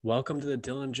Welcome to the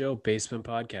Dylan Joe Basement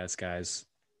Podcast, guys.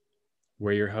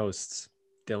 We're your hosts,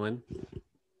 Dylan.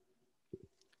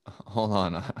 Hold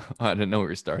on. I didn't know we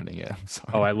were starting yet. I'm Oh,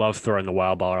 sorry. I love throwing the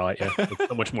wild ball at you. It's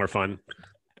so much more fun.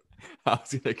 I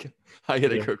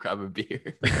gotta Yeah. go grab a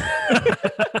beer.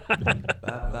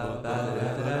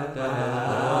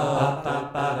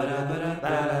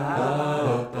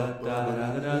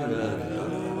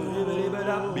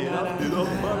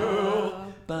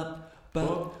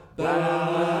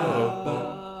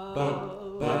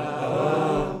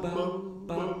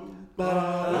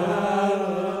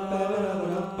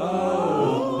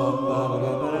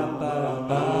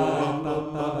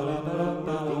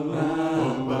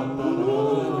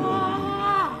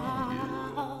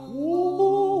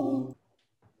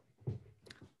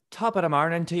 Top of the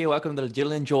morning to you. Welcome to the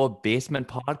Jill and Joe Basement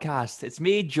Podcast. It's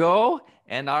me, Joe,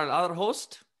 and our other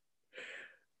host.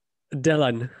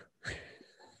 Dylan.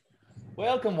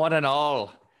 Welcome, one and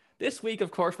all. This week,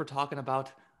 of course, we're talking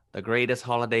about the greatest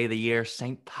holiday of the year,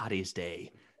 St. Paddy's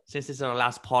Day. Since this is our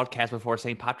last podcast before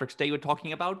St. Patrick's Day, we're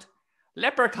talking about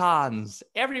leprechauns,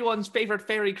 everyone's favorite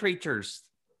fairy creatures,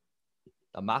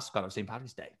 the mascot of St.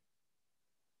 Paddy's Day.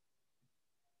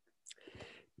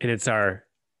 And it's our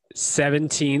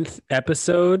 17th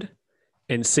episode,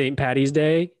 and St. Patty's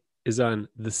Day is on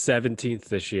the 17th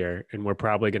this year, and we're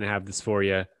probably going to have this for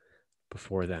you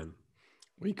before then.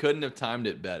 We couldn't have timed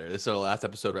it better. This is our last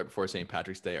episode right before St.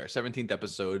 Patrick's Day, our 17th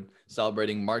episode,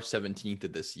 celebrating March 17th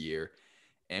of this year.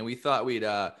 And we thought we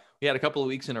had a couple of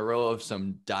weeks in a row of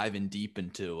some diving deep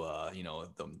into,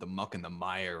 the muck and the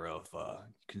mire of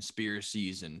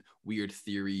conspiracies and weird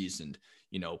theories and,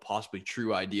 possibly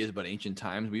true ideas about ancient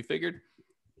times. We figured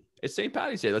it's St.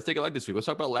 Patty's Day. Let's take a look this week. Let's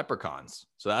talk about leprechauns.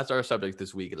 So that's our subject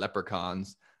this week,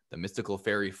 leprechauns, the mystical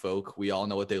fairy folk. We all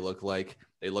know what they look like.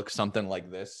 They look something like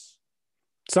this.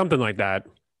 Something like that.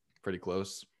 Pretty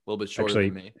close. A little bit shorter Actually,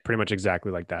 than me. pretty much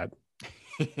exactly like that.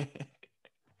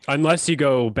 Unless you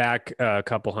go back a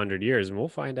couple hundred years, and we'll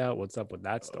find out what's up with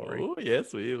that story. Oh,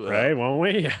 yes, we will. Right, won't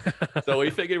we? So we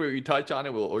figured we touch on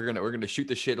it. We're gonna shoot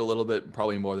the shit a little bit,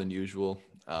 probably more than usual,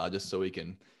 just so we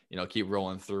can keep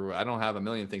rolling through. I don't have a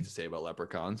million things to say about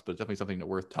leprechauns, but it's definitely something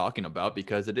worth talking about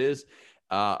because it is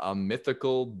a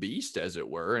mythical beast, as it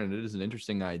were, and it is an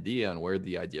interesting idea and where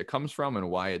the idea comes from and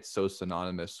why it's so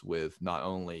synonymous with not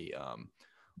only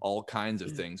all kinds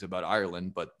of things about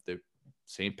Ireland, but the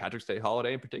St. Patrick's Day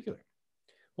holiday in particular.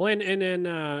 Well,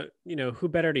 and who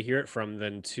better to hear it from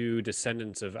than two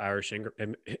descendants of Irish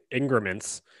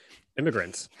immigrants?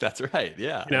 That's right.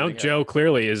 Yeah. Joe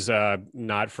clearly is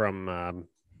not from,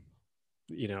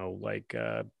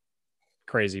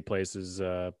 crazy places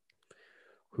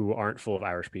who aren't full of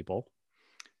Irish people.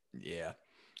 Yeah.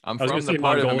 I'm I was from going to the say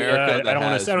part of Mongolia. America that I don't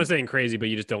want has... to sound saying crazy, but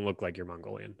you just don't look like you're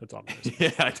Mongolian. That's all I'm saying.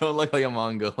 Yeah, I don't look like a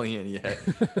Mongolian yet.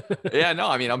 Yeah, no,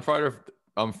 I mean, I'm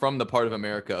from the part of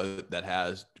America that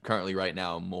has currently right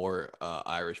now more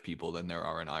Irish people than there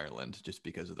are in Ireland, just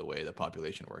because of the way the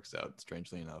population works out,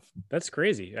 strangely enough. That's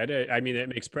crazy.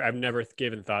 I've never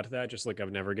given thought to that, just like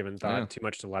I've never given thought too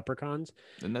much to leprechauns.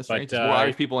 And that's strange. There's more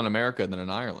Irish people in America than in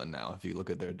Ireland now, if you look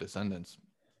at their descendants.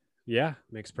 Yeah,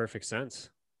 makes perfect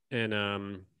sense.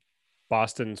 And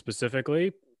Boston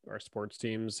specifically, our sports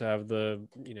teams have the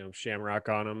shamrock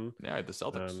on them. Yeah, the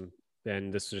Celtics.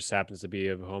 And this just happens to be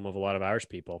a home of a lot of Irish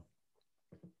people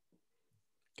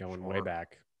going way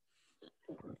back.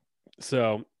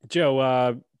 So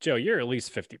Joe, you're at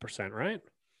least 50%, right?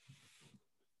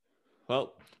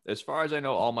 Well, as far as I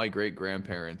know, all my great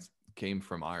grandparents came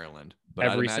from Ireland. But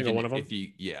Every single one of them.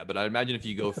 But I imagine if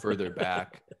you go further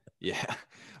back, yeah.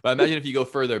 But I imagine if you go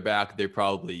further back, they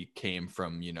probably came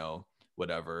from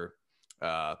whatever,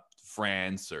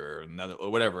 France or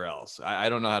whatever else. I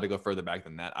don't know how to go further back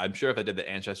than that. I'm sure if I did the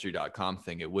ancestry.com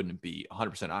thing, it wouldn't be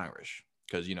 100% Irish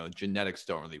because genetics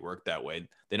don't really work that way.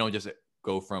 They don't just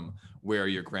go from where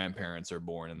your grandparents are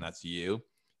born and that's you.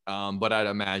 But I'd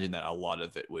imagine that a lot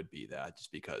of it would be that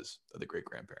just because of the great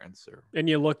grandparents. And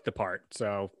you look the part,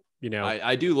 so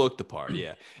I do look the part.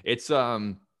 Yeah, it's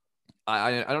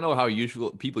I don't know how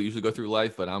people usually go through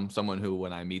life, but I'm someone who,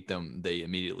 when I meet them, they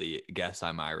immediately guess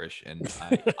I'm Irish, and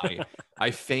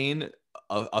I feign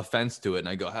offense to it, and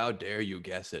I go, "How dare you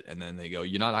guess it?" And then they go,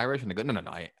 "You're not Irish," and I go, "No,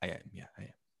 I am. Yeah, I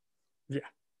am."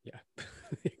 Yeah,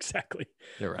 exactly.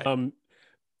 You're right.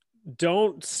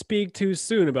 Don't speak too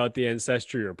soon about the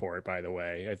ancestry report, by the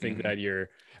way. I think that you're...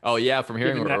 Oh, yeah, from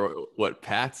hearing what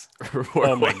Pat's report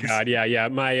Oh, my was. God, yeah.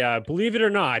 My, believe it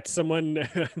or not, someone,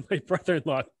 my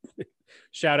brother-in-law,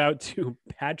 shout out to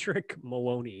Patrick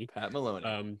Maloney. Pat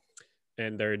Maloney.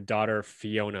 And their daughter,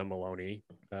 Fiona Maloney,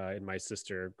 and my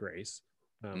sister, Grace.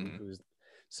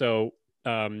 So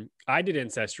I did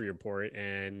Ancestry Report,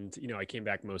 and I came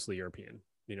back mostly European.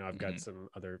 I've got Mhm. some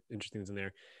other interesting things in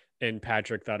there. And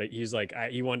Patrick thought he's like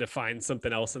he wanted to find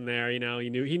something else in there. He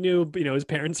knew his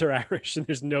parents are Irish, and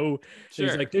there's no. And he's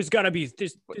Sure. like, there's gotta be But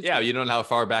there's yeah, gotta you be, don't know how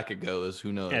far back it goes. Who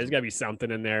yeah, knows? there's gotta be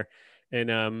something in there.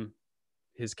 And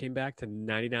his came back to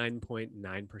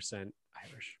 99.9%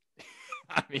 Irish.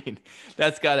 I mean,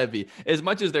 that's got to be as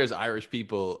much as there's Irish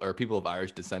people or people of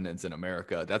Irish descendants in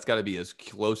America. That's got to be as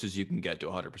close as you can get to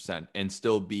 100% and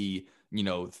still be,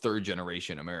 third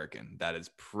generation American. That is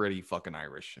pretty fucking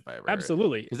Irish if I ever heard it.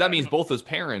 Absolutely. Because that means both his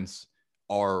parents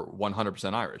are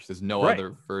 100% Irish. There's no Right.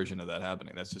 other version of that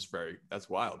happening. That's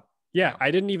wild. Yeah,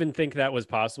 I didn't even think that was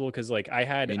possible because like I Me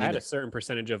had neither. a certain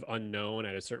percentage of unknown, I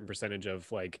had a certain percentage of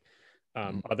like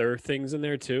Mhm. other things in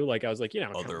there too. Like I was like,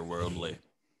 Otherworldly.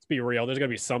 let's be real. There's gonna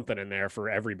be something in there for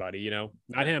everybody.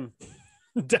 Not him.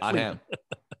 Not Definitely him.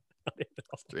 not him at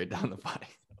all. Straight down the pipe.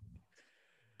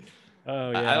 Oh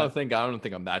I yeah. don't think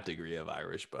I'm that degree of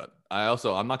Irish, but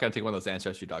I'm not gonna take one of those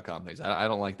ancestry.com things. I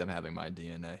don't like them having my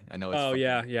DNA. I know it's Oh fucking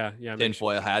yeah. Make sure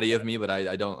tinfoil hatty of me, but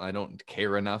I don't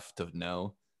care enough to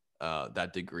know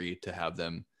that degree to have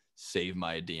them save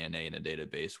my DNA in a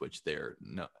database, which they're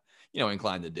no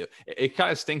inclined to do. It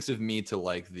kind of stinks of me to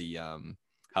like the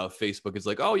how Facebook is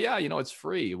like, oh yeah, it's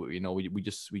free. We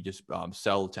just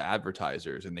sell to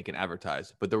advertisers and they can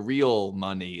advertise, but the real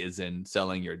money is in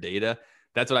selling your data.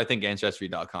 That's what I think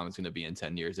ancestry.com is going to be in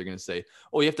 10 years. They're going to say,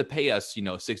 oh, you have to pay us,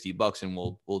 $60 and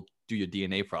we'll do your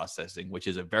DNA processing, which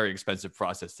is a very expensive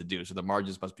process to do. So the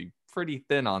margins must be pretty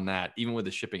thin on that, even with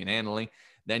the shipping and handling.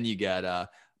 Then you get,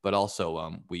 but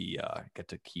also we get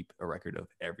to keep a record of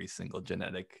every single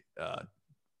genetic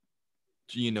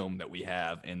genome that we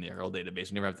have in the Arrow database.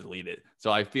 We never have to delete it.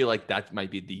 So I feel like that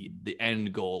might be the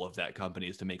end goal of that company,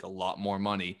 is to make a lot more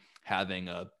money having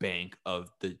a bank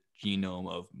of the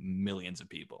genome of millions of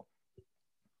people.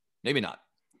 Maybe not.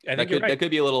 I think you're right. That could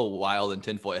be a little wild and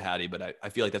tinfoil hatty, but I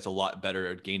feel like that's a lot better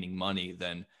at gaining money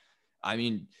than, I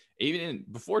mean,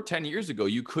 before 10 years ago,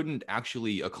 you couldn't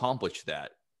actually accomplish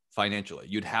that financially.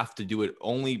 You'd have to do it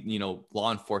only,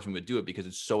 law enforcement would do it because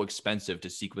it's so expensive to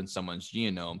sequence someone's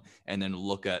genome and then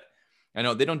look at, I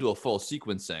know they don't do a full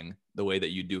sequencing the way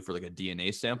that you do for like a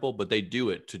DNA sample, but they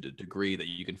do it to the degree that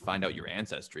you can find out your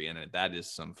ancestry. And that is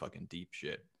some fucking deep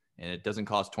shit. And it doesn't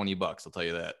cost $20. I'll tell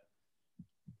you that.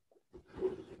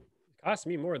 It cost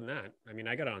me more than that. I mean,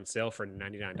 I got it on sale for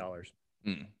 $99.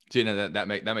 See, that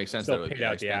makes sense. Still That it would paid be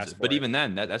out the ass expensive, for but it. even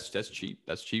then, that's cheap.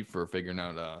 That's cheap for figuring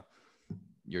out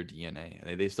your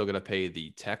DNA. They still got to pay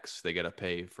the techs. They got to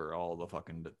pay for all the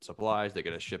fucking supplies. They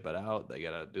got to ship it out. They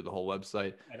got to do the whole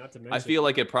website. And not to I mention, feel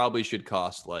like it probably should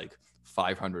cost like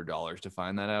 $500 to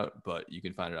find that out, but you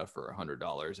can find it out for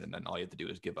 $100, and then all you have to do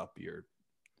is give up your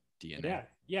DNA.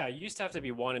 yeah, you used to have to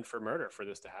be wanted for murder for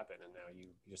this to happen, and now you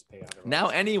just pay $100. Now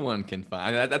anyone can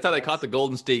find. That's how they caught the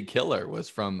Golden State Killer, was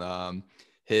from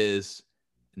his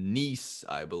niece,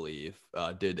 I believe,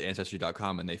 did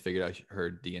Ancestry.com, and they figured out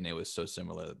her DNA was so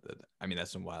similar that, I mean,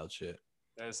 that's some wild shit.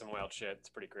 That is some wild shit. It's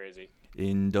pretty crazy.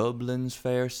 In Dublin's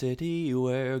fair city,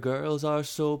 where girls are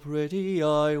so pretty,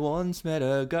 I once met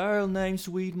a girl named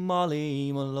Sweet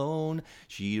Molly Malone.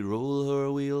 She'd roll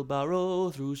her wheelbarrow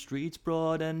through streets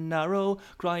broad and narrow,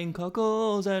 crying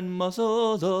cockles and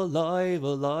mussels, alive,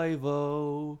 alive,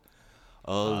 oh.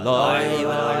 Alive,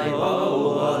 alive,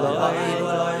 oh, alive,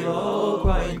 alive, oh,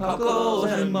 crying cockles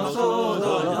and mussels,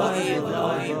 alive,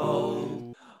 alive, oh.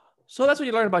 So that's what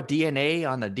you learn about DNA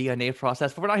on the DNA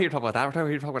process. But we're not here to talk about that. We're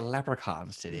here to talk about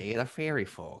leprechauns today, the fairy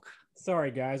folk.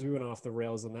 Sorry, guys, we went off the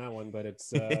rails on that one, but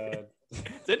it's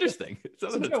it's interesting.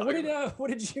 So, what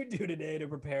did you do today to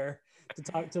prepare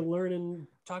to learn and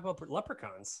talk about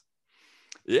leprechauns?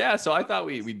 Yeah, so I thought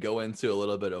we'd go into a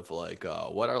little bit of like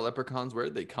what are leprechauns, where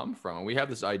did they come from? And we have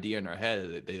this idea in our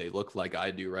head that they look like I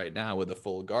do right now with a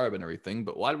full garb and everything.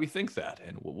 But why do we think that?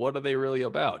 And what are they really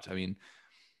about? I mean,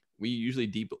 we usually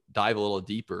dive a little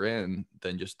deeper in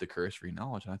than just the cursory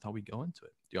knowledge, and I thought we'd go into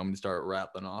it. Do you want me to start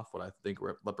rattling off what I think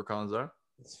leprechauns are?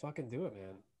 Let's fucking do it,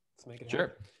 man. Let's make it sure.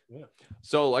 happen. Yeah.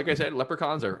 So, like I said,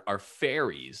 leprechauns are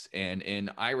fairies, and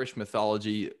in Irish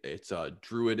mythology, it's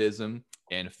druidism,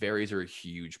 and fairies are a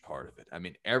huge part of it. I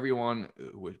mean, everyone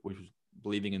which was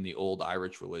believing in the old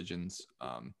Irish religions,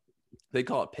 they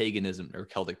call it paganism or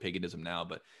Celtic paganism now,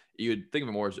 but you would think of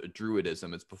it more as a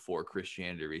druidism. It's before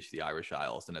Christianity reached the Irish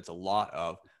Isles, and it's a lot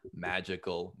of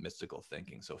magical, mystical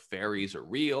thinking. So fairies are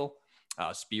real,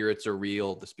 spirits are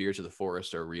real, the spirits of the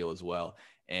forest are real as well,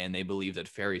 and they believe that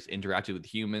fairies interacted with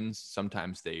humans.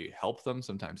 Sometimes they help them,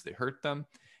 sometimes they hurt them,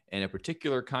 and a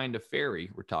particular kind of fairy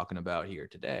we're talking about here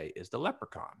today is the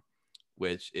leprechaun,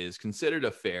 which is considered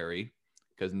a fairy,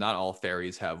 because not all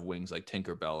fairies have wings like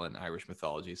Tinkerbell in Irish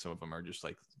mythology. Some of them are just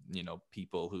like,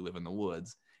 people who live in the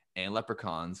woods. And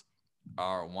leprechauns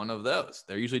are one of those.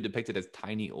 They're usually depicted as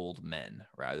tiny old men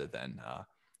rather than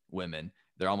women.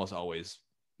 They're almost always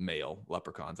male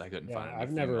leprechauns. I couldn't find any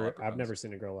female leprechauns. I've never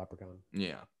seen a girl leprechaun.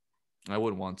 Yeah, I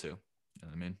wouldn't want to. You know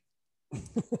what I mean?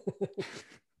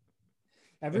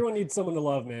 Everyone needs someone to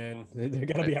love, man. They're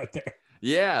gonna be out there.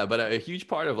 Yeah, but a huge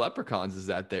part of leprechauns is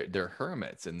that they're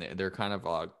hermits, and they're kind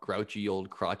of grouchy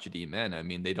old crotchety men. I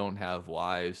mean, they don't have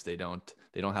wives. They don't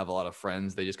have a lot of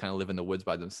friends. They just kind of live in the woods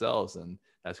by themselves, and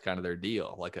that's kind of their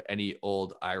deal. Like any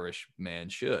old Irish man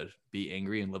should be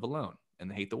angry and live alone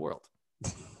and hate the world.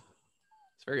 It's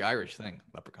a very Irish thing,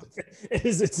 leprechauns. It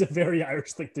is. It's a very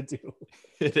Irish thing to do.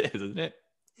 It is, isn't it?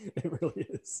 It really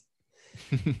is.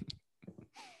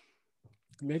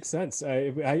 Makes sense.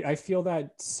 I feel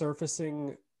that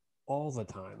surfacing all the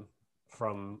time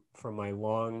from my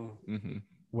long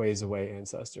ways away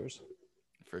ancestors.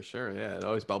 For sure, yeah, it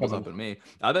always bubbles up in me.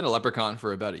 I've been a leprechaun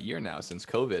for about a year now since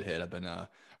COVID hit. I've been a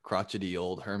crotchety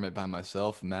old hermit by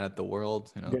myself, mad at the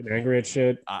world. Getting angry at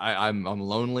shit. I'm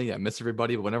lonely. I miss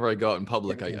everybody, but whenever I go out in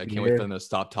public, I can't wait for them to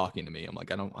stop talking to me. I'm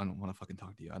like, I don't want to fucking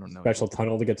talk to you. I don't know. Special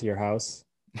tunnel to get to your house.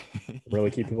 Really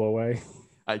keep people away.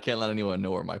 I can't let anyone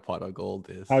know where my pot of gold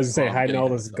is. I was gonna say hiding all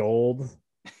this gold.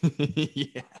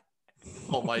 Yeah.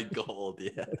 Oh my gold,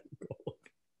 yeah.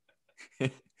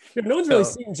 No one's really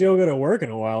seen Joe go to work in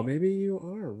a while. Maybe you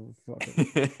are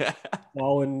fucking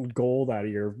falling gold out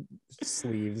of your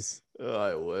sleeves. Oh,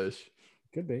 I wish.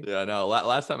 Could be. Yeah, no.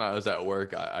 Last time I was at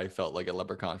work, I felt like a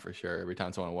leprechaun for sure. Every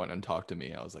time someone went and talked to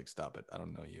me, I was like, "Stop it! I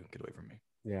don't know you. Get away from me."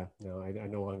 Yeah, no, I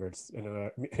no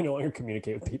longer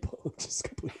communicate with people. Just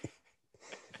completely.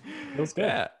 Feels good.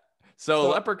 Yeah. So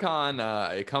leprechaun,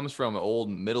 it comes from old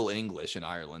Middle English in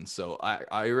Ireland. So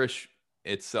Irish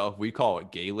itself, we call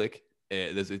it Gaelic.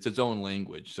 It's its own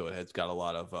language, so it's got a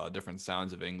lot of different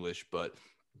sounds of English. But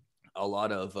a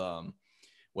lot of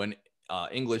when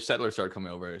English settlers start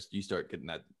coming over, you start getting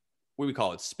that, what we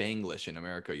call it, Spanglish in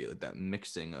America, that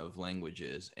mixing of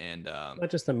languages. And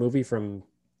not just a movie from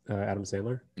Adam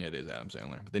Sandler. Yeah, it is Adam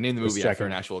Sandler. But they named the movie after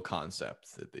an actual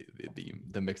concept,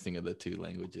 the mixing of the two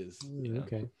languages.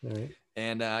 Okay, all right.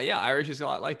 And Irish is a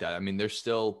lot like that. I mean, there's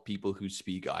still people who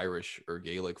speak Irish or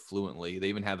Gaelic fluently. They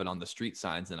even have it on the street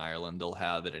signs in Ireland. They'll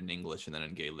have it in English and then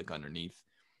in Gaelic underneath,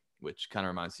 which kind of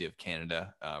reminds me of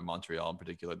Canada, Montreal in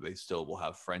particular. They still will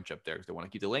have French up there because they want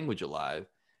to keep the language alive.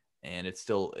 And it's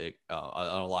still an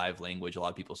alive language. A lot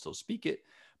of people still speak it,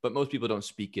 but most people don't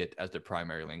speak it as their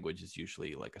primary language. It's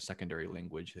usually like a secondary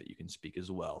language that you can speak as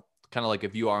well. Kind of like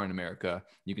if you are in America,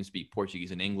 you can speak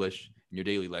Portuguese and English in your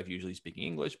daily life, usually speaking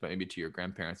English, but maybe to your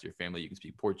grandparents, your family, you can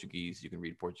speak Portuguese, you can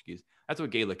read Portuguese. That's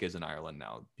what Gaelic is in Ireland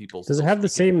now. Does it have the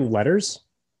same letters?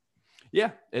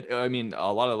 Yeah. I mean,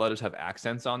 a lot of letters have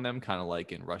accents on them, kind of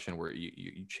like in Russian where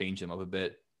you change them up a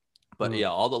bit. But yeah,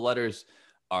 all the letters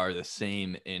are the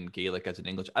same in Gaelic as in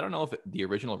English. I don't know if the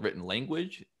original written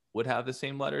language would have the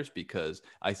same letters, because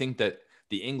I think that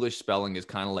the English spelling is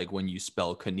kind of like when you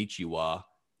spell konnichiwa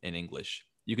in English.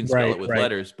 You can spell it with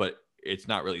letters, but it's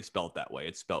not really spelled that way.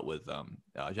 It's spelled with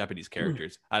Japanese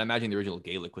characters. I'd imagine the original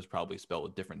Gaelic was probably spelled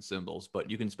with different symbols, but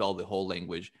you can spell the whole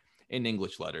language in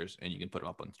English letters, and you can put them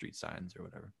up on street signs or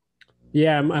whatever.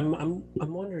 Yeah, I'm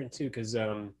wondering too, because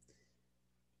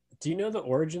do you know the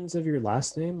origins of your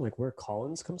last name, like where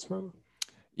Collins comes from?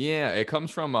 Yeah, it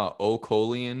comes from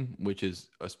O'Colean, which is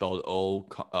spelled O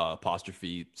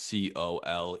apostrophe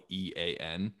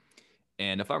Colean.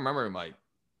 And if I remember my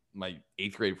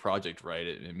 8th grade project right,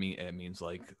 it means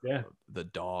like the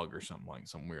dog or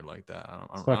something weird like that.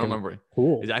 I don't remember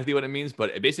exactly what it means,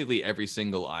 but basically every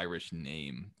single Irish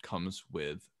name comes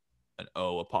with an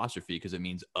O apostrophe because it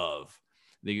means of.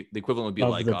 The equivalent would be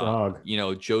like the dog.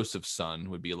 Joseph's son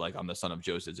would be like, I'm the son of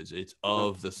Joseph. It's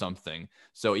of the something.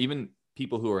 So even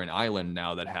people who are in Ireland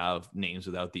now that have names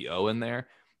without the O in there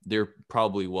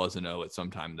probably was an O at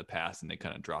some time in the past, and they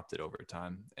kind of dropped it over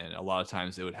time. And a lot of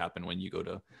times it would happen when you go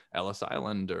to Ellis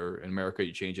Island or in America,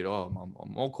 you change it. Oh,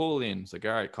 I'm O'Colean. It's like,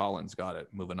 all right, Collins, got it.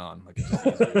 Moving on. Like,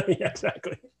 yeah,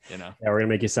 exactly. Yeah, we're gonna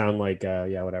make you sound like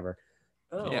whatever.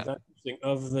 Oh, yeah. That's interesting.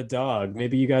 Of the dog.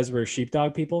 Maybe you guys were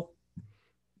sheepdog people.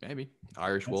 Maybe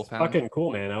Irish wolfhound. Fucking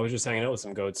cool, man. I was just hanging out with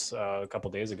some goats a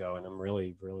couple days ago, and I'm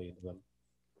really, really into them.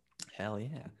 Hell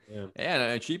yeah.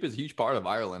 And sheep is a huge part of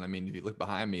Ireland. I mean, if you look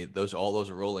behind me, all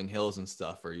those rolling hills and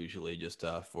stuff are usually just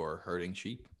for herding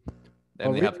sheep.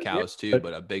 And they have cows too,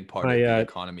 but a big part of the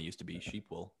economy used to be sheep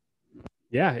wool.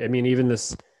 Yeah, I mean, even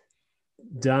this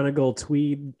Donegal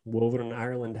tweed woven in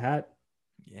Ireland hat.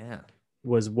 Yeah.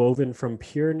 Was woven from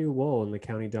pure new wool in the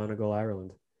County Donegal,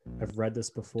 Ireland. I've read this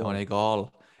before.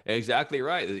 Donegal. Exactly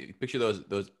right. Picture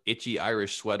those itchy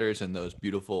Irish sweaters and those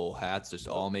beautiful hats, just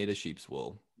all made of sheep's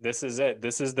wool. This is it.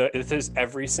 This is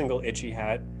every single itchy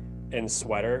hat and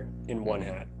sweater in one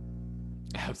hat.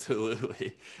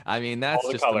 Absolutely. I mean, All that's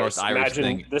the just colors. the most Irish Imagine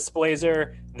thing. this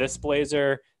blazer, this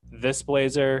blazer, this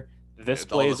blazer, this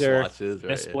It's all the blazer, swatches, right?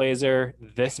 this blazer,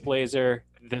 this blazer,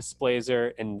 this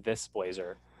blazer, and this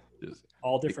blazer. Just-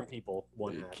 All different people,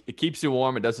 one hat. It keeps you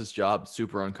warm. It does its job.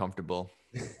 Super uncomfortable.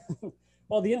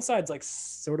 Well, the inside's like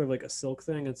sort of like a silk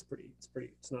thing. It's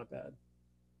not bad.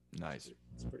 Nice.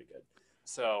 It's pretty good.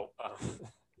 So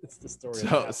it's the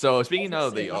story. So speaking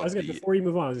of before you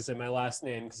move on, I was gonna say my last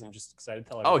name because I'm just excited to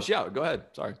tell Oh, everyone. yeah. Go ahead.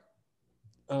 Sorry.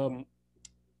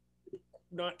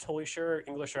 Not totally sure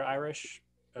English or Irish,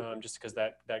 just because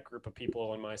that group of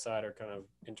people on my side are kind of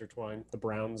intertwined. The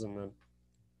Browns and the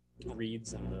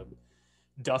Reeds and the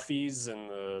Duffys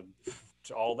and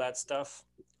all that stuff.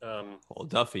 Well,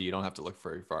 Duffy, you don't have to look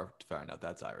very far to find out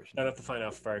that's Irish. I don't have to find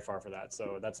out very far for that.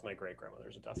 So that's my great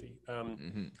grandmother's a Duffy.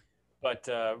 Mm-hmm. But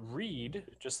Reed,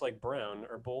 just like Brown,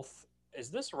 are both.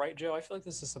 Is this right, Joe? I feel like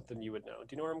this is something you would know. Do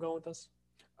you know where I'm going with this?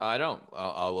 I don't.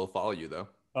 I will follow you though.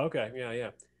 Okay.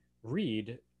 Yeah.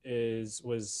 Reed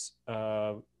was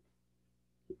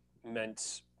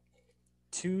meant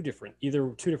two different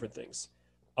things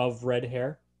of red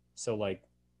hair. So like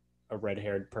a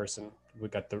red-haired person. We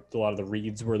got a lot of the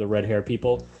Reeds were the red-haired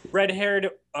people. Red-haired,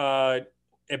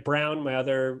 Brown,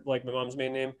 my mom's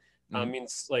main name,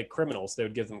 means like criminals. They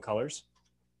would give them colors.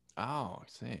 Oh, I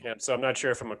see. Yeah, so I'm not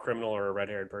sure if I'm a criminal or a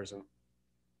red-haired person.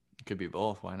 It could be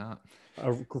both. Why not?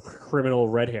 A criminal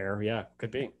red hair, yeah,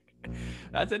 could be.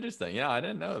 That's interesting. Yeah, I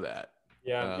didn't know that.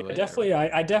 Yeah, definitely.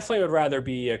 I definitely would rather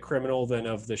be a criminal than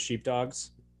of the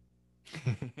sheepdogs.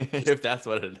 If that's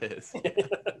what it is.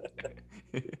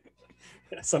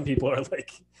 Some people are like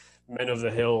men of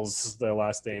the hills. Their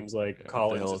last names like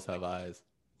Collins. The hills have eyes.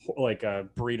 Like a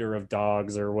breeder of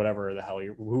dogs or whatever the hell.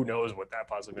 Who knows what that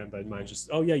possibly meant? But mine's just,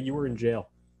 oh yeah, you were in jail.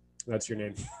 That's your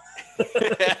name.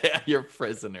 You're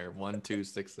prisoner 1, 2,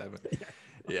 6, 7.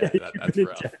 Yeah, that's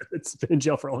rough. It's been in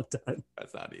jail for a long time.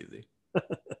 That's not easy.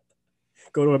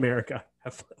 Go to America.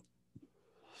 Have fun.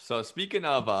 So speaking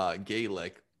of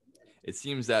Gaelic, it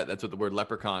seems that that's what the word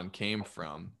leprechaun came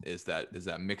from. Is that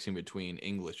mixing between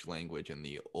English language and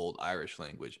the old Irish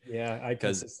language? Yeah, I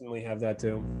consistently have that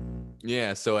too.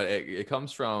 Yeah, so it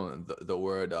comes from the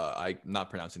word I'm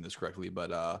not pronouncing this correctly,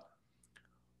 but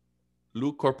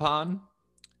lucorpan.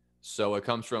 So it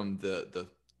comes from the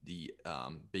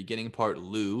beginning part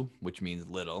lu, which means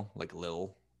little, like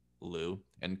little lu,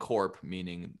 and corp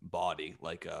meaning body,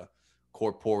 like a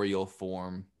corporeal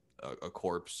form, a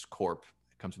corpse. Corp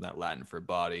comes from that Latin for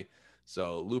body.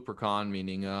 So leprechaun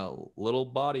meaning a little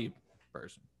body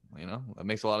person. You know, that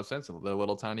makes a lot of sense. They're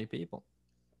little tiny people.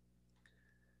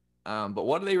 But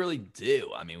what do they really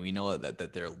do? I mean, we know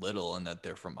that they're little and that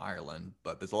they're from Ireland,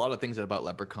 but there's a lot of things about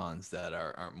leprechauns that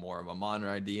are more of a modern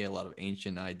idea, a lot of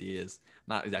ancient ideas,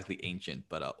 not exactly ancient,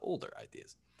 but older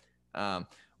ideas.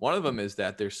 One of them is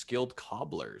that they're skilled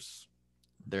cobblers.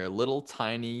 They're little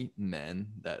tiny men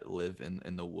that live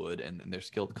in the wood, and they're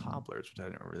skilled cobblers, which I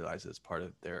didn't realize is part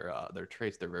of their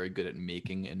traits. They're very good at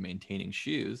making and maintaining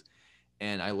shoes.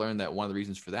 And I learned that one of the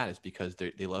reasons for that is because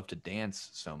they love to dance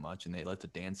so much, and they love to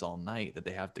dance all night, that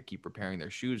they have to keep repairing their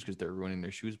shoes because they're ruining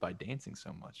their shoes by dancing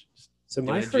so much. So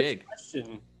my first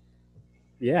question,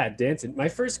 dancing. My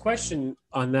first question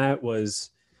on that was,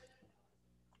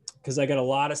 because I got a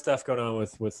lot of stuff going on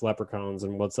with leprechauns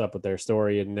and what's up with their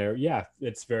story, and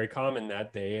it's very common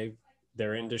that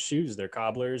they're into shoes, they're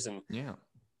cobblers, and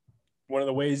one of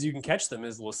the ways you can catch them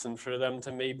is listen for them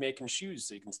to making shoes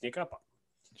so you can sneak up on them.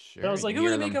 Sure. I was like, who are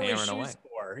they making all these shoes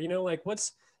for? You know, like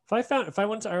if I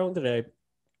went to Ireland today,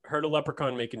 heard a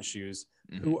leprechaun making shoes,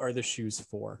 who are the shoes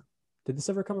for? Did this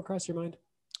ever come across your mind?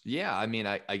 Yeah, I mean,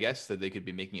 I guess that they could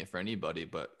be making it for anybody,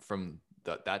 but from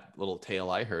that little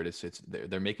tale I heard,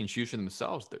 they're making shoes for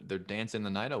themselves. They're dancing the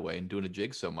night away and doing a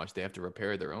jig so much they have to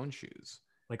repair their own shoes.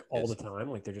 Like all the time?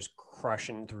 Like they're just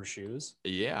crushing through shoes?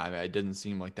 Yeah, I mean, it didn't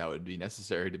seem like that would be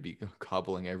necessary to be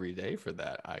cobbling every day for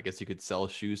that. I guess you could sell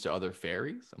shoes to other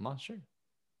fairies. I'm not sure.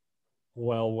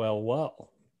 Well.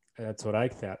 That's what I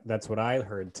thought. That's what I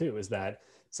heard too, is that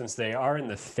since they are in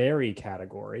the fairy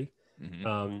category,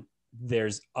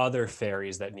 there's other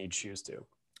fairies that need shoes too.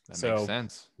 That makes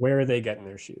sense. Where are they getting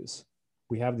their shoes?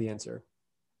 We have the answer.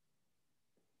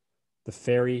 The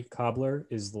fairy cobbler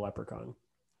is the leprechaun.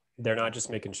 They're not just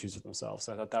making shoes for themselves.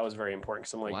 So I thought that was very important.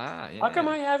 Because I'm like, wow, how come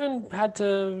I haven't had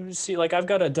to see, like, I've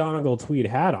got a Donegal tweed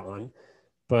hat on,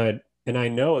 and I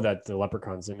know that the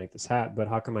leprechauns didn't make this hat, but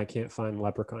how come I can't find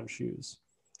leprechaun shoes?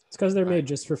 It's because they're Right. made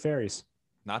just for fairies,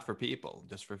 Not for people,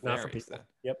 just for not for fairies people. then.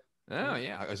 Yep. Oh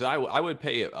yeah, because I would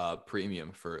pay a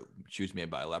premium for shoes made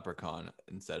by a leprechaun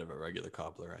instead of a regular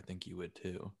cobbler. I think you would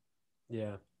too.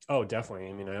 Yeah. Oh, definitely.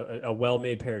 I mean, a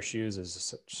well-made pair of shoes is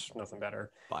such nothing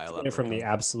better. By a Getting it from the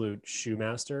leprechaun. absolute shoe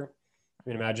master. I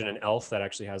mean, imagine an elf that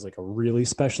actually has like a really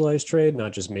specialized trade,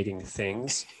 not just making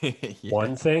things. Yeah.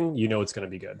 One thing, you know, it's going to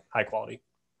be good, high quality.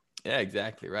 Yeah,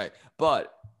 exactly right.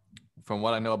 But from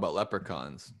what I know about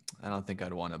leprechauns, I don't think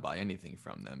I'd want to buy anything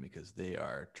from them because they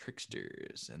are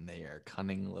tricksters and they are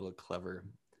cunning little clever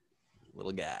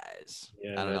little guys.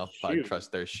 Yeah, I don't that know if I'd shoe.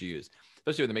 trust their shoes,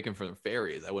 especially when they're making from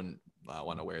fairies. I wouldn't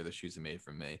want to wear the shoes they made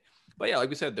from me. But yeah, like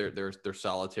we said, they're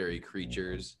solitary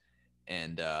creatures,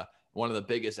 and one of the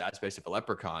biggest aspects of a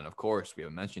leprechaun, of course, we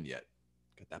haven't mentioned yet,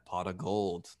 got that pot of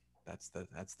gold. That's the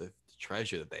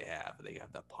treasure that they have. They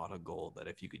have that pot of gold that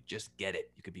if you could just get it,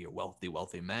 you could be a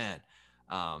wealthy man.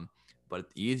 But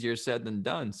easier said than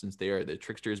done since they are the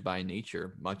tricksters by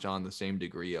nature, much on the same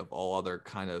degree of all other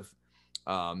kind of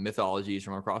mythologies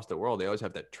from across the world. They always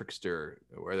have that trickster,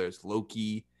 where there's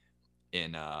Loki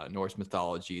in Norse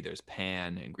mythology, there's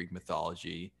Pan in Greek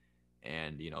mythology,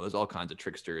 and there's all kinds of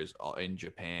tricksters in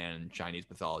Japan, Chinese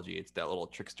mythology. It's that little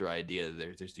trickster idea.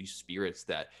 There's these spirits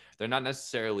that they're not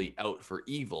necessarily out for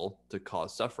evil to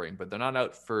cause suffering, but they're not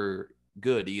out for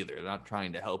good either. They're not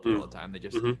trying to help you all the time. They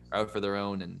just are out for their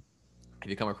own. And if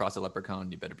you come across a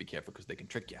leprechaun, you better be careful because they can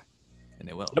trick you, and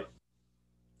they will. Yep.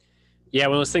 Yeah,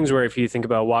 one of those things where if you think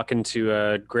about walking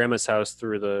to grandma's house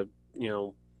through the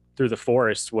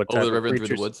forest, what Over type the of river and through the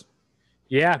creatures? woods.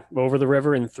 Yeah, over the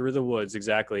river and through the woods.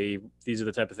 Exactly. These are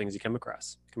the type of things you come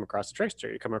across. You come across a trickster.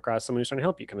 You come across someone who's trying to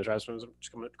help you. Come across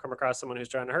someone who's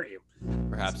trying to hurt you.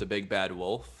 Perhaps a big bad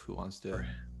wolf who wants to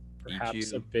Perhaps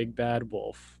eat you. a big bad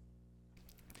wolf.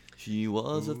 She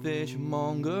was a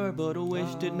fishmonger, but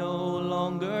wished it no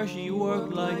longer. She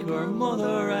worked like her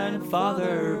mother and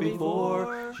father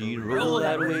before. She'd roll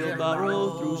that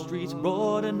wheelbarrow through streets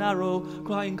broad and narrow,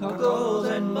 crying cockles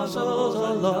and mussels,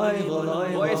 alive,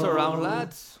 alive. Voice around,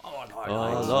 lads. Alive,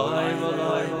 alive,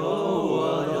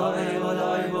 oh, alive,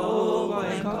 alive, oh,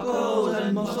 crying cockles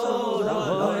and mussels,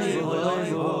 alive,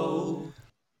 alive, oh.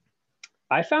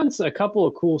 I found a couple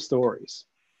of cool stories.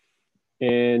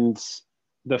 And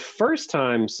the first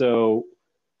time, I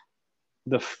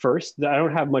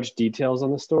don't have much details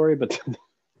on the story, but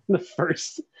the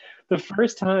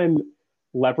first time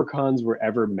leprechauns were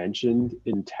ever mentioned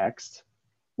in text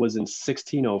was in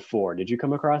 1604. Did you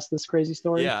come across this crazy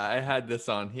story? Yeah, I had this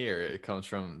on here. It comes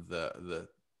from the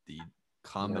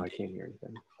comedy No, I can't hear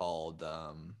anything. called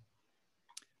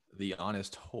The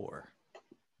Honest Whore.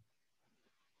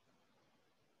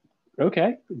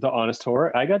 Okay, the honest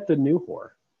whore. I got the new whore.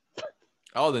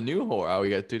 Oh, the new whore. Oh, we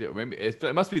got two different. Maybe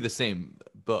it must be the same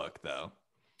book though.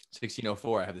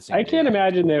 1604. I have the same. I can't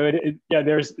imagine they would. In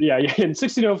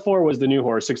 1604 was the new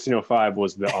whore. 1605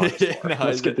 was the honest whore. No,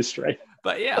 Let's get this straight.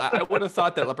 But yeah, I would have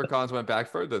thought that leprechauns went back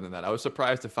further than that. I was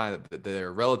surprised to find that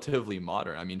they're relatively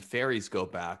modern. I mean, fairies go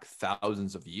back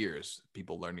thousands of years.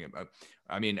 People learning about.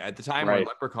 I mean, at the time when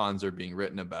leprechauns are being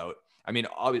written about, I mean,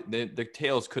 the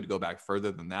tales could go back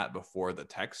further than that before the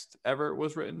text ever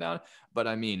was written down. But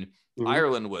I mean,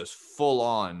 Ireland was full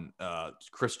on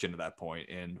Christian at that point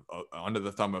and under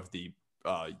the thumb of the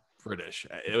British.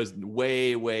 It was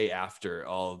way, way after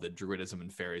all of the druidism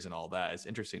and fairies and all that. It's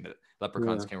interesting that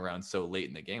leprechauns came around so late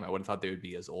in the game. I would have thought they would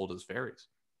be as old as fairies.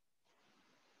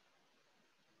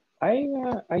 I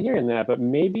hear in that, but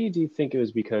maybe do you think it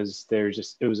was because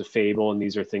it was a fable and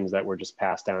these are things that were just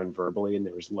passed down verbally and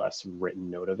there was less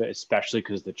written note of it, especially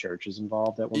because the church is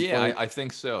involved at one point? Yeah, I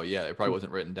think so. Yeah, it probably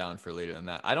wasn't written down for later than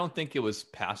that. I don't think it was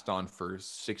passed on for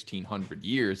 1600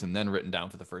 years and then written down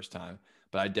for the first time,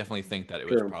 but I definitely think that it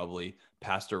was probably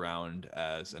passed around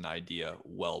as an idea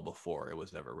well before it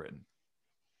was ever written.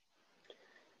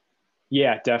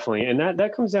 Yeah, definitely. And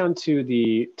that comes down to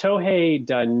the Tohei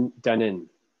Danin.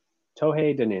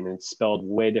 Tohei Danin, it's spelled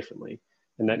way differently.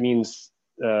 And that means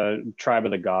tribe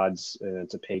of the gods.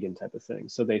 It's a pagan type of thing.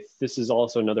 So this is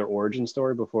also another origin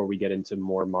story before we get into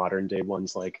more modern day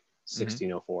ones like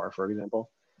 1604, for example.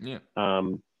 Yeah.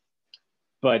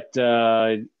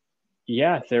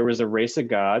 There was a race of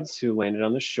gods who landed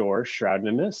on the shore, shrouded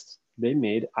in mist. They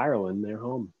made Ireland their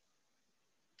home.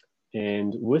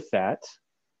 And with that,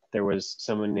 there was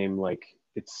someone named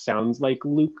it sounds like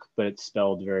Luke, but it's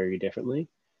spelled very differently.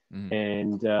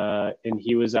 And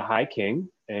he was a high king,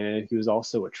 and he was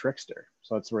also a trickster.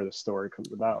 So that's where the story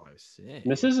comes about. I see. And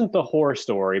this isn't the horror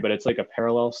story, but it's like a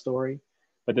parallel story.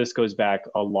 But this goes back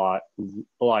a lot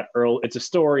early. It's a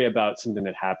story about something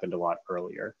that happened a lot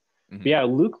earlier. But yeah,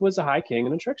 Luke was a high king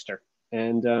and a trickster.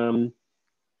 and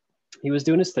he was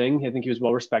doing his thing. I think he was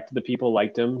well respected. The people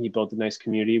liked him. He built a nice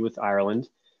community with Ireland.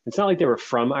 It's not like they were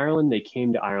from Ireland. They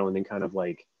came to Ireland and kind of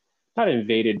like not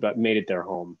invaded, but made it their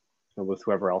home with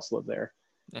whoever else lived there.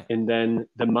 Yeah. And then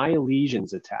the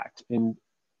Milesians attacked, and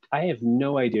I have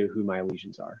no idea who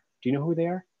Milesians are. Do you know who they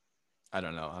are? I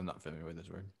don't know. I'm not familiar with this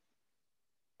word.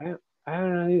 I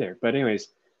don't know either. But anyways,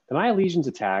 the Milesians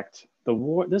attacked.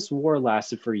 This war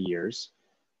lasted for years,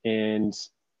 and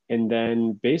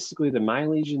then basically the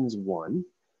Milesians won,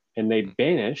 and they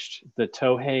banished the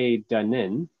Tohei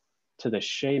Danin to the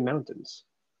Shea Mountains.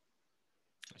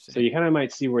 So you kind of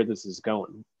might see where this is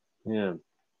going. Yeah.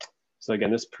 So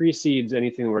again, this precedes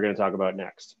anything we're going to talk about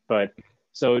next. But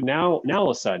so now all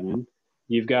of a sudden,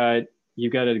 you've got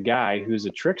a guy who's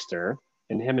a trickster,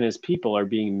 and him and his people are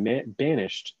being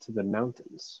banished to the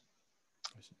mountains.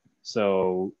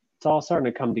 So it's all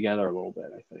starting to come together a little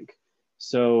bit, I think.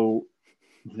 So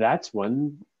that's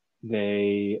when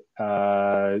they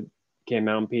came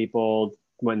mountain people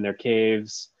went in their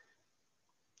caves,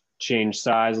 changed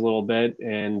size a little bit,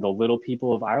 and the little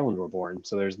people of Ireland were born.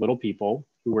 So there's little people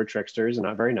who were tricksters and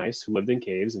not very nice, who lived in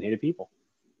caves and hated people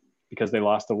because they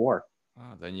lost the war.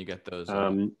 Oh, then you get those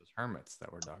hermits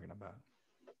that we're talking about.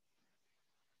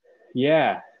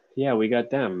 Yeah, we got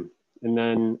them, and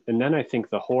then I think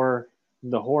the whore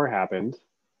happened.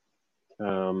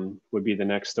 Would be the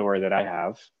next story that I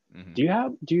have. Mm-hmm.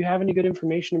 Do you have any good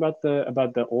information about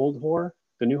the old whore,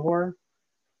 the new whore,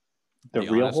 the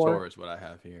real honest whore? Whore is what I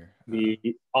have here. The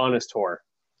honest whore.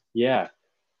 Yeah.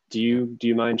 Do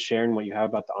you mind sharing what you have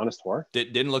about the honest whore?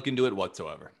 Didn't look into it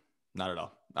whatsoever. Not at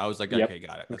all. I was like, okay,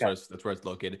 got it. That's where it's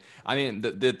located. I mean,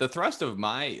 the thrust of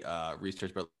my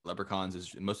research about leprechauns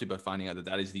is mostly about finding out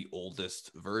that is the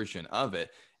oldest version of it.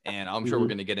 And I'm sure we're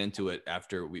going to get into it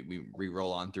after we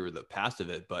re-roll on through the past of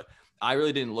it. But I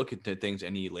really didn't look into things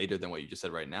any later than what you just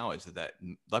said right now, is that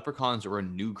leprechauns are a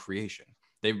new creation.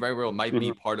 They very well might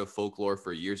be part of folklore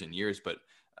for years and years, but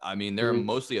I mean, they're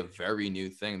mostly a very new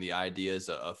thing. The ideas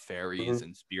of fairies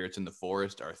and spirits in the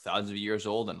forest are thousands of years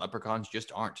old, and leprechauns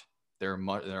just aren't. They're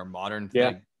a modern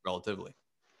thing, relatively.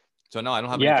 So no, I don't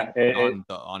have anything on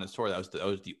the honest whore. That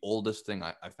was the oldest thing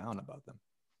I found about them.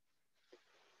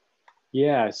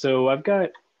 Yeah, so I've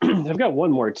got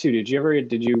one more too. Did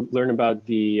you learn about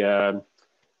the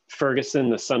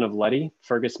Ferguson, the son of Letty,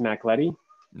 Fergus MacLetty?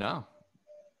 No.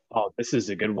 Oh, this is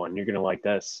a good one. You're gonna like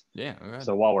this. Yeah. All right.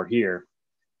 So while we're here,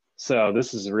 so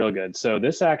this is real good. So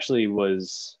this actually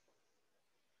was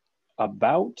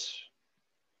about,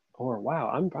 wow,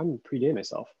 I'm predating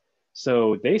myself.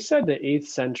 So they said the 8th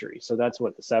century. So that's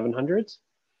what, the 700s?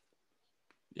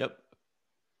 Yep.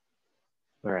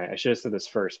 All right, I should have said this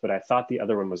first, but I thought the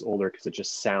other one was older because it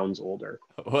just sounds older.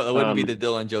 Well, it wouldn't be the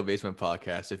Dylan Joe Basement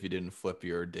podcast if you didn't flip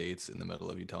your dates in the middle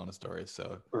of you telling a story.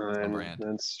 So it's on brand.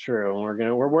 That's true.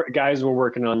 We're guys, we're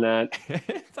working on that.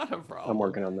 It's not a problem. I'm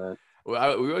working on that.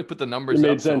 Well, we always put the numbers. It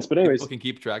made sense, but anyways, people can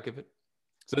keep track of it.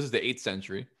 So this is the 8th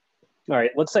century. All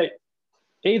right, let's say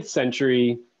 8th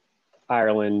century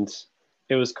Ireland.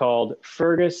 It was called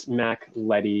Fergus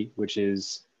MacLetty, which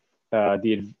is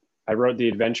I wrote The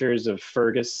Adventures of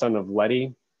Fergus, son of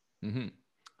Letty. Mm-hmm.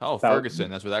 Oh,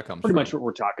 Ferguson. That's where that comes from. Pretty much what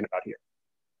we're talking about here.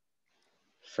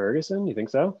 Ferguson? You think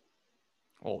so?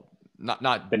 Well,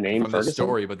 not the name from Ferguson? The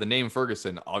story, but the name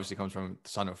Ferguson obviously comes from the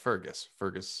son of Fergus.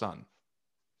 Fergus' son.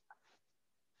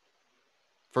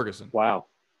 Ferguson. Wow.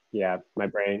 Yeah, my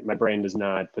brain does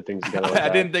not put things together. Like I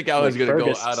didn't think I was going to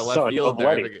go out of left field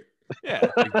there. Yeah,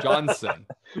 like Johnson.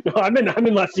 No, I'm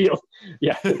in left field.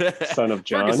 Yeah, son of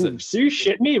John. Ferguson. So you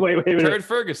shit me. Wait a minute. Turd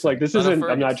Ferguson. Like this isn't.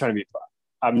 I'm not trying to be.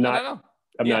 I'm not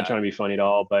trying to be funny at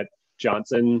all. But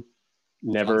Johnson.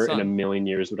 Never in a million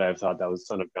years would I have thought that was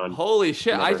son of John. Holy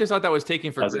shit. I just thought that was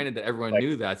taken for granted that everyone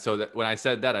knew that. So that when I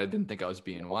said that, I didn't think I was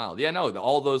being wild. Yeah, no,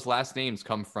 all those last names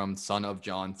come from son of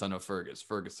John, son of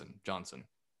Ferguson, Johnson.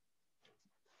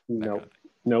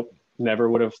 Nope. Never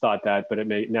would have thought that, but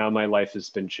now my life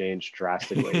has been changed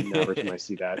drastically. Never can I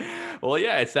see that. Well,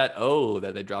 yeah, it's that O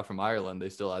that they dropped from Ireland. They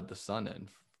still add the son in.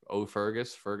 O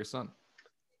Ferguson.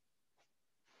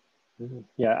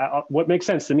 Yeah, what makes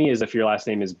sense to me is if your last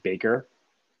name is Baker,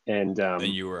 and then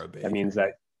you were a baker. That means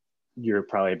that you're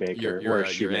probably a baker.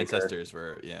 Your ancestors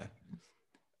were,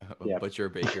 butcher,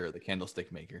 baker, the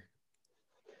candlestick maker.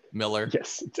 Miller.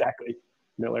 Yes, exactly.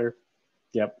 Miller.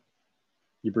 Yep.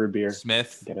 You brew beer.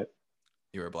 Smith. Get it.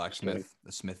 You were a blacksmith.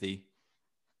 The smithy.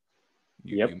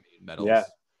 You made metals. Yeah.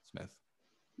 Smith.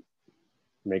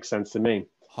 Makes sense to me.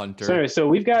 Hunter. So anyway, so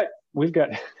we've got. We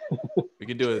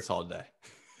can do this all day.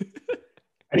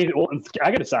 I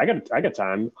got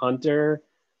time. Hunter.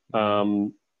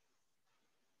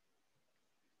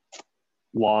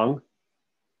 Long.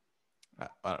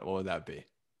 What would that be?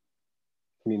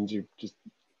 Means you're just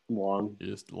long.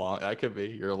 You're just long. That could be.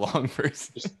 You're a long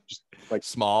person. Just like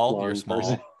small. long You're small.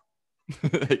 person.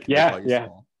 They can Yeah, call you yeah.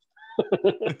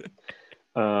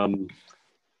 small.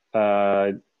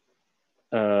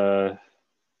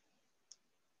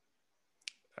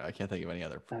 I can't think of any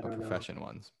other profession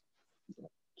ones.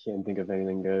 Can't think of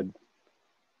anything good.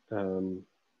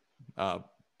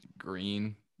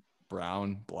 Green,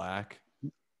 brown, black.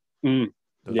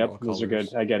 Those are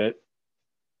good. I get it.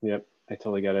 Yep, I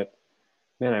totally get it.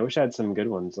 Man, I wish I had some good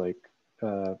ones. Like,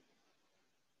 that's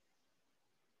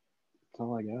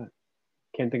all I got.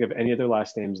 Can't think of any other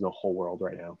last names in the whole world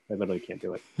right now. I literally can't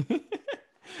do it.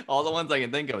 All the ones I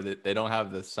can think of, they don't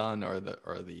have the son or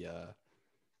the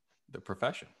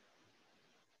profession.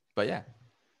 But yeah.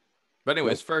 But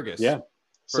anyways, Yep. Fergus. Yeah.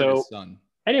 Fergus' son.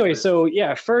 Anyway, Fergus. so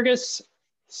yeah, Fergus,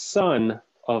 son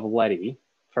of Letty,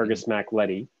 Fergus Mac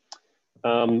Letty,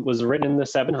 was written in the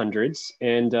 700s,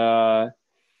 and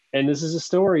this is a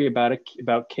story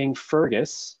about King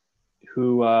Fergus,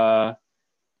 who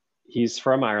he's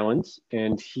from Ireland,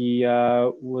 and he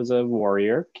was a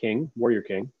warrior king,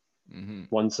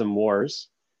 won some wars,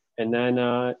 and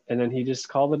then he just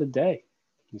called it a day.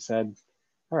 He said,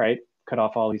 "All right, cut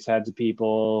off all these heads of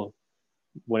people,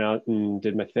 went out and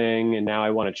did my thing, and now I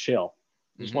want to chill.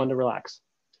 Just wanted to relax."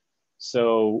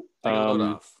 So take a load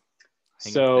off.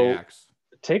 So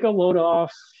take a load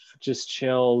off, just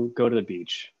chill, go to the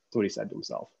beach. That's what he said to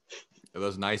himself.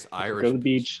 Those nice Irish go to the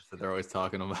beach that they're always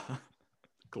talking about.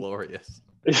 Glorious.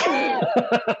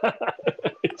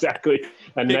 Exactly.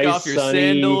 Take off your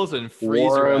sandals and freeze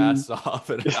your ass off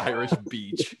at an Irish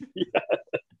beach.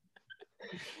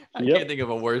 I can't think of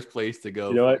a worse place to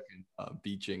go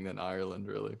beaching than Ireland,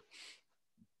 really.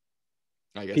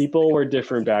 I guess people were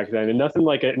different back then, and nothing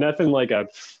like a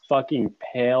fucking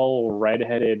pale,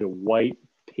 redheaded, white,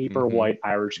 paper white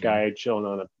Irish guy chilling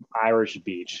on an Irish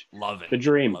beach. Love it. The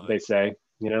dream, they say.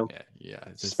 You know. Yeah.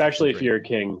 Especially if you're a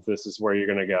king, this is where you're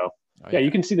gonna go.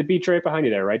 You can see the beach right behind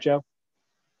you there, right, Joe?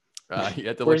 You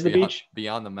have to Where's look the beach?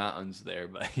 Beyond the mountains there,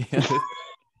 but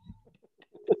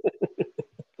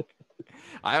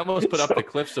I almost put up the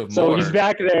cliffs of Moher. So he's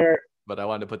back there, but I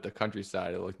wanted to put the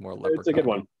countryside. It looked more leprechaun. It's a good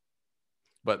one.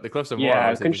 But the cliffs of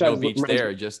Moher, there's no beach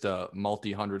there, just a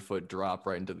multi-100-foot drop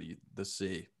right into the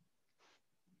sea.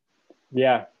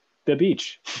 Yeah, the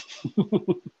beach.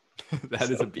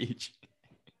 That is a beach.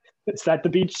 Is that the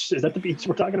beach? Is that the beach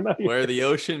we're talking about here? Where the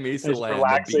ocean meets the land.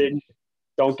 Relaxing.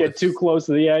 Don't get too close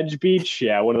to the edge beach.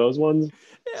 Yeah, one of those ones.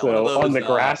 Yeah, so those, on the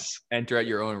grass. Enter at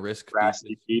your own risk.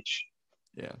 Grassy beach.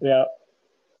 Yeah. Yeah.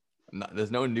 No,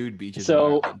 there's no nude beaches in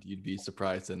Ireland. You'd be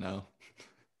surprised to know.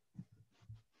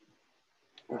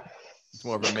 It's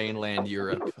more of a mainland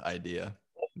Europe idea.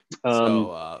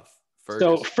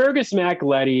 Fergus Mac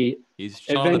Letty,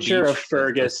 Adventure of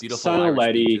Fergus, son of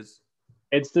Letty.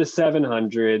 It's the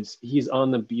 700s. He's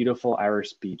on the beautiful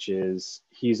Irish beaches.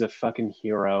 He's a fucking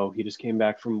hero. He just came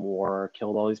back from war,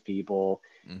 killed all these people.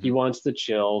 He wants to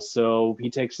chill, so he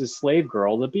takes his slave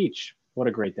girl to the beach. What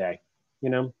a great day, you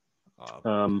know?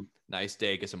 Nice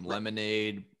day. Get some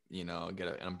lemonade. You know, get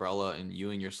an umbrella, and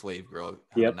you and your slave girl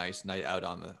have a nice night out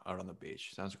on the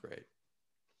beach. Sounds great.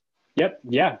 Yep.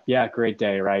 Yeah. Great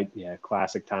day, right? Yeah.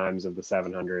 Classic times of the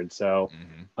 700s. So,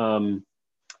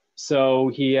 so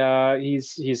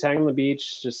he's hanging on the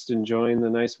beach, just enjoying the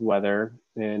nice weather,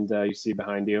 and you see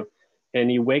behind you, and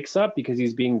he wakes up because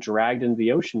he's being dragged into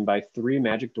the ocean by 3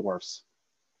 magic dwarfs.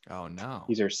 Oh no!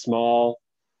 These are small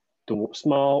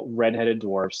redheaded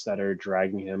dwarfs that are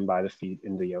dragging him by the feet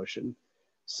into the ocean.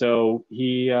 So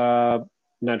he,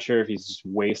 not sure if he's just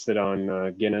wasted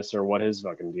on Guinness or what his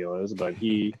fucking deal is, but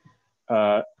he,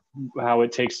 how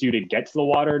it takes you to get to the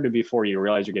water before you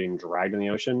realize you're getting dragged in the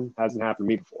ocean hasn't happened to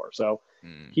me before. So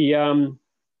he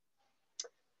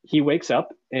wakes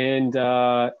up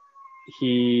and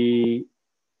he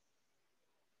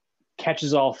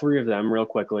catches all 3 of them real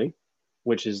quickly,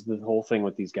 which is the whole thing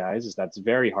with these guys, is that's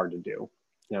very hard to do.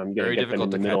 You know, I'm going to get them in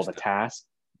the middle of a task.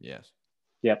 Yes.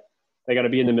 Yep. They got to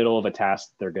be in the middle of a task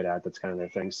that they're good at. That's kind of their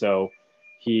thing. So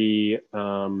he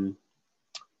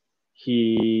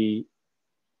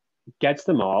gets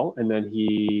them all, and then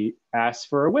he asks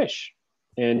for a wish.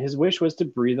 And his wish was to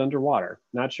breathe underwater.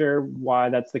 Not sure why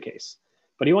that's the case,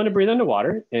 but he wanted to breathe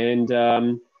underwater.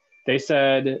 And they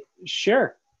said,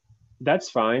 sure,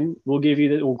 that's fine. We'll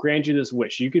grant you this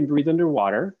wish. You can breathe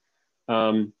underwater.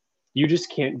 You just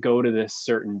can't go to this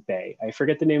certain bay. I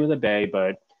forget the name of the bay,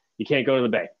 but you can't go to the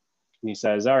bay. And he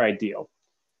says, all right, deal.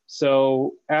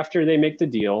 So after they make the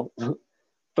deal,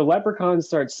 the leprechaun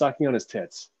starts sucking on his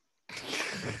tits.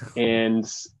 And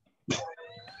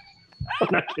I'm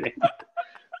not kidding.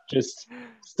 Just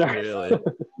start. Really?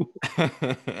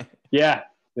 Yeah.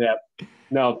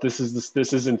 No, this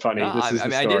isn't funny. No, This is I the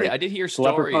mean, story. I did hear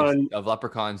stories Leprechaun. of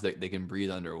leprechauns that they can breathe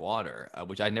underwater,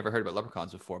 which I'd never heard about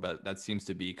leprechauns before, but that seems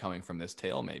to be coming from this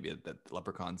tale, maybe that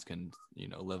leprechauns can,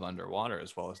 live underwater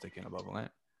as well as they can above land.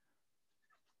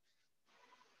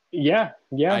 Yeah.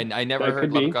 I never that heard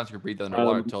could be. leprechauns could breathe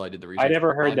underwater until I did the research. I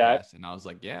never for the heard that. podcast, and I was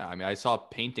like, yeah. I mean, I saw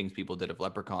paintings people did of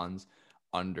leprechauns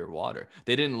underwater.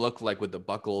 They didn't look like with the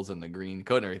buckles and the green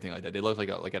coat and everything like that. They looked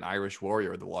like an Irish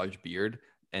warrior with a large beard,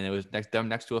 and it was next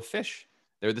to a fish.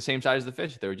 They were the same size as the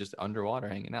fish. They were just underwater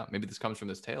hanging out. Maybe this comes from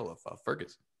this tale of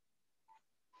Fergus.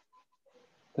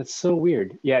 That's so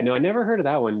weird. Yeah, no, I never heard of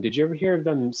that one. Did you ever hear of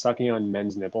them sucking on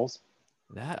men's nipples?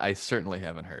 That I certainly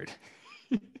haven't heard.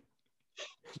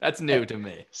 That's new to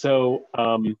me. So,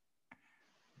 What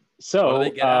do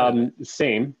they get out of it?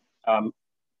 same.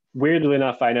 Weirdly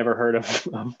enough, I never heard of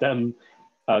them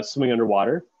swimming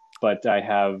underwater, but I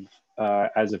have,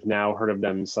 as of now, heard of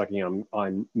them sucking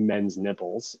on men's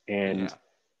nipples. And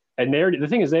the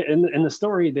thing is, in the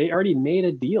story, they already made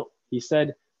a deal. He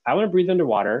said, "I want to breathe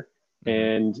underwater,"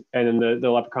 and then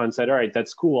the leprechaun said, "All right,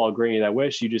 that's cool. I'll grant you that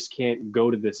wish. You just can't go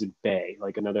to this bay,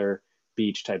 like another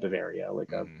beach type of area,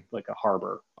 like a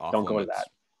harbor. Don't go to that."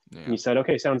 Yeah. And he said,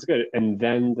 "Okay, sounds good." And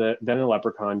then the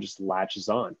leprechaun just latches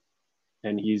on,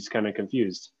 and he's kind of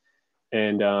confused.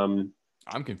 And I'm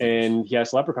confused. And he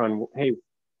asked Leprechaun,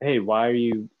 "Hey, why are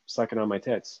you sucking on my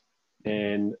tits?"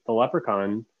 And the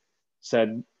leprechaun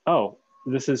said, "Oh,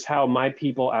 this is how my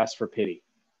people ask for pity."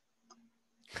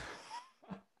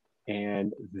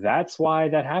 And that's why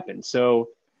that happened. So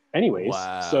anyways,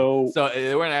 so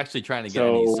they weren't actually trying to get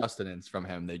any sustenance from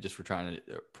him. They just were trying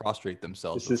to prostrate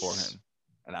themselves before him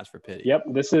and ask for pity. Yep.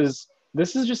 This is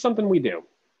just something we do.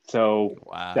 So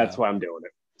that's why I'm doing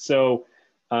it. So,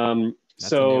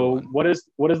 what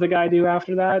does the guy do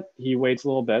after that? He waits a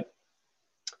little bit,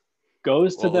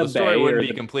 goes to the bay. The story wouldn't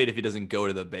be complete if he doesn't go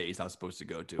to the bay he's not supposed to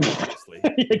go to, obviously.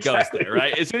 Exactly. He goes there,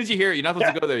 right? As soon as you hear you're not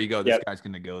supposed to go there, you go, this guy's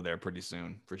going to go there pretty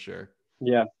soon, for sure.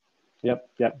 Yeah.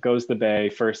 Yep. Goes to the bay.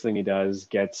 First thing he does,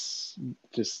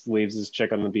 just leaves his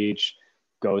chick on the beach,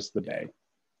 goes to the bay.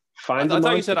 I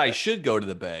thought you said I should go to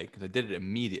the bay because I did it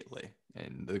immediately.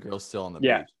 And the girl's still on the beach.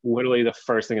 Yeah, literally the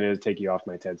first thing I did is take you off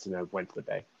my tits, and I went to the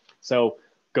bay. So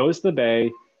goes to the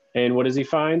bay, and what does he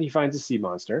find? He finds a sea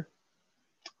monster.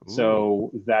 Ooh.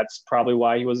 So that's probably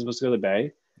why he wasn't supposed to go to the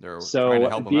bay.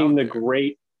 So being the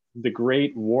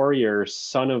great warrior,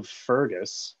 son of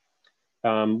Fergus,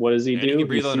 what does he do? He can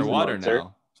breathe underwater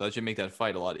now, so that should make that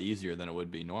fight a lot easier than it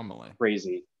would be normally.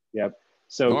 Crazy. Yep.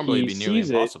 So normally it'd be nearly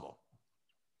impossible.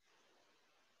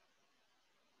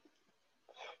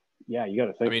 Yeah, you got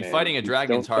to think. I mean, fighting a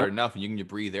dragon's hard enough, and you can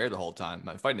breathe air the whole time.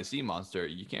 Fighting a sea monster,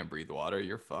 you can't breathe water.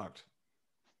 You're fucked.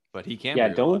 But he can. Yeah,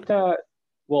 don't go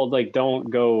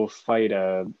fight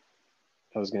a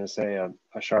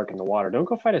shark in the water. Don't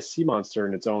go fight a sea monster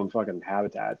in its own fucking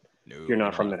habitat. No, you're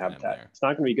not from that habitat. It's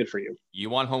not going to be good for you. You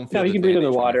want home field. No, he can breathe in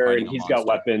the water, and he's got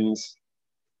weapons.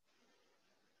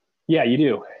 Yeah, you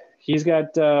do. He's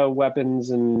got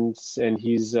weapons, and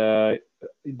he's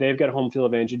they've got home field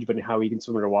advantage, but how he can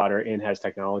swim underwater and has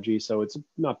technology, so it's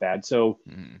not bad. So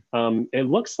it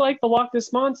looks like the Loch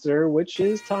Ness Monster, which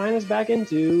is tying us back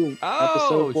into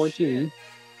episode 14. Shit.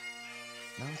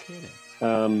 No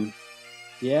kidding.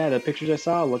 Yeah, the pictures I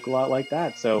saw look a lot like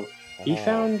that. So he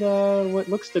found what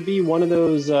looks to be one of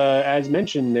those, as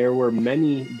mentioned, there were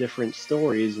many different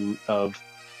stories of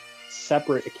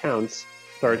separate accounts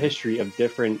throughout history of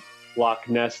different Loch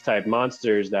Ness type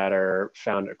monsters that are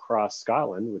found across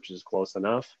Scotland, which is close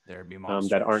enough. There'd be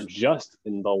monsters that aren't just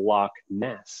in the Loch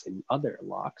Ness, in other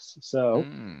lochs. So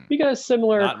we got a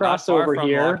similar crossover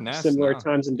here, Ness, similar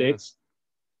times and dates.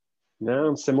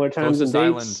 No, similar times and dates.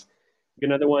 Island.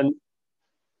 Another one.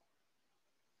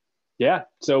 Yeah,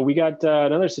 so we got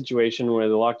another situation where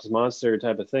the Loch Ness Monster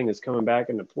type of thing is coming back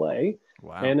into play.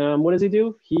 Wow. And what does he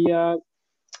do? He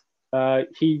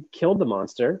killed the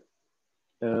monster.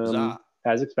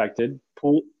 As expected,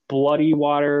 bloody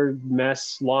water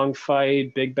mess, long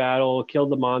fight, big battle,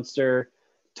 killed the monster,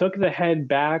 took the head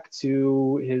back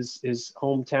to his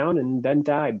hometown, and then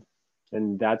died.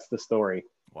 And that's the story.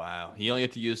 Wow. He only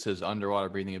had to use his underwater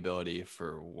breathing ability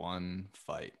for one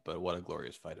fight, but what a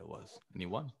glorious fight it was. And he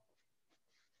won.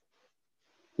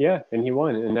 Yeah, and he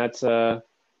won. And that's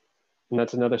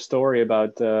another story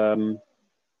about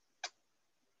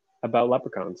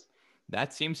leprechauns.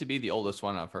 That seems to be the oldest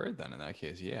one I've heard then in that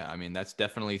case. Yeah. I mean, that's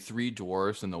definitely 3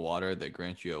 dwarfs in the water that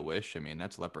grant you a wish. I mean,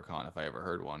 that's Leprechaun if I ever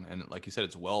heard one. And like you said,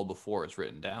 it's well before it's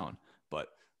written down,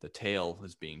 but the tale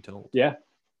is being told. Yeah.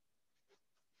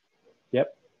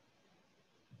 Yep.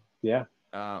 Yeah.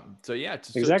 So yeah,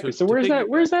 Exactly. So where's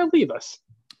that leave us?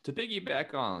 To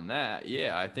piggyback on that,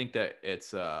 yeah, I think that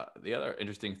it's the other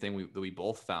interesting thing that we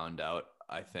both found out.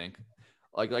 I think,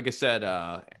 like I said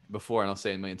before, and I'll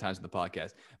say it a million times in the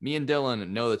podcast, me and Dylan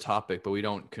know the topic, but we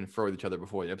don't confer with each other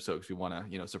before the episode because we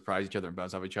want to, surprise each other and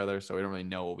bounce off each other. So we don't really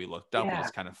know what we looked up. We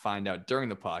just kind of find out during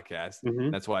the podcast.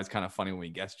 Mm-hmm. That's why it's kind of funny when we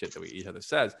guess shit that each other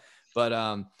says.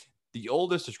 But the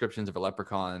oldest descriptions of a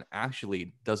leprechaun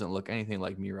actually doesn't look anything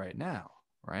like me right now,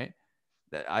 right?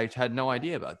 That I had no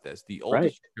idea about this. The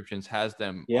oldest descriptions has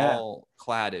them all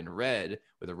clad in red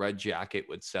with a red jacket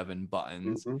with 7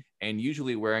 buttons and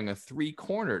usually wearing a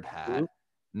 3-cornered hat,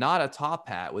 not a top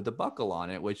hat with a buckle on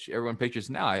it, which everyone pictures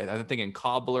now. I'm thinking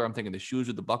cobbler. I'm thinking the shoes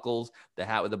with the buckles, the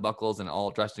hat with the buckles, and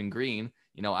all dressed in green,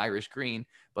 Irish green.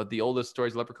 But the oldest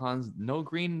stories of leprechauns, no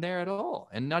green there at all.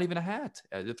 And not even a hat.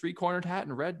 The 3-cornered hat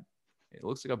in red. It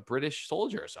looks like a British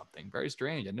soldier or something. Very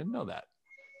strange. I didn't know that.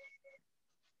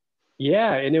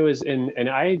 Yeah, and it was, and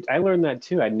I learned that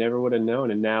too. I never would have known.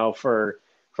 And now for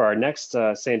our next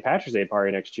St. Patrick's Day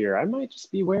party next year, I might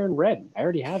just be wearing red. I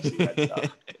already have some red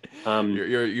stuff.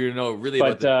 You're really,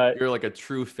 but you're like a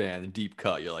true fan, deep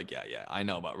cut. You're like, yeah, I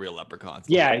know about real leprechauns.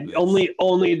 Yeah,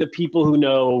 only the people who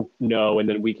know, and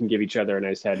then we can give each other a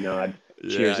nice head nod.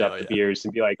 Cheers up the beers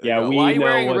and be like, yeah, we why are you know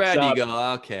wearing what's red? up. You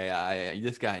go, okay,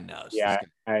 this guy knows. Yeah,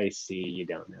 I see. You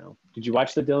don't know. Did you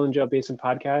watch the Dylan Joe Basin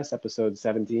podcast, episode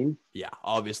 17? Yeah,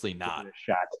 obviously not. Give it a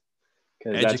shot.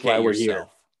 Because that's why we're here.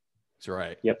 That's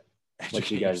right. Yep.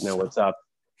 Let you guys know what's up.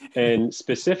 And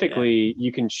specifically,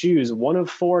 you can choose one of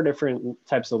 4 different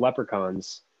types of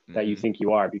leprechauns that you think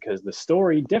you are, because the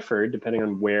story differed depending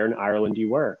on where in Ireland you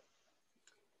were.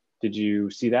 Did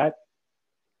you see that?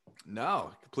 No,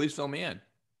 please fill me in.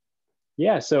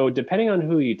 Yeah, so depending on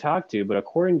who you talk to, but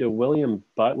according to William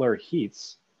Butler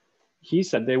Heaths, he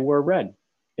said they wore red.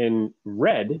 And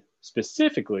red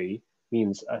specifically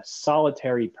means a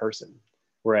solitary person,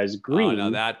 whereas green. Oh, no,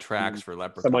 that tracks for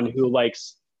leprechauns. Someone who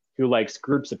likes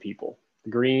groups of people.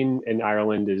 Green in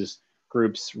Ireland is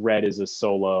groups. Red is a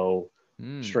solo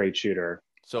straight shooter.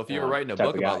 So if you were writing a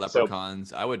book about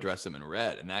leprechauns, I would dress them in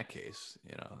red. In that case,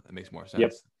 that makes more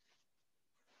sense.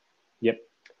 Yep,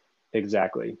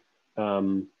 exactly.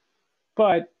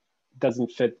 But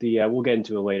doesn't fit the. We'll get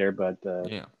into it later. But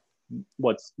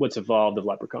what's evolved of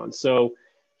leprechauns? So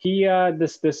he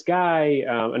this guy,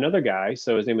 another guy.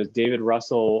 So his name was David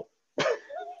Russell.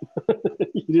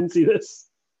 You didn't see this?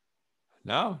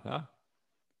 No. I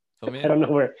don't know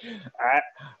where.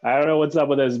 I don't know what's up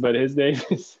with this, but his name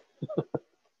is.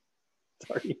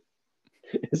 Sorry.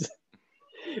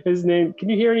 His name. Can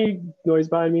you hear any noise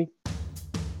behind me?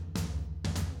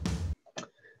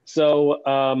 So,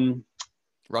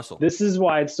 Russell. This is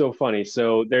why it's so funny.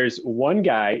 So there's one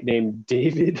guy named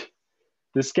David.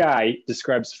 This guy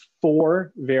describes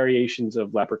 4 variations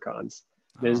of leprechauns.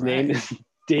 His name is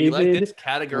David. It's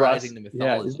categorizing the mythology.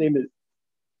 Yeah, his name is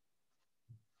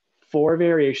 4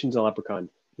 variations of leprechaun.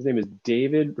 His name is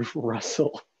David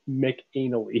Russell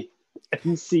McAnally.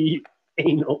 McAnally.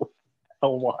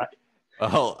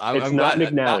 Oh, I'm not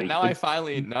glad. McNally. Now I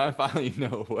finally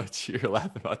know what you're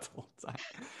laughing about the whole time.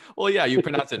 Well, yeah, you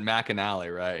pronounce it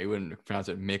McAnally, right? You wouldn't pronounce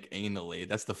it McAnally.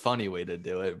 That's the funny way to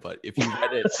do it. But if you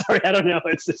read it, sorry, I don't know.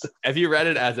 It's just if you read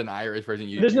it as an Irish person,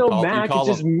 there's no Mac. It's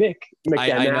just Mick.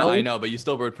 I know, but you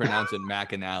still would pronounce it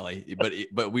McAnally.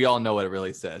 But we all know what it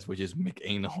really says, which is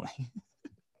McAnally.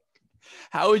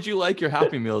 How would you like your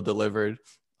Happy Meal delivered?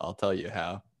 I'll tell you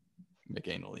how.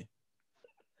 McAnally.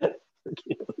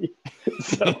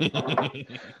 So,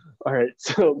 all right.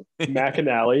 So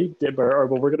McAnally, but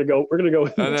we're gonna go.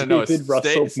 With David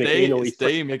Russell McAnally.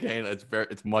 Stay McAnally.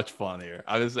 It's much funnier.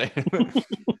 I was saying,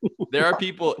 there are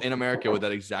people in America with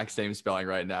that exact same spelling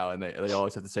right now, and they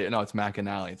always have to say, "No, it's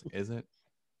McAnally." It's like, is it?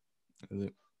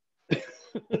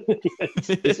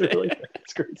 It's really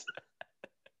it's great.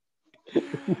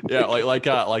 Yeah, like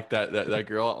that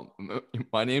girl.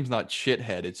 My name's not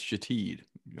Shithead. It's Shatid.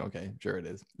 Okay, sure it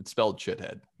is. It's spelled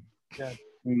Shithead. Yeah.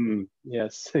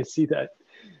 Yes, I see that.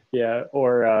 Yeah.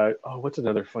 Or what's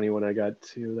another funny one I got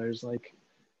too? There's like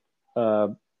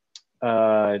there's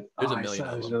a million.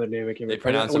 There's another name I can't remember. They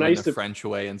pronounce them in the French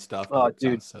way and stuff. Oh,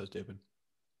 dude, so stupid.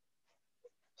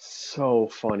 So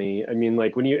funny. I mean,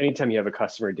 like anytime you have a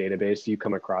customer database, you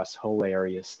come across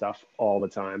hilarious stuff all the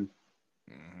time.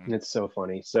 And it's so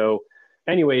funny. So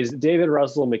anyways, David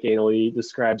Russell McAnally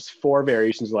describes 4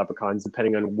 variations of leprechauns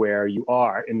depending on where you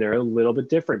are. And they're a little bit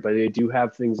different, but they do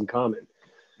have things in common.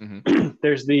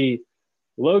 There's the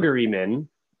Logarymen,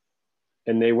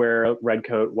 and they wear a red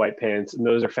coat, white pants, and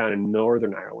those are found in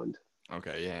Northern Ireland.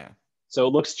 Okay, yeah. So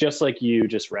it looks just like you,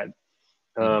 just red.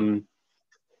 And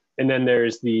then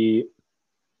there's the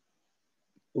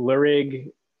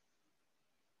Lurigadon.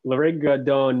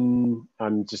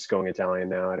 I'm just going Italian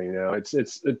now. I don't know.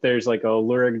 There's like a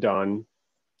Lurigadon.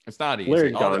 It's not easy.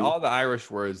 Lurigadon. All the Irish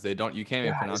words, you can't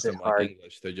even pronounce them like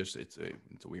English. They're just, it's a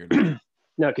weird one.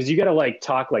 No, because you got to like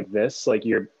talk like this. Like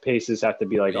your paces have to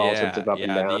be like all sorts of up and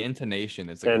down. The intonation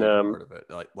is a good part of it.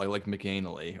 Like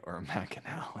McAnally or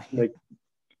McAnally. Like,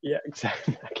 yeah,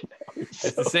 exactly.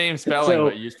 It's the same spelling,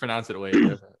 but you just pronounce it way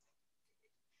different.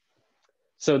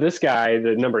 So this guy,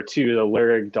 the number 2, the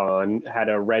Lurigadon, had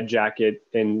a red jacket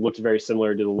and looked very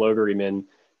similar to the Logarryman,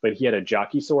 but he had a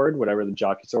jockey sword, whatever the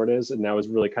jockey sword is, and that was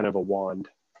really kind of a wand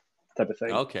type of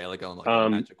thing. Okay, like a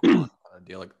magic wand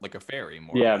deal, like a fairy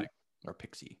more. Yeah. Or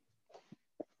pixie.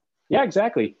 Yeah,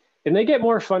 exactly. And they get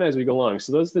more fun as we go along.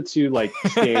 So those are the 2 like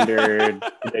standard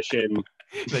edition.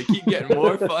 They keep getting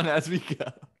more fun as we go.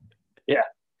 Yeah.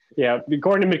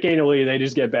 According to McAnally, they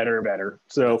just get better and better.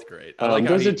 So that's great. I like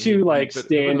those are 2 like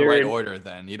standard. In the right order.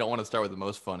 Then you don't want to start with the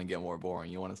most fun and get more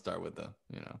boring. You want to start with the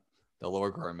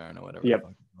lower grammar or whatever.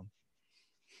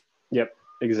 Yep.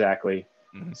 Exactly.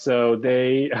 Mm-hmm. So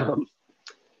they.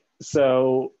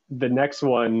 So the next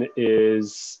one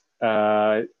is.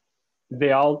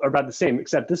 They all are about the same,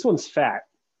 except this one's fat.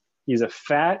 He's a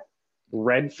fat,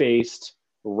 red-faced,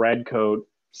 red coat,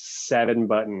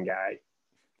 7-button guy.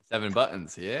 7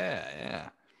 buttons, yeah.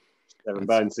 7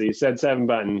 buttons. So you said 7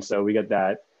 buttons, so we got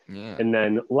that. Yeah. And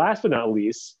then last but not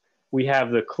least, we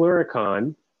have the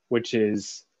Cluricon, which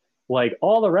is like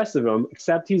all the rest of them,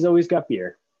 except he's always got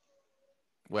beer.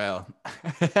 Well,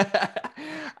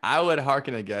 I would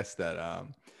hearken a guess that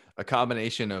a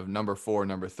combination of number 4,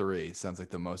 number 3 sounds like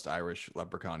the most Irish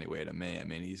leprechaun-y way to me. I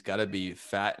mean, he's got to be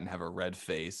fat and have a red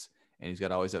face, and he's got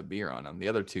to always have beer on him. The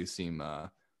other 2 seem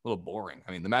a little boring.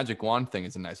 I mean, the magic wand thing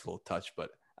is a nice little touch,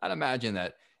 but I'd imagine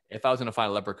that if I was going to find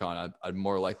a leprechaun, I'd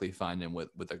more likely find him with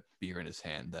a beer in his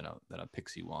hand than a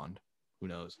pixie wand. Who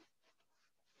knows?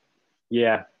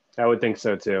 Yeah, I would think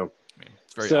so too. I mean,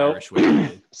 it's very Irish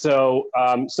way. So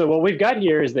what we've got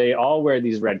here is they all wear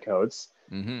these red coats.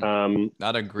 Mm-hmm.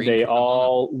 Not a green. They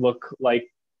all look like.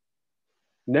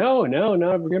 No,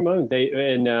 not a green mono.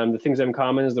 The things in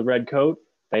common is the red coat.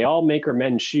 They all make or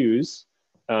mend shoes.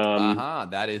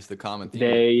 That is the common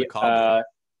theme.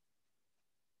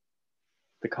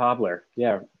 The cobbler.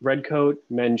 Yeah, red coat,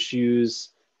 men's shoes.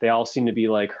 They all seem to be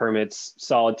like hermits,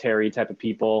 solitary type of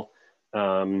people.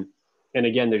 And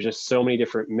again, there's just so many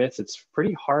different myths. It's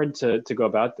pretty hard to go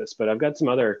about this, but I've got some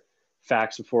other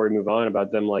facts before we move on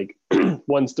about them. Like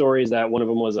one story is that one of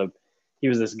them was he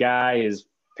was this guy, his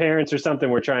parents or something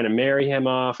were trying to marry him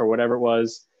off or whatever it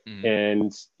was. Mm-hmm.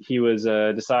 And he was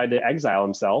decided to exile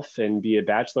himself and be a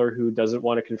bachelor who doesn't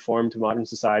want to conform to modern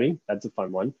society. That's a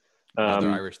fun one. Another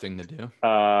Irish thing to do.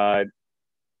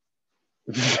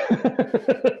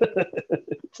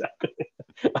 Exactly.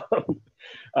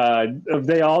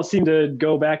 They all seem to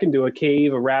go back into a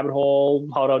cave, a rabbit hole,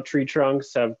 hauled out tree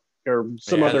trunks, the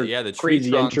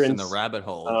crazy entrance. And the rabbit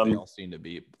hole, they all seem to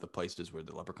be the places where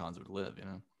the leprechauns would live,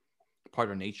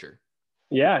 part of nature.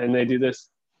 Yeah, and they do this.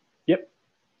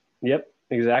 Yep,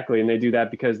 exactly. And they do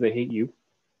that because they hate you.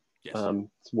 Yes.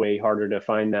 It's way harder to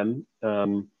find them.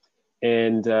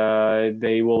 And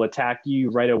they will attack you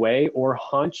right away or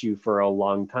haunt you for a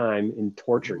long time and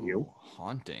torture you.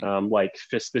 Haunting. Like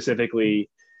specifically,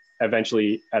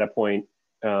 eventually at a point,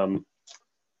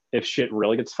 if shit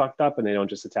really gets fucked up and they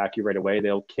don't just attack you right away,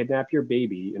 they'll kidnap your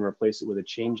baby and replace it with a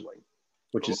changeling,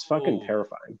 which is fucking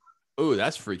terrifying. Oh,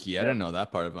 that's freaky. I didn't know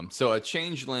that part of them. So a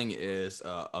changeling is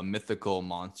a mythical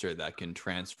monster that can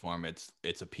transform its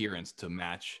appearance to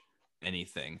match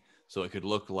anything. So it could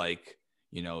look like,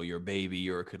 your baby,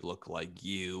 or it could look like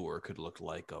you, or it could look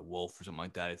like a wolf or something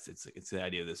like that. It's the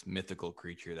idea of this mythical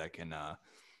creature that can,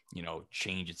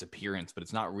 change its appearance, but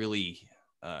it's not really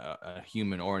a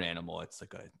human or an animal. It's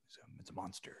like it's a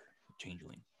monster, a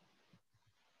changeling.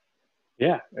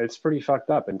 Yeah, it's pretty fucked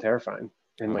up and terrifying.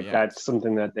 And that's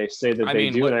something that they say that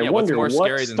they do. And I wonder what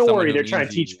story they're trying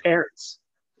to teach parents.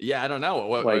 Yeah, I don't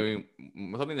know.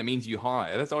 Something that means you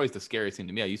haunt. That's always the scariest thing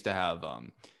to me. I used to have,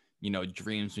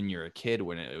 dreams when you're a kid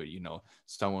when,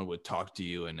 someone would talk to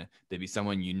you and they'd be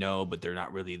someone but they're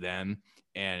not really them.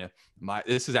 And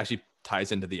this is actually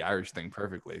ties into the Irish thing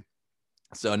perfectly.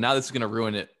 So now this is going to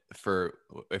ruin it for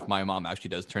if my mom actually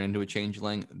does turn into a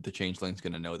changeling, the changeling's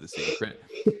going to know the secret.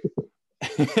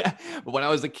 But when I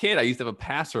was a kid, I used to have a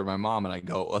password, my mom, and I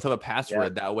go, let's have a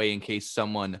password. That way, in case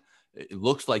someone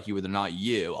looks like you, but they're not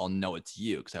you, I'll know it's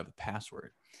you because I have a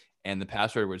password. And the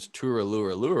password was Tura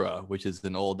Lura Lura, which is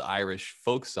an old Irish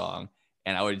folk song.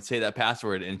 And I would say that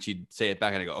password and she'd say it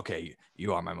back and I go, okay,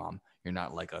 you are my mom. you're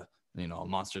not like a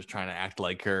monster's trying to act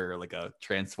like her or like a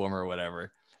transformer or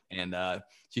whatever. And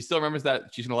she still remembers that.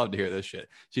 She's gonna love to hear this shit.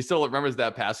 She still remembers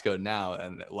that passcode now,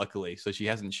 and luckily, so she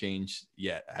hasn't changed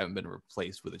yet. I haven't been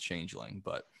replaced with a changeling,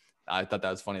 but I thought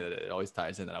that was funny that it always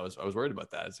ties in. That I was worried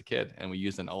about that as a kid, and we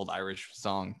used an old Irish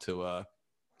song to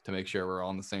make sure we're all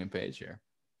on the same page here.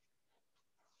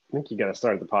 I think you got to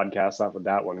start the podcast off with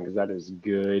that one because that is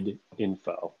good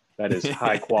info. That is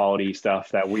high quality stuff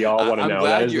that we all want to know.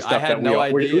 That is the stuff that we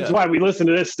all. That's why we listen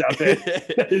to this stuff.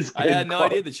 I had no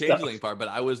idea the changeling part, but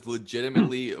I was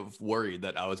legitimately worried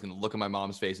that I was going to look at my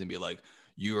mom's face and be like,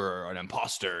 "You're an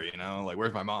imposter," like,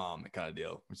 "Where's my mom?" Kind of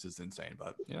deal, which is insane.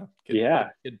 But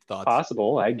kid thoughts.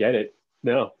 Possible. I get it.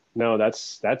 No,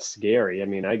 that's scary. I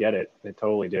mean, I get it. I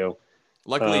totally do.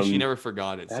 Luckily, she never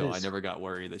forgot it, so I never got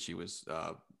worried that she was,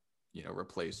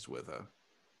 replaced with a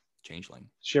changeling. Did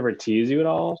she ever tease you at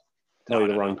all? Tell you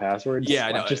the wrong passwords? Yeah,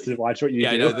 I know. Just to watch what you do.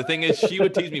 Yeah, I know. The thing is, she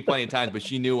would tease me plenty of times, but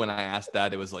she knew when I asked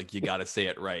that, it was like, you got to say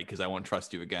it right because I won't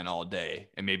trust you again all day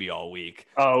and maybe all week.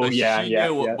 Oh, so she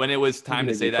knew when it was time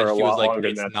to say that, she was like,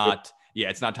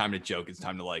 it's not time to joke. It's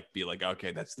time to be like,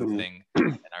 okay, that's the thing.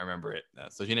 And I remember it.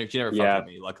 So she never fucked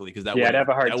with me, luckily, because I'd have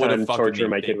a hard time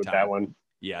torturing my kid with that one.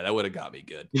 Yeah, that would have got me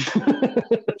good.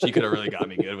 She could have really got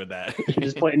me good with that. You're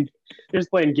just playing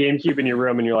GameCube in your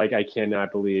room, and you're like, I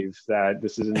cannot believe that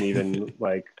this isn't even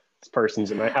like this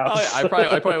person's in my house. I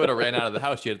probably would have ran out of the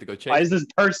house. You had to go chase. Why is this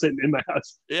person in my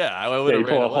house? Yeah, I would have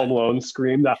pull a Home Alone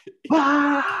scream. That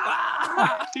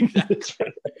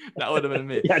would have been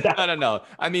me. Yeah, I don't know.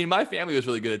 I mean, my family was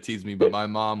really good at teasing me, but my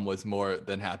mom was more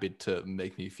than happy to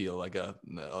make me feel like a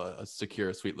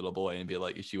secure, sweet little boy, and be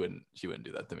like, she wouldn't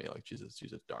do that to me. Like, she's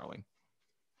a darling.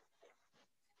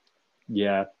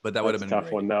 Yeah, but that would have been a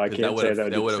tough one. No, I can't say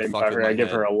that would have fucked with her. I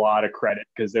give her a lot of credit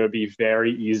because it would be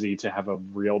very easy to have a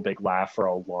real big laugh for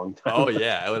a long time. Oh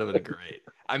yeah, it would have been great.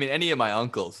 I mean, any of my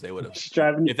uncles, they would have.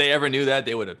 If they ever knew that,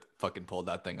 they would have fucking pulled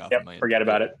that thing off. Yep, forget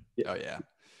about it. Oh yeah.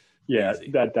 Yeah,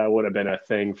 that would have been a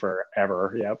thing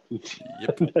forever. Yep.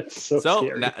 That's so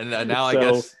scary. Now I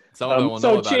guess some of them will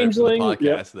know about it from the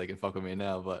podcast, so they can fuck with me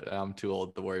now. But I'm too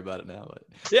old to worry about it now. But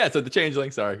yeah, so the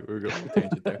changeling. Sorry, we were going to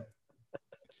tangent there.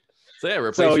 So yeah,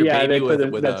 replace your baby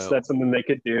with that's something they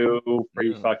could do.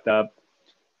 Pretty fucked up.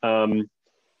 And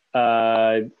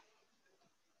the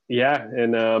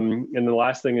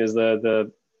last thing is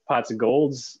the pots of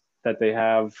golds that they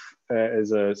have as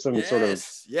sort of.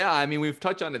 Yeah, I mean, we've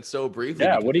touched on it so briefly.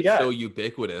 Yeah, what do you got? So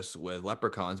ubiquitous with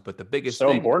leprechauns, but the biggest so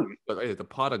thing, important. But the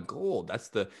pot of gold. I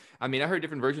heard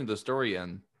different versions of the story,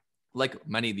 and like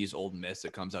many of these old myths,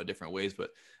 it comes out different ways,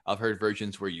 but I've heard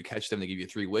versions where you catch them, they give you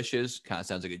 3 wishes. Kind of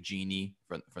sounds like a genie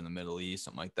from the Middle East,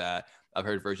 something like that. I've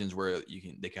heard versions where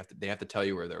they have to tell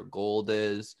you where their gold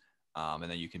is, and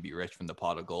then you can be rich from the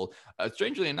pot of gold.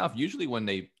 Strangely enough, usually when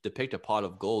they depict a pot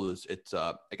of gold, it's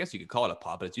I guess you could call it a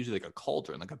pot, but it's usually like a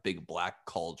cauldron, like a big black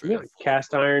cauldron. Yeah,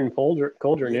 cast iron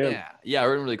cauldron. Yeah. I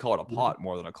wouldn't really call it a pot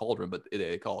more than a cauldron, but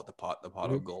they call it the pot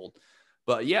of gold.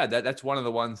 But yeah, that's one of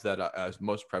the ones that is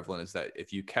most prevalent, is that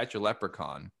if you catch a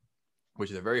leprechaun, which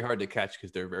is very hard to catch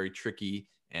because they're very tricky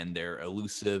and they're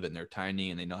elusive and they're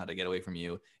tiny and they know how to get away from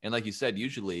you. And like you said,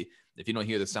 usually if you don't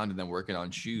hear the sound of them working on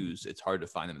shoes, it's hard to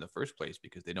find them in the first place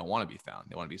because they don't want to be found.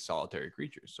 They want to be solitary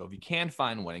creatures. So if you can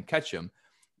find one and catch them,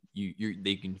 you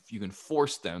can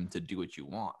force them to do what you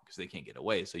want because they can't get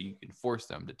away. So you can force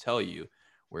them to tell you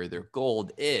where their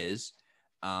gold is.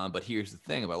 But here's the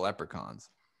thing about leprechauns.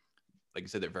 Like I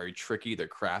said, they're very tricky, they're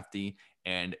crafty,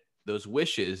 and those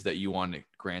wishes that you want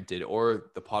granted,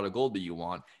 or the pot of gold that you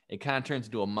want, it kind of turns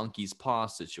into a monkey's paw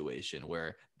situation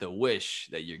where the wish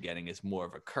that you're getting is more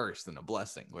of a curse than a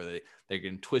blessing, where they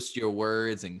can twist your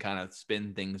words and kind of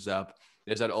spin things up.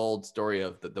 There's that old story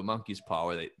of the monkey's paw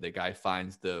where the guy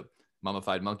finds the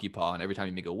mummified monkey paw, and every time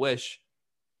you make a wish,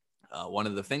 one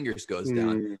of the fingers goes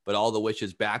down, but all the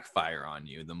wishes backfire on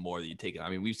you the more that you take it. I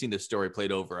mean, we've seen this story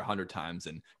played over 100 times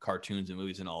in cartoons and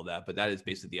movies and all that, but that is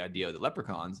basically the idea of the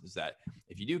leprechauns, is that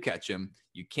if you do catch them,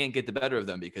 you can't get the better of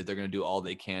them because they're going to do all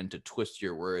they can to twist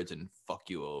your words and fuck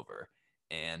you over.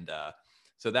 And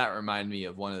so that reminded me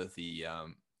of one of the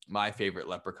my favorite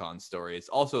leprechaun stories.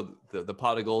 Also, the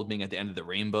pot of gold being at the end of the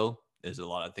rainbow. There's a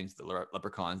lot of things, the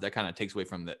leprechauns, that kind of takes away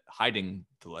from the hiding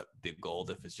the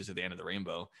gold. If it's just at the end of the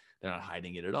rainbow, they're not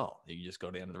hiding it at all. You just go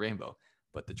to the end of the rainbow.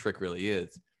 But the trick really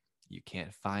is you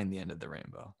can't find the end of the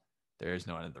rainbow. There is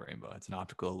no end of the rainbow. It's an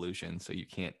optical illusion. So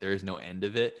there is no end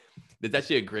of it. There's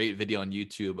actually a great video on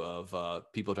YouTube of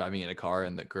people driving in a car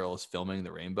and the girl is filming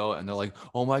the rainbow. And they're like,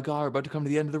 oh my God, we're about to come to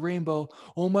the end of the rainbow.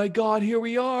 Oh my God, here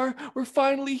we are. We're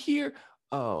finally here.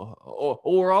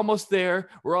 we're almost there.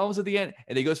 We're almost at the end.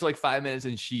 And it goes for like 5 minutes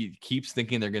and she keeps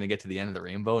thinking they're going to get to the end of the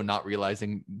rainbow and not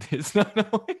realizing it's not.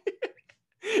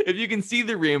 If you can see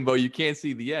the rainbow, you can't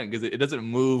see the end because it doesn't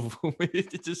move.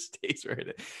 It just stays right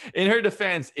there. In her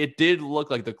defense, it did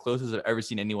look like the closest I've ever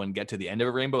seen anyone get to the end of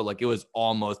a rainbow. Like it was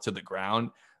almost to the ground,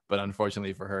 but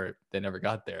unfortunately for her, they never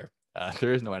got there.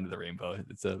 There is no end of the rainbow.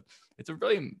 It's a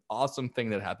really awesome thing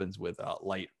that happens with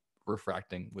light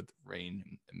refracting with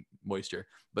rain and moisture,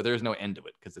 but there's no end to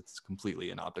it because it's completely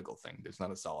an optical thing. There's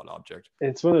not a solid object.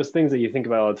 It's one of those things that you think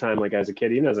about all the time, like as a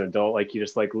kid, even as an adult, like you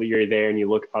just like you're there and you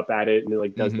look up at it and it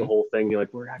like does the whole thing. You're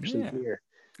like, we're actually here.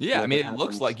 Yeah, I mean, it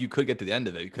looks like you could get to the end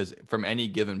of it because from any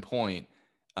given point,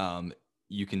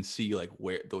 you can see like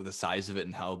where the size of it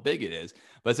and how big it is.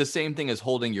 But it's the same thing as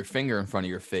holding your finger in front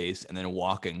of your face and then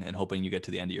walking and hoping you get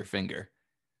to the end of your finger.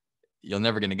 You're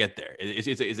never going to get there.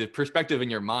 It's a perspective in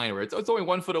your mind where it's only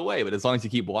 1 foot away, but as long as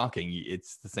you keep walking,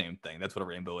 it's the same thing. That's what a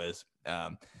rainbow is,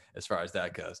 as far as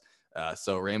that goes.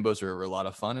 So rainbows are a lot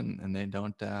of fun and they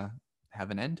don't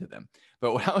have an end to them.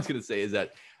 But what I was going to say is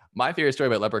that my favorite story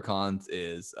about leprechauns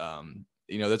is,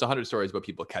 there's 100 stories about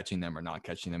people catching them or not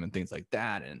catching them and things like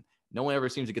that. And no one ever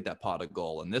seems to get that pot of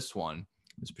gold. And this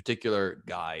particular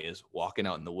guy is walking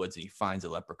out in the woods and he finds a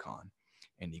leprechaun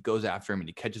and he goes after him and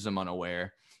he catches him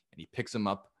unaware. And he picks him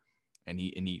up and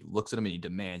he looks at him and he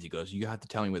demands, he goes, you have to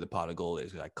tell me where the pot of gold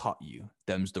is because I caught you.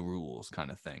 Them's the rules kind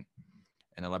of thing.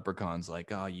 And the leprechaun's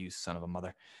like, oh, you son of a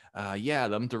mother. Yeah,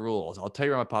 them's the rules. I'll tell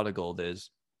you where my pot of gold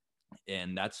is.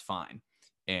 And that's fine.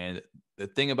 And the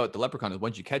thing about the leprechaun is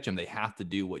once you catch them, they have to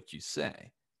do what you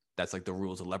say. That's like the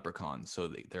rules of leprechauns.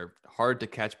 So they're hard to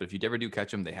catch, but if you ever do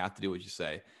catch them, they have to do what you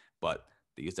say. But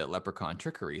they use that leprechaun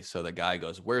trickery. So the guy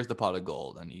goes, where's the pot of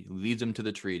gold? And he leads him to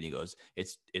the tree and he goes,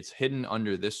 it's hidden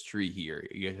under this tree here.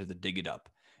 You have to dig it up.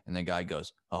 And the guy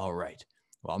goes, all right,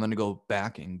 well, I'm going to go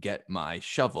back and get my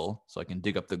shovel so I can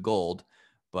dig up the gold.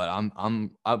 But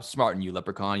I'm smarter than you,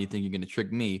 leprechaun. You think you're going to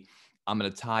trick me. I'm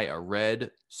going to tie a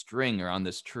red string around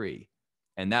this tree.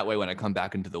 And that way, when I come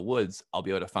back into the woods, I'll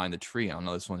be able to find the tree. I'll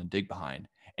know this one to dig behind.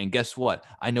 And guess what?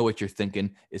 I know what you're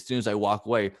thinking. As soon as I walk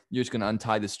away, you're just going to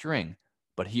untie the string.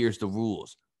 But here's the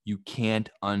rules. You can't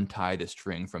untie the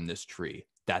string from this tree.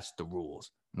 That's the rules.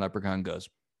 And Leprechaun goes,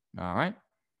 all right,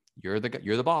 you're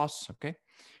the boss. Okay.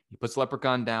 He puts the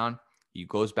leprechaun down. He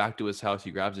goes back to his house.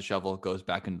 He grabs a shovel, goes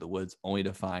back into the woods, only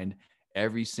to find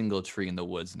every single tree in the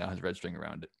woods now has red string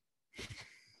around it.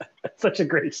 That's such a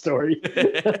great story.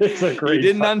 It's a great. He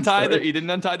didn't untie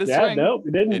the string. No,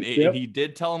 he didn't. And he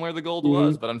did tell him where the gold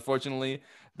was, but unfortunately,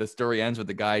 the story ends with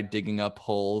the guy digging up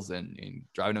holes and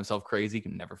driving himself crazy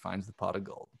and never finds the pot of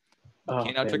gold.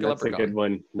 That's a good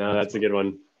one. No, that's a good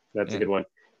one. That's a good one.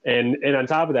 And on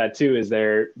top of that too is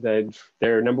their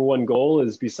number one goal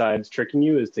is, besides tricking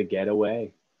you, is to get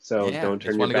away. So don't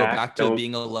turn your back. Go back to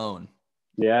being alone.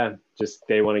 Yeah, just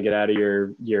they want to get out of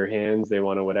your hands. They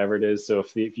want to whatever it is. So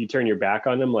if you turn your back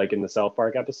on them, like in the South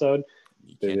Park episode,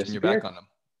 you can't turn your back on them.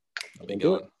 They'll be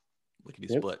going. Lickety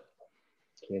split.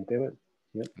 Can't do it.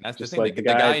 Yep. And that's just the thing. Like the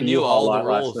guy knew all the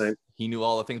rules. He knew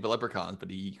all the things about leprechauns,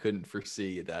 but he couldn't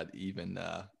foresee that even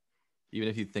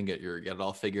if you think you got it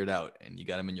all figured out and you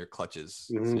got him in your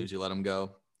clutches, as soon as you let him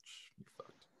go, you're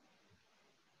fucked.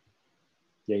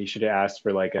 Yeah, you should have asked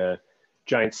for like a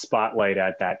giant spotlight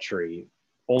at that tree.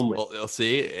 Only. Well, you'll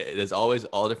see. There's always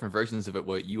all different versions of it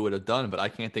what you would have done, but I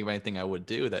can't think of anything I would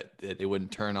do that it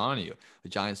wouldn't turn on you. The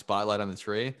giant spotlight on the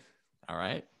tree. All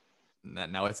right.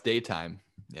 Now it's daytime.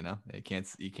 You can't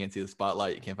see the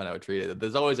spotlight. You can't find out what tree it is.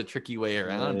 There's always a tricky way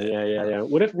around it. Yeah.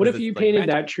 What if you painted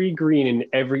that tree green and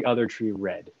every other tree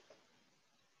red?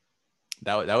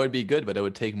 That would be good, but it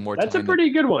would take more time. That's a pretty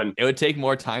good one. It would take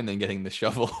more time than getting the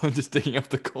shovel and just digging up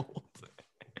the gold.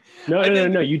 No.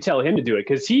 You tell him to do it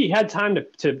because he had time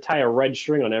to tie a red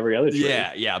string on every other tree.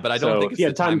 Yeah, but I don't think if he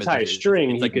had time to tie a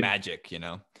string. It's like magic,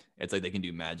 It's like they can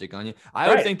do magic on you. I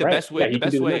would think the best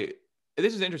way.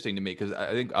 This is interesting to me because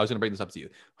I think I was going to bring this up to you,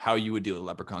 how you would deal with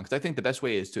leprechaun. Because I think the best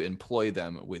way is to employ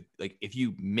them with, like, if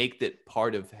you make that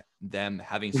part of them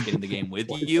having skin in the game with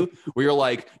you, where you're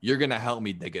like, you're going to help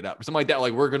me dig it up or something like that.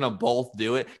 Like, we're going to both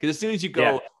do it. Because as soon as you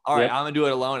go, all right, I'm going to do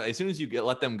it alone. As soon as you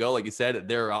let them go, like you said,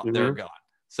 they're out, they're gone.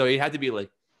 So you have to be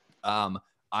like,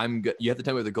 you have to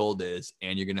tell me where the gold is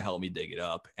and you're going to help me dig it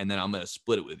up. And then I'm going to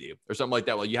split it with you or something like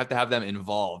that. Well, you have to have them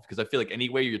involved because I feel like any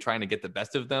way you're trying to get the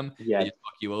best of them, they just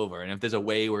fuck you over. And if there's a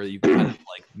way where you kind of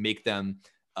like make them,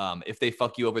 if they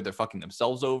fuck you over, they're fucking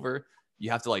themselves over.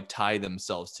 You have to like tie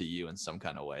themselves to you in some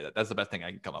kind of way. That's the best thing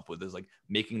I can come up with is like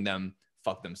making them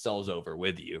fuck themselves over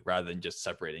with you rather than just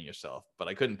separating yourself. But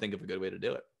I couldn't think of a good way to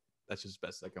do it. That's just the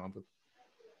best I come up with.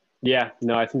 Yeah,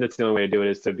 no, I think that's the only way to do it,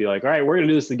 is to be like, all right, we're gonna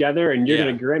do this together, and you're Yeah.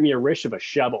 gonna grant me a wish of a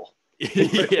shovel.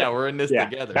 Yeah, we're in this Yeah,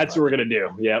 together. that's what we're buddy.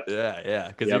 gonna do. Yep, Yeah,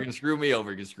 because Yep. you're gonna screw me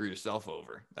over, you can screw yourself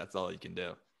over. That's all you can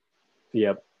do.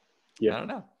 yep, I yep. don't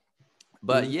know.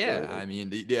 But Mm, yeah, totally. I mean,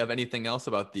 do you have anything else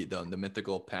about the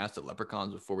mythical past of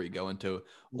leprechauns before we go into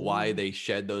why Mm. they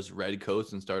shed those red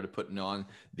coats and started putting on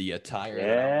the attire that I'm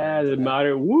Yeah, wearing the today?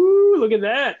 modern. Woo! Look at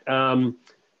that.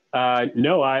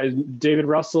 No, David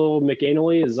Russell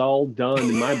McAnally is all done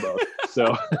in my book.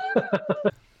 So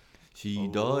She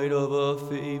died of a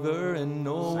fever and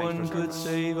no one could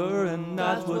save her, and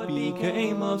that's what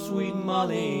became of sweet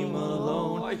Molly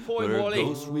Malone. Oi, poor Where Molly.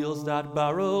 ghost wheels that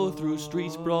barrow through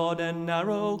streets broad and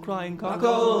narrow, crying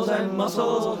cockles and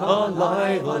mussels,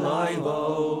 alive, alive,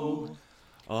 oh.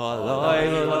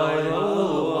 Alive, alive,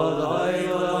 oh, alive,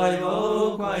 alive,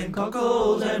 oh, crying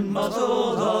cockles and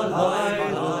mussels,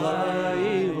 alive,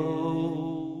 alive,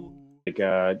 oh.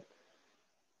 like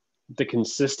the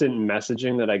consistent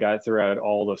messaging that I got throughout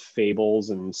all the fables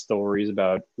and stories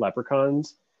about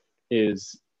leprechauns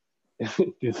is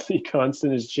the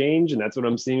constant is change, and that's what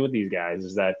I'm seeing with these guys.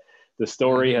 Is that the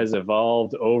story has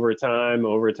evolved over time,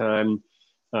 and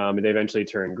they eventually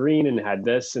turned green and had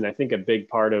this. And I think a big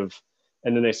part of,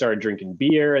 and then they started drinking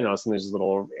beer, and all of a sudden there's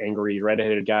little angry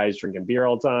redheaded guys drinking beer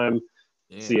all the time.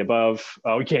 Yeah. See above.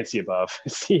 Oh, we can't see above.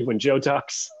 See when Joe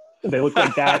talks, they look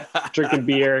like that, drinking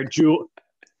beer. Jewel.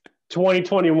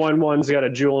 2021 one's got a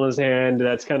jewel in his hand.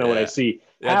 That's kind of what I see.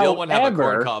 Yeah, the old one have a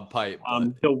However, corncob pipe.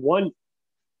 But the one,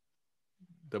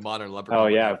 the modern leprechaun. oh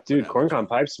would yeah, have- would dude, have a corncob jewel.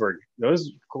 pipes were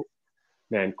those.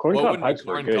 Man, Well, it corncob wouldn't be pipes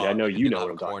were good. I corncob know because you they know don't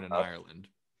what I'm have corn talking in about. Ireland.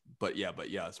 But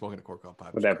yeah, smoking a corncob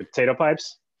pipe. With is that great. potato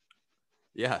pipes,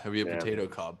 Yeah, have you a Yeah. potato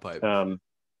cob pipe?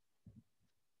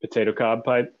 Potato cob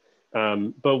pipe.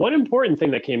 But one important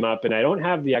thing that came up, and I don't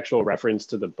have the actual reference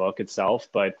to the book itself,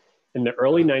 but in the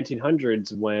early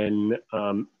 1900s, when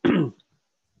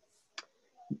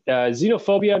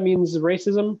xenophobia means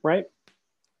racism, right?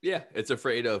 Yeah, it's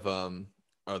afraid of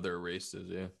other races.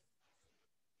 Yeah.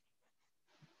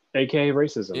 AKA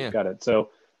racism. Yeah. Got it. So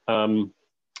in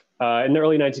the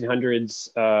early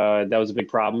 1900s, that was a big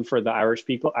problem for the Irish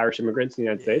people, Irish immigrants in the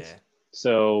United States.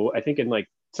 So I think in like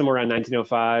somewhere around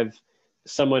 1905,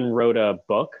 someone wrote a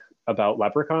book about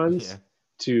leprechauns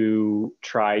to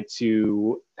try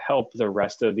to help the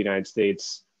rest of the United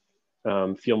States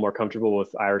feel more comfortable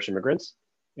with Irish immigrants.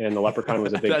 And the leprechaun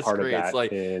was a big That's part great. of that. It's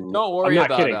like, and don't worry I'm not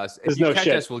about kidding. us. If There's you no catch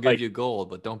shit. us, we'll give Like, you gold,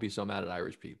 but don't be so mad at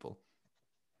Irish people.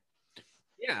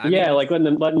 Yeah, I yeah, mean, like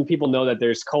letting people know that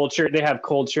there's culture. They have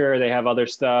culture. They have other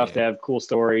stuff. Yeah. They have cool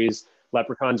stories.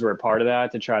 Leprechauns were a part of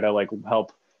that to try to like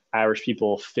help Irish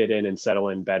people fit in and settle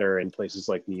in better in places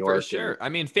like New York. For sure. I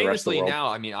mean, the rest of the famously world. now,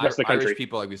 I mean, Rest of the country. Irish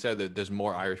people, like we said, there's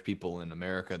more Irish people in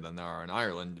America than there are in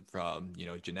Ireland, from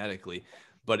genetically.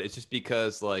 But it's just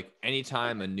because like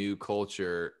anytime a new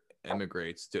culture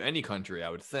immigrates to any country, I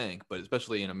would think, but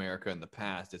especially in America in the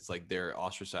past, it's like they're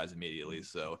ostracized immediately.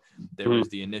 So there was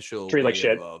the initial Treated like wave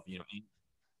shit. of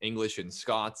English and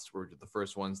Scots were the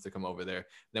first ones to come over there.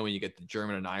 Then when you get the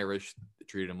German and Irish, they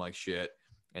treated them like shit.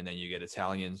 And then you get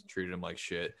Italians, treated them like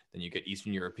shit. Then you get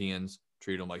Eastern Europeans,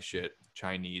 treated them like shit.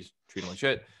 Chinese, treat them like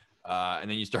shit. And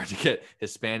then you start to get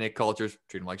Hispanic cultures,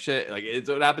 treat them like shit. Like it's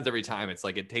what happens every time. It's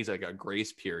like it takes like a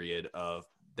grace period of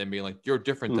them being like, you're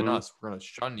different than us. We're gonna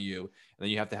shun you. And then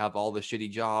you have to have all the shitty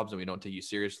jobs, and we don't take you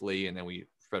seriously. And then we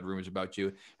spread rumors about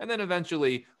you. And then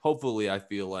eventually, hopefully, I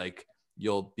feel like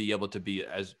you'll be able to be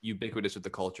as ubiquitous with the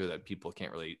culture that people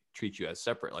can't really treat you as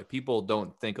separate. Like people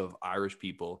don't think of Irish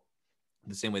people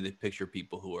the same way they picture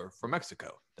people who are from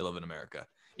Mexico that live in America,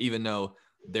 even though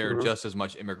they're just as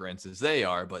much immigrants as they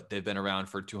are, but they've been around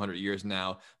for 200 years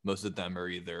now. Most of them are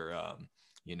either,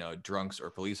 drunks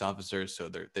or police officers. So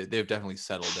they've definitely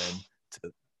settled in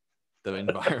to the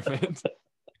environment.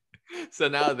 So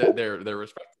now that they're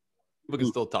respected, people can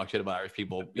still talk shit about Irish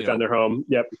people, on their home.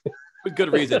 Yep. with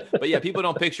good reason. But yeah, people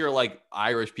don't picture like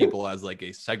Irish people as like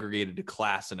a segregated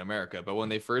class in America. But when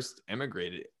they first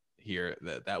immigrated here,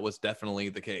 that was definitely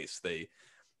the case. The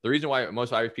reason why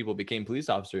most Irish people became police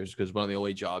officers is because one of the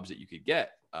only jobs that you could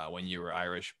get when you were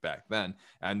Irish back then.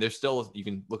 And there's still, you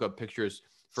can look up pictures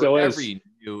for every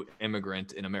new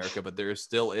immigrant in America, but there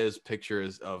still is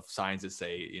pictures of signs that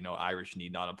say, Irish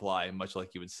need not apply, much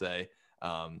like you would say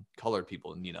colored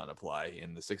people need not apply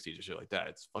in the 60s or shit like that.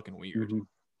 It's fucking weird.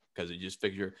 Because you just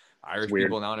figure Irish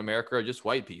people now in America are just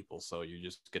white people. So you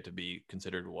just get to be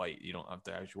considered white. You don't have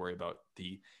to actually worry about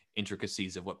the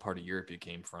intricacies of what part of Europe you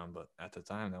came from. But at the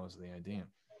time, that was the idea.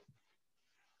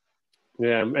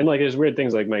 Yeah. And like there's weird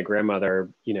things like my grandmother,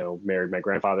 married my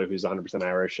grandfather who's 100%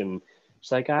 Irish. And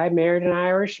She's like, I married an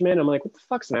Irishman. I'm like, what the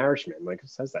fuck's an Irishman? Like, who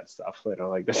says that stuff? You know,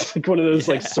 like that's like one of those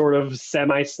like sort of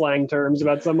semi-slang terms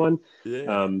about someone.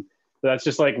 Yeah. That's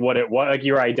just like what it was. Like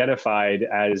you were identified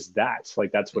as that.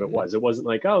 Like that's what it was. It wasn't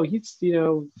like, oh, he's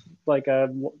like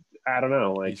I don't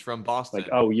know, like he's from Boston. Like,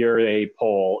 oh, you're a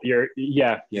Pole. He's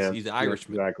an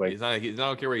Irishman. Exactly. He's not. I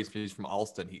don't care where he's from.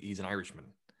 Alston. He's an Irishman.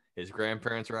 His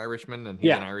grandparents are Irishmen, and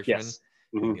he's an Irishman. Yes.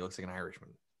 And he looks like an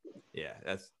Irishman. Yeah,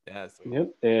 that's.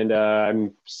 Yep. And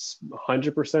I'm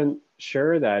 100%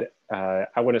 sure that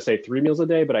I want to say 3 meals a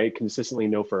day, but I consistently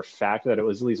know for a fact that it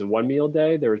was at least 1 meal a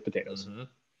day. There was potatoes.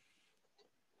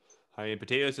 I mean,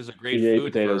 potatoes is a great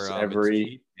food potatoes for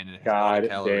every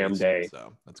goddamn day.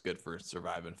 So that's good for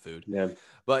surviving food. Yeah.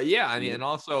 But yeah, I mean, and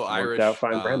also Irish,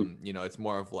 you know, it's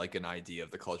more of like an idea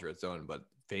of the culture of its own, but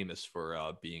famous for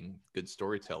being good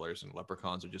storytellers, and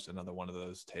leprechauns are just another one of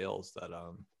those tales that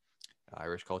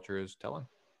Irish culture is telling.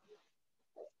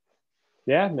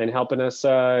 Yeah, and helping us,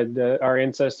 our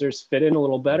ancestors fit in a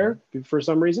little better for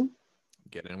some reason.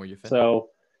 Get in where you fit. So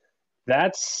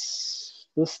that's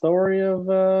the story of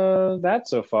that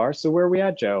so far. So where are we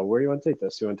at, Joe? Where do you want to take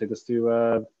this? You want to take this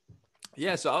to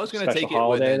yeah, so I was going to take it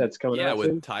holiday that's coming up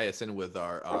soon? tie us in with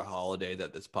our holiday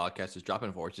that this podcast is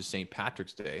dropping for, which is St.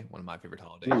 Patrick's Day, one of my favorite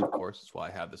holidays, of course. That's why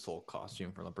I have this whole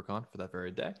costume for Leprechaun for that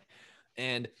very day.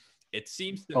 And it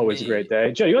seems to always a great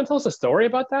day. Joe, you want to tell us a story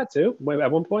about that too?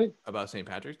 At one point? About St.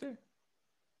 Patrick's Day?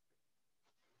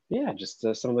 Yeah, just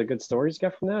some of the good stories you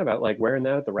got from that, about like wearing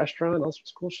that at the restaurant, all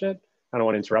sorts of cool shit. I don't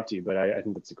want to interrupt you, but I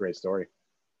think that's a great story.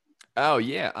 Oh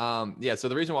yeah. So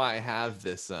the reason why I have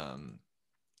this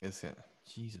is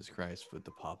Jesus Christ with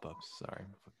the pop-ups. Sorry,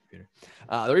 computer.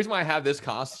 The reason why I have this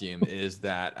costume is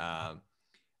that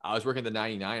I was working at the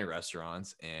 99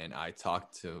 restaurants, and I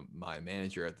talked to my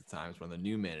manager at the time. It was one of the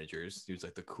new managers. He was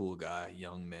like the cool guy,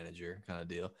 young manager kind of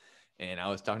deal. And I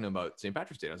was talking to him about St.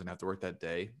 Patrick's Day. I was going to have to work that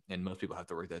day. And most people have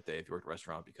to work that day if you work at a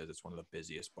restaurant, because it's one of the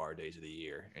busiest bar days of the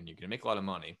year. And you're going to make a lot of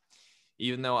money.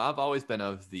 Even though I've always been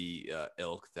of the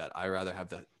ilk that I rather have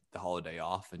the holiday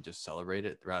off and just celebrate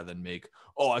it rather than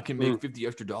I can make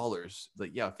 $50 extra.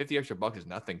 Like, yeah, $50 extra bucks is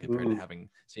nothing compared to having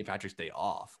St. Patrick's Day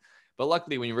off. But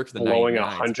luckily, when you work for the blowing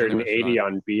 180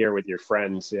 on beer with your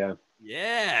friends,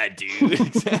 yeah, dude,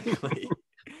 exactly.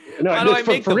 No,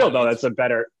 for real though, that's a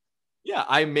better. Yeah,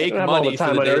 I make money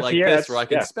for the day like this where I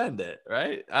can spend it,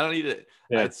 right? I don't need it.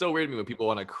 Yeah. It's so weird to me when people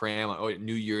want to cram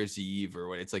New Year's Eve or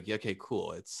what. It's like, okay,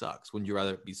 cool. It sucks. Wouldn't you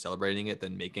rather be celebrating it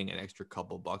than making an extra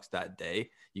couple bucks that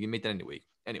day? You can make that in a week.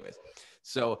 Anyways,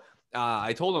 so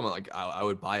I told him like I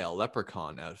would buy a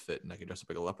leprechaun outfit and I could dress up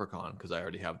like a leprechaun because I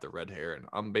already have the red hair and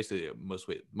I'm basically most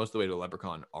of the way to a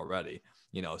leprechaun already.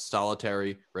 You know,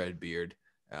 solitary, red beard,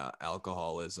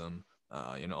 alcoholism,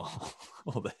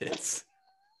 all the hits.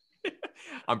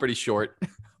 I'm pretty short.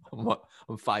 I'm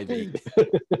 5'8".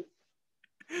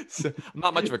 So I'm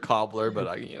not much of a cobbler, but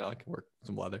I can work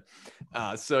some leather.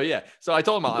 So I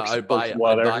told him I'd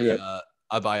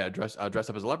buy a dress up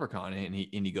as a leprechaun, and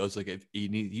he goes like, if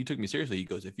he took me seriously. He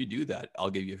goes, if you do that, I'll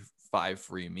give you 5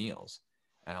 free meals.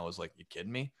 And I was like, you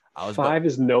kidding me? 5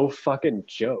 is no fucking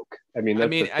joke.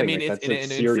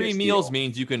 It's free meals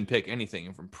means you can pick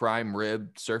anything from prime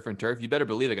rib, surf and turf. You better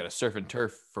believe I got a surf and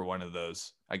turf for one of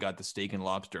those. I got the steak and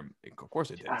lobster. Of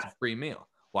course I did. It's a free meal.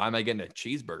 Why am I getting a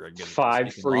cheeseburger?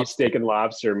 5 free steak and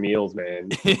lobster meals, man.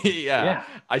 yeah.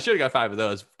 I should have got 5 of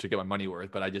those to get my money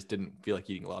worth, but I just didn't feel like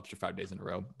eating lobster 5 days in a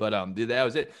row. But that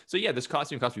was it. So yeah, this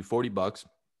costume cost me $40,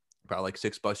 probably like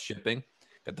 $6 shipping.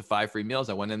 Got the 5 free meals.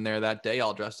 I went in there that day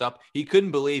all dressed up. He couldn't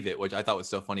believe it, which I thought was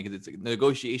so funny because it's a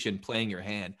negotiation playing your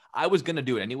hand. I was going to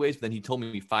do it anyways, but then he told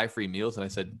me 5 free meals and I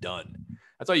said, done.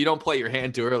 That's why you don't play your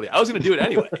hand too early. I was going to do it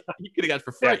anyway. You could have got it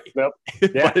for free.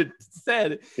 But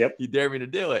instead, he dared me to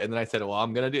do it. And then I said, well,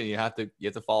 I'm going to do it. And you have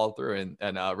to follow through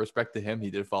and respect to him.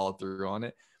 He did follow through on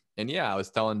it. And yeah, I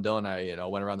was telling Dylan, I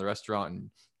went around the restaurant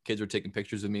and kids were taking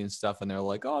pictures of me and stuff. And they're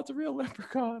like, oh, it's a real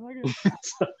leprechaun.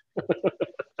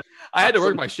 I had to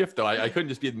work my shift though. I couldn't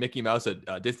just be Mickey Mouse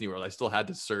at Disney World. I still had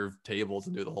to serve tables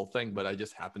and do the whole thing, but I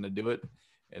just happened to do it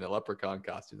in a leprechaun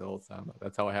costume the whole time.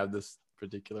 That's how I have this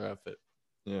particular outfit.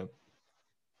 Yeah.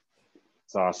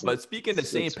 It's awesome. But speaking of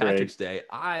St. Patrick's Day,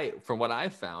 from what I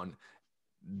found,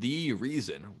 the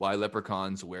reason why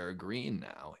leprechauns wear green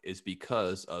now is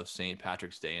because of St.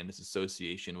 Patrick's Day and its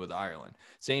association with Ireland.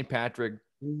 St. Patrick,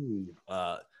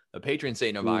 the patron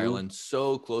saint of Ireland,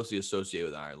 so closely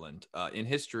associated with Ireland. In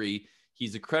history,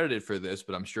 he's accredited for this,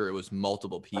 but I'm sure it was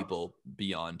multiple people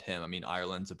beyond him. I mean,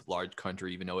 Ireland's a large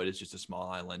country, even though it is just a small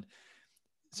island.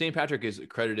 St. Patrick is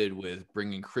accredited with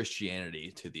bringing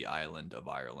Christianity to the island of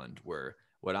Ireland, where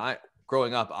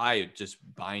growing up, I just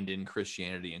bind in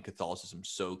Christianity and Catholicism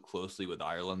so closely with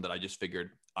Ireland that I just figured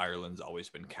Ireland's always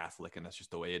been Catholic and that's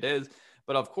just the way it is.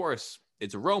 But of course,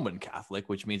 it's Roman Catholic,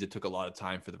 which means it took a lot of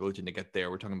time for the religion to get there.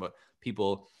 We're talking about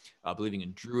people believing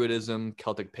in Druidism,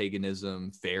 Celtic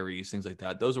paganism, fairies, things like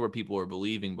that. Those are what people were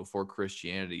believing before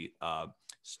Christianity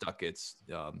stuck its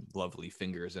lovely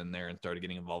fingers in there and started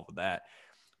getting involved with that,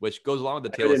 which goes along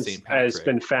with the tale of Evidence St. Patrick. has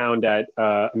been found at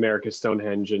America's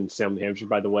Stonehenge in Salem, New Hampshire,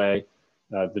 by the way.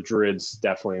 The Druids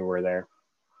definitely were there.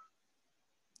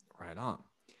 Right on.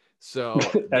 So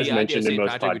as the mentioned idea in of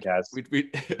most St. Patrick,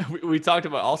 podcasts. we talked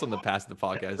about also in the past the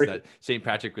podcast that St.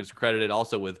 Patrick was credited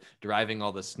also with driving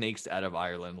all the snakes out of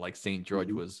Ireland, like St.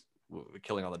 George was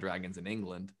killing all the dragons in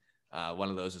England. One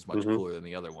of those is much cooler than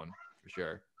the other one, for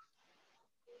sure.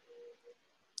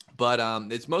 But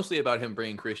it's mostly about him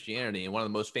bringing Christianity. And one of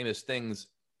the most famous things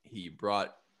he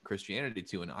brought Christianity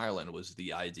to in Ireland was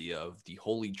the idea of the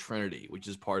Holy Trinity, which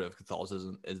is part of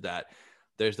Catholicism, is that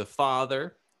there's the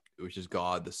Father, which is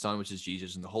God, the Son, which is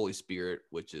Jesus, and the Holy Spirit,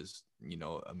 which is, you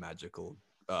know, a magical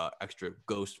extra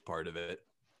ghost part of it.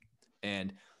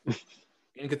 And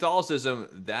in Catholicism,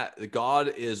 that God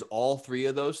is all three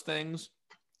of those things,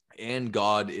 and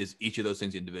God is each of those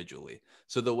things individually.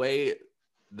 So the way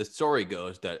the story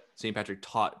goes that St. Patrick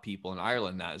taught people in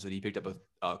Ireland that is that he picked up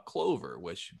a clover,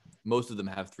 which most of them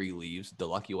have 3 leaves. The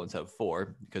lucky ones have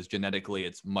 4 because genetically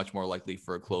it's much more likely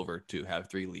for a clover to have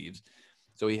 3 leaves.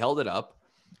 So he held it up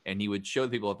and he would show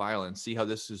the people of Ireland, see how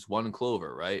this is one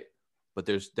clover, right? But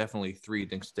there's definitely 3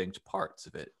 distinct parts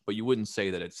of it. But you wouldn't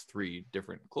say that it's 3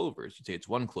 different clovers. You'd say it's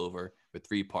one clover with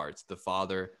 3 parts, the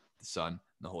Father, the Son, and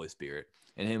the Holy Spirit.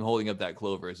 And him holding up that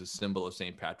clover is a symbol of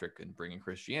St. Patrick and bringing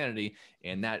Christianity.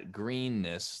 And that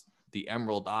greenness, the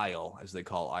Emerald Isle, as they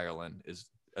call Ireland, is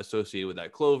associated with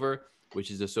that clover,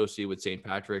 which is associated with St.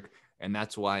 Patrick. And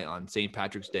that's why on St.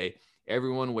 Patrick's Day,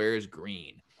 everyone wears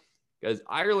green. Because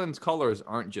Ireland's colors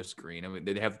aren't just green. I mean,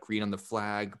 they have green on the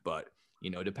flag, but, you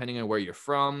know, depending on where you're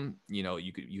from, you know,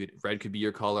 you could red could be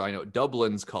your color. I know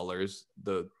Dublin's colors,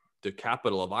 the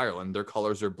capital of Ireland, their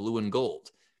colors are blue and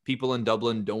gold. People in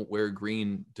Dublin don't wear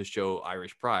green to show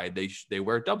Irish pride. They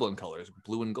wear Dublin colors,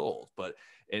 blue and gold. But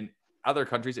in other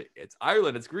countries, it's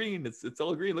Ireland. It's green. It's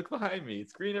all green. Look behind me.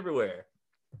 It's green everywhere.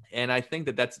 And I think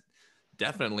that that's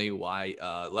definitely why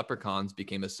leprechauns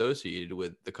became associated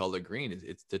with the color green.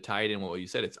 It's to tie it in with what you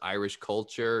said. It's Irish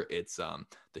culture. It's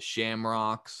the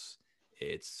shamrocks.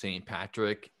 It's St.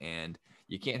 Patrick. And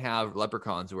you can't have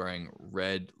leprechauns wearing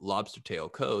red lobster tail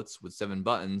coats with 7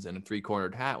 buttons and a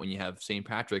 3-cornered hat when you have St.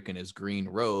 Patrick in his green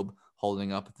robe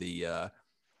holding up the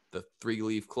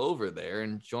 3-leaf clover there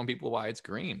and showing people why it's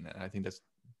green. And I think that's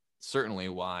certainly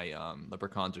why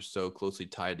leprechauns are so closely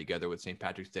tied together with St.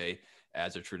 Patrick's Day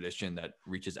as a tradition that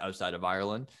reaches outside of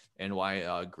Ireland, and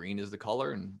why green is the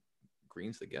color and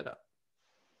green's the getup.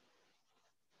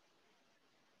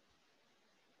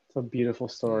 It's a beautiful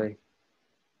story.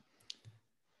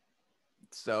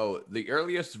 So the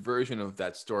earliest version of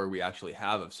that story we actually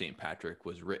have of St. Patrick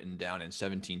was written down in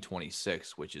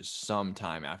 1726, which is some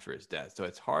time after his death. So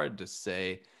it's hard to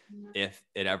say if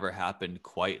it ever happened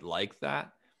quite like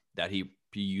that he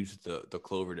used the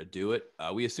clover to do it.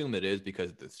 We assume it is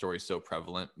because the story is so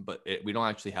prevalent, but we don't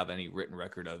actually have any written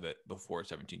record of it before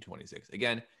 1726.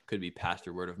 Again, could be passed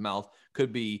through word of mouth,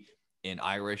 could be in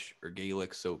Irish or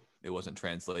Gaelic, so it wasn't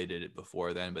translated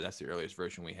before then, but that's the earliest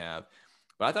version we have.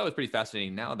 But I thought it was pretty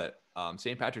fascinating now that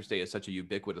St. Patrick's Day is such a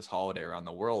ubiquitous holiday around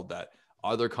the world that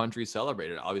other countries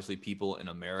celebrate it. Obviously, people in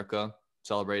America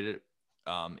celebrate it.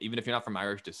 Even if you're not from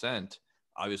Irish descent,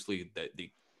 obviously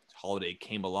the holiday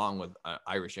came along with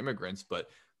Irish immigrants, but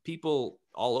people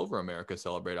all over America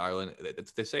celebrate Ireland.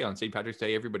 They say on St. Patrick's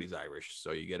Day, everybody's Irish.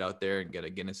 So you get out there and get a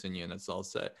Guinness in you and it's all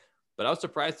set. But I was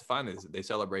surprised to find that they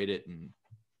celebrate it in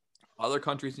other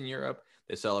countries in Europe.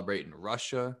 They celebrate in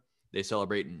Russia. They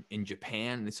celebrate in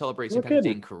Japan. They celebrate St. Patrick's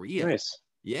Day in Korea. Nice.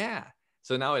 Yeah.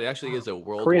 So now it actually is a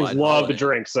worldwide Koreans love holiday. to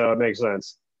drink, so it makes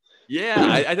sense.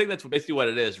 Yeah, I think that's basically what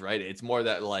it is, right? It's more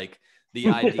that like the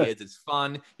idea is it's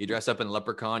fun. You dress up in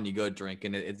leprechaun, you go drink,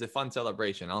 and it's a fun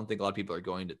celebration. I don't think a lot of people are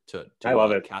going to I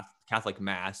love it. Catholic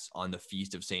mass on the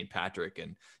feast of St. Patrick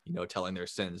and, you know, telling their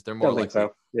sins. They're more like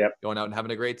going out and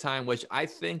having a great time, which I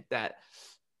think that's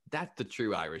the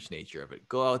true Irish nature of it.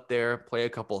 Go out there, play a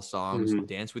couple of songs,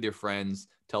 dance with your friends,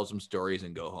 tell some stories,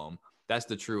 and go home. That's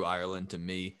the true Ireland to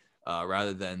me,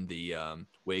 rather than the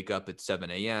wake up at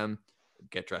 7 a.m.,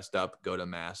 get dressed up, go to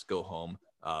mass, go home,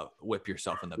 whip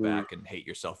yourself in the back and hate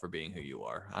yourself for being who you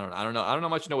are. I don't know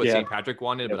much what St. Patrick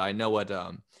wanted, but I know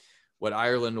what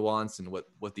Ireland wants and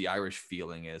what the Irish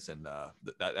feeling is. And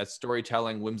that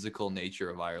storytelling, whimsical nature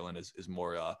of Ireland is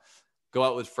more go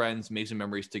out with friends, make some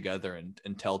memories together,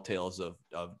 and tell tales of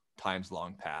times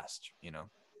long past. You know,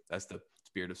 that's the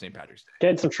spirit of St. Patrick's Day.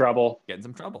 Get in some trouble. Get in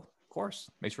some trouble, of course.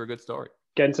 Makes for a good story.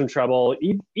 Get in some trouble.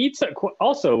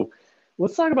 Also,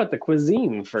 let's talk about the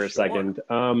cuisine for a Sure. second.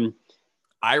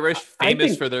 Irish, famous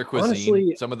think, for their cuisine.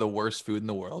 honestly, some of the worst food in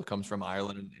the world comes from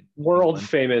Ireland. And world England.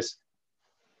 famous.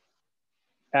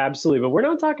 Absolutely, but we're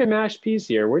not talking mashed peas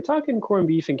here. We're talking corned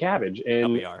beef and cabbage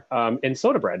we are. And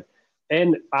soda bread.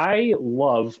 And I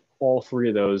love all three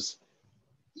of those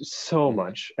so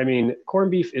much. I mean,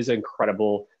 corned beef is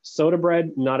incredible. Soda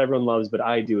bread, not everyone loves, but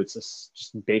I do. It's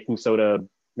just baking soda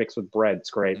mixed with bread.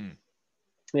 It's great.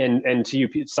 And to you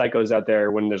psychos out there,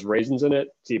 when there's raisins in it,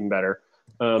 it's even better.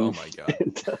 Oh my god,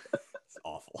 it's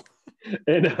awful.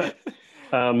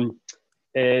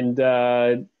 And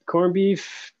corned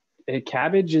beef,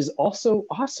 cabbage is also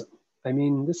awesome. I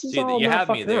mean, this is all you not have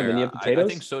me fucking around. there. And you have potatoes. I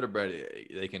think soda bread,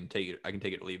 they can take it. I can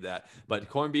take it or leave that. But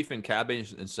corned beef and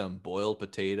cabbage and some boiled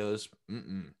potatoes,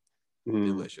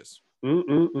 delicious.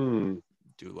 Do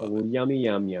love it. Yummy,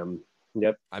 yum, yum.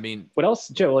 Yep. I mean, what else,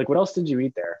 Joe? Like, what else did you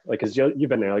eat there? Like, cause Joe, you've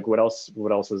been there. Like, what else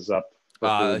is up?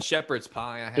 shepherd's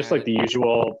pie. I had. Just like the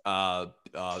usual.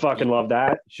 Fucking love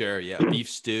that. Sure, yeah. Beef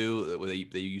stew.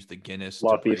 They use the Guinness.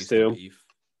 Love beef stew. Beef.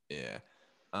 Yeah.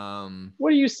 What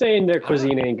are you saying? Their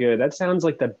cuisine ain't good. That sounds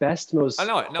like the best, most. I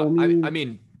know. No, I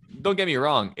mean, don't get me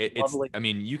wrong. It's. Lovely. I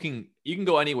mean, you can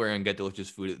go anywhere and get delicious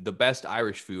food. The best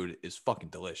Irish food is fucking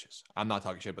delicious. I'm not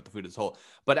talking shit about the food as a whole,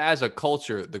 but as a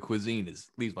culture, the cuisine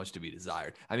leaves much to be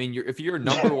desired. I mean, if your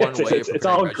number one way of it's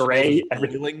all great.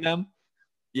 Boiling them.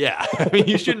 Yeah, I mean,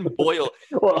 you shouldn't boil.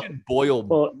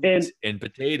 Meat and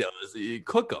potatoes. You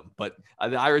cook them, but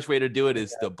the Irish way to do it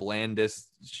is the blandest,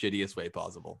 shittiest way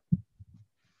possible.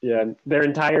 Yeah, their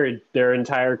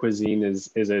entire cuisine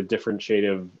is a different shade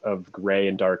of gray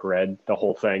and dark red. The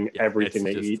whole thing, everything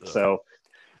they eat. So,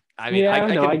 I mean, I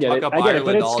get it. I get it,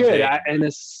 but it's good.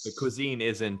 The cuisine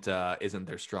isn't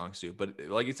their strong suit, but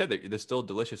like you said, there's still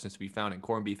deliciousness to be found, and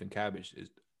corned beef and cabbage is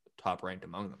top ranked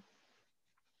among them.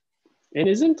 And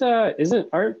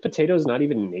aren't potatoes not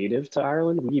even native to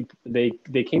Ireland?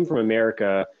 They came from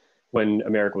America when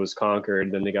America was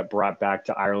conquered. Then they got brought back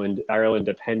to Ireland. Ireland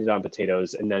depended on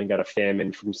potatoes, and then got a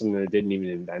famine from something they didn't even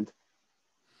invent.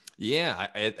 Yeah,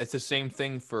 it's the same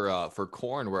thing for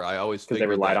corn, where I always because they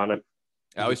relied on it.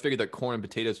 I always figured that corn and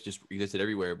potatoes just existed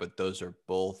everywhere, but those are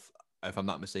both, if I'm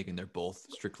not mistaken, they're both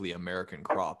strictly American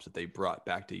crops that they brought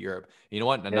back to Europe. You know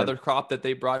what? Another crop that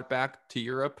they brought back to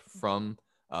Europe from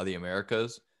the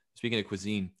Americas, speaking of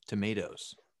cuisine,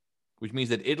 tomatoes, which means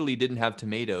that Italy didn't have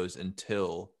tomatoes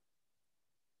until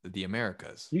the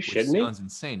Americas. You shitting me? Sounds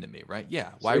insane to me, right?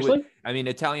 Yeah. Seriously?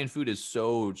 Italian food is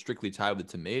so strictly tied with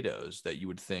tomatoes that you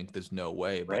would think there's no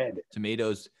way. But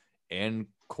tomatoes and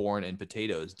corn and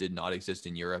potatoes did not exist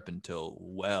in Europe until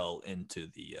well into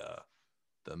the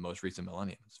most recent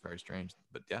millennium. It's very strange,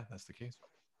 but yeah, that's the case.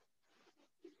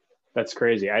 That's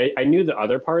crazy. I knew the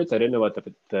other parts. I didn't know about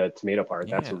the tomato part.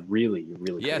 Yeah. That's really,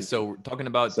 really crazy. So we're talking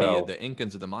about the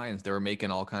Incans or the Mayans. They were making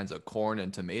all kinds of corn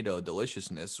and tomato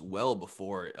deliciousness well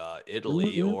before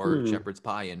Italy or shepherd's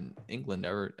pie in England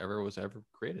ever was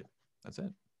created. That's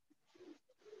it.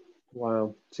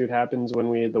 Wow. See what happens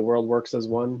when the world works as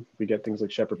one. We get things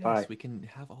like shepherd pie. We can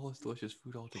have all this delicious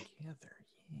food all together.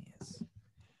 Yes.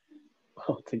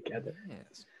 All together.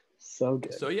 Yes. So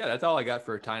good. So yeah, that's all I got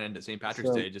for tying into St. Patrick's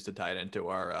Day, just to tie it into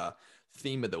our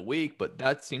theme of the week. But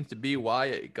that seems to be why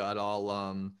it got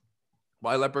all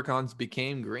why leprechauns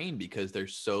became green, because they're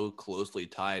so closely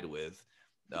tied with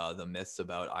the myths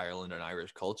about Ireland and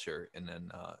Irish culture, and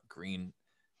then green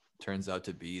turns out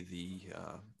to be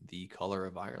the color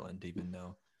of Ireland, even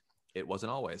though it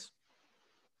wasn't always.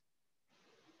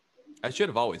 It should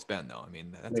have always been, though. I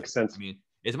mean, that makes sense. I mean,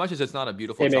 as much as it's not a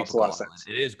beautiful tropical island,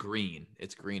 it is green.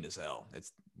 It's green as hell.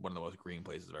 It's one of the most green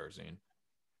places I've ever seen.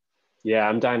 Yeah,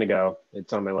 I'm dying to go.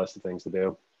 It's on my list of things to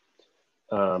do.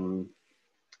 I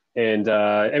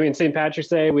mean, St. Patrick's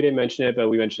Day, we didn't mention it, but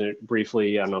we mentioned it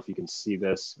briefly. I don't know if you can see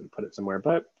this and put it somewhere,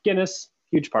 but Guinness,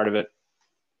 huge part of it.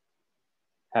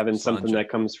 Having something that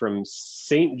comes from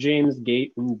St. James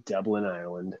Gate in Dublin,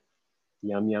 Ireland.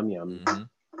 Yum, yum, yum. Mm-hmm.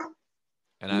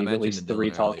 And I need at least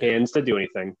 3 tall cans to do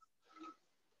anything.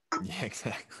 Yeah,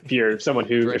 exactly. If you're someone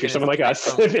like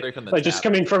us, like just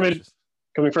coming from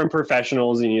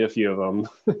professionals, you need a few of them.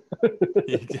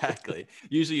 Exactly.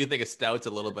 Usually you think a stout's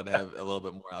have a little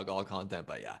bit more alcohol content,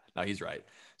 but yeah, no, he's right.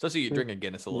 Especially you drink a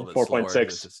Guinness a little bit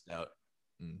 4.6. a stout.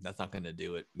 That's not going to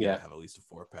do it. You gotta have at least a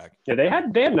 4-pack. Yeah, they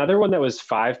had another one that was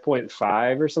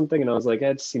 5.5 or something, and I was like,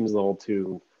 that seems a little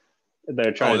too.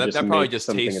 They're trying to just that probably make just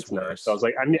something tastes it's not. worse. So I was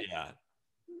like,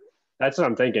 That's what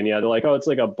I'm thinking. Yeah, they're like, oh, it's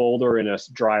like a bolder and a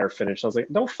drier finish. I was like,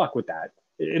 don't fuck with that.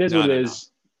 It is what it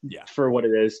is. Yeah. For what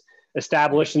it is.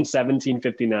 Established in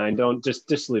 1759. Don't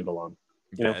just leave it alone.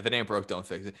 You know? If it ain't broke, don't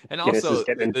fix it. And Guinness also, is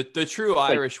getting- the true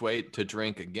Irish way to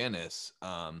drink a Guinness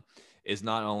is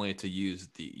not only to use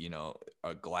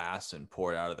a glass and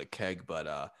pour it out of the keg, but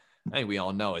I think we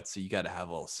all know you got to have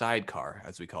a little sidecar,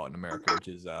 as we call it in America, which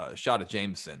is a shot of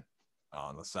Jameson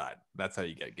on the side. That's how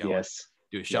you get going. Yes.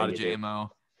 Do a shot of JMO.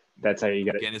 That's how you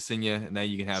get it. Guinness in you, and then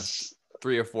you can have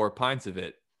 3 or 4 pints of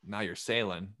it. Now you're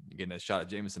sailing. You're getting a shot of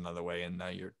Jameson another way, and now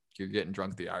you're getting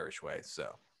drunk the Irish way.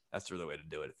 So that's really the way to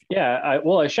do it.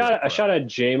 A shot of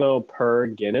JMO per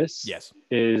Guinness. Yes.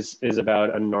 is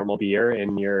about a normal beer,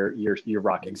 and you're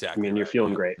rocking. Exactly. I mean, you're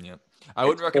feeling great. Yeah. I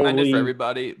wouldn't recommend it for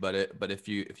everybody, but if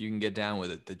you can get down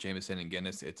with it, the Jameson and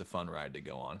Guinness, it's a fun ride to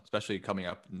go on, especially coming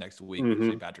up next week,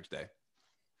 St. Patrick's Day.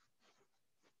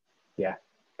 Yeah,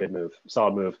 good move,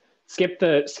 solid move. Skip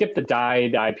the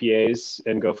dyed IPAs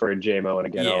and go for a JMO and a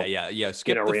Guinness. Yeah.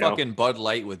 Skip the fucking Bud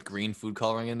Light with green food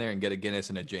coloring in there and get a Guinness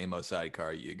and a JMO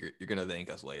sidecar. You're gonna thank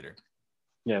us later.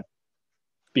 Yeah,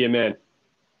 be a man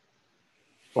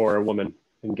or a woman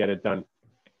and get it done.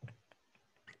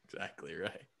 Exactly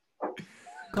right.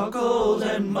 Cockles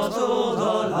and mussels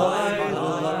alive.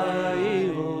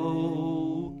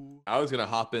 I was gonna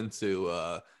hop into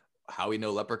how we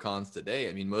know leprechauns today.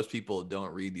 I mean, most people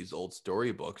don't read these old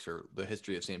storybooks or the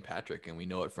history of St. Patrick, and we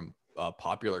know it from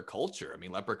popular culture. I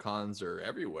mean, leprechauns are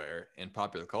everywhere in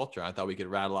popular culture. I thought we could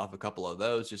rattle off a couple of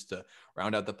those just to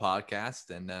round out the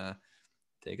podcast and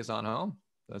take us on home.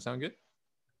 Does that sound good?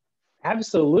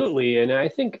 Absolutely. And I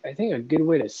think a good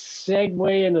way to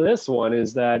segue into this one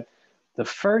is that the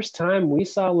first time we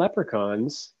saw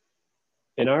leprechauns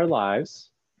in our lives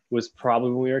was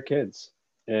probably when we were kids.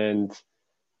 And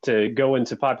to go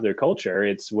into popular culture,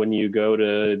 it's when you go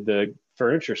to the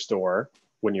furniture store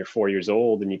when you're 4 years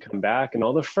old and you come back and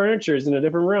all the furniture is in a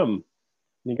different room.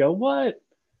 And you go, what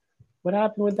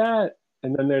happened with that?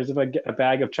 And then there's a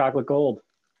bag of chocolate gold.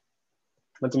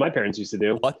 That's what my parents used to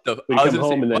do. What the? We'd come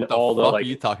home and then all the fuck are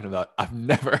you talking about? I've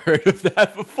never heard of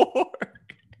that before.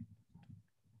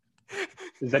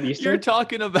 Is that Easter? You're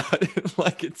talking about it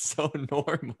like it's so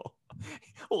normal.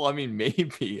 Well, I mean,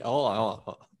 maybe. Hold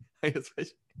on.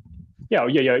 Yeah.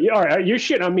 All right, you're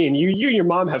shitting on me, and you and your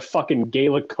mom have fucking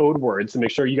Gaelic code words to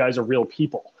make sure you guys are real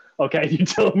people. Okay, you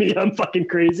telling me I'm fucking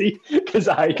crazy because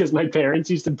my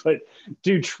parents used to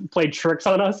play tricks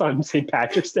on us on St.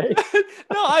 Patrick's Day.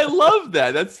 No, I love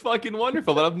that. That's fucking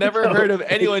wonderful. But I've never heard of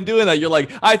anyone doing that. You're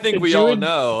like, I think we all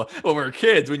know when we're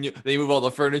kids when they move all the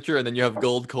furniture and then you have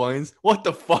gold coins. What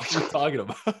the fuck are you talking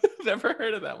about? I've never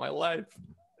heard of that in my life.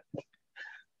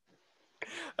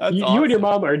 You and your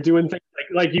mom are doing things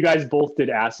like you guys both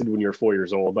did acid when you were 4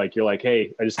 years old. Like you're like,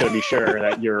 hey, I just gotta be sure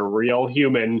that you're a real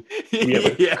human. We have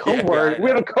a code word. We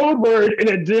have a code word in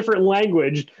a different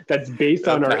language that's based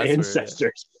on our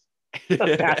ancestors.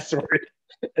 A password.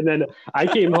 And then I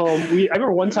came home. I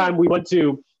remember one time we went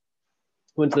to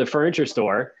the furniture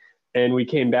store and we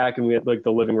came back and we had like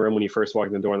the living room when you first walked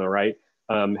in the door on the right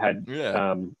had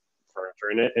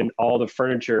furniture in it, and all the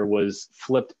furniture was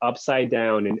flipped upside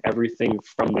down and everything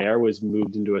from there was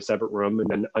moved into a separate room, and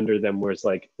then under them was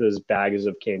like those bags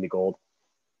of candy gold.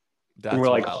 That's and we're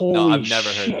like, holy no, I've never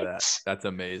shit. heard of that. That's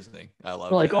amazing. I love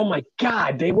it. We're like, oh my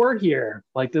God, they were here.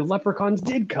 Like the leprechauns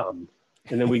did come.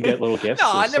 And then we get little gifts.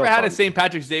 No, I never had a St.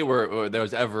 Patrick's Day where there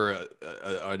was ever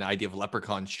an idea of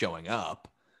leprechauns showing up.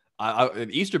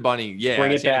 An Easter Bunny, yeah.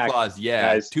 Bring it Santa back, Claus,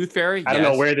 yeah. guys. Tooth Fairy, I don't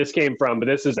know where this came from, but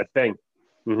this is a thing.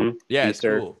 Mm-hmm. Yeah,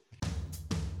 Easter. it's cool.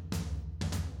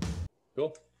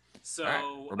 Cool. So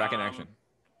right, we're back in action.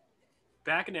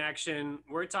 Back in action.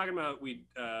 We're talking about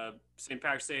St.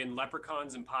 Patrick's Day and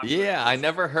leprechauns and popular. Yeah, I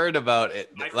never heard about it.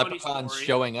 My funny Leprechauns story.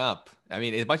 showing up. I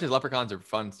mean, as much as leprechauns are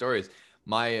fun stories,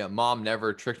 my mom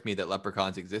never tricked me that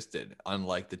leprechauns existed.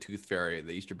 Unlike the Tooth Fairy,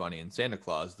 the Easter Bunny, and Santa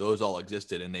Claus, those all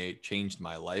existed and they changed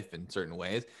my life in certain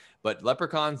ways. But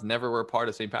leprechauns never were part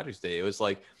of St. Patrick's Day. It was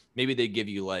like maybe they give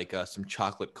you like some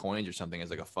chocolate coins or something as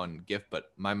like a fun gift.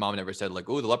 But my mom never said like,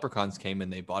 oh, the leprechauns came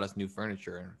and they bought us new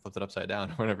furniture and flipped it upside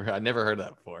down or whatever. I never heard of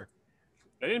that before.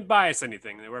 They didn't buy us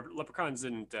anything. Leprechauns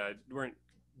weren't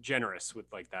generous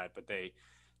with like that, but they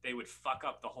would fuck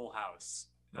up the whole house.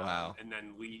 Wow. And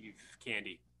then leave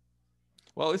candy.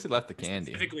 Well, at least they left the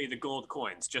candy. Specifically the gold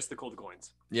coins, just the gold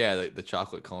coins. Yeah, the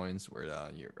chocolate coins where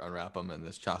you unwrap them and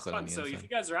there's chocolate on the So inside. if you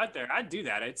guys are out there, I'd do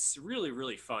that. It's really,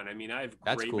 really fun. I mean, I have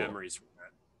great memories from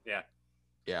that. Yeah.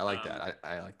 Yeah, I like that.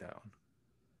 I like that one.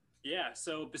 Yeah.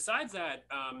 So besides that,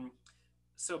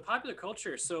 so popular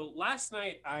culture. So last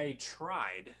night I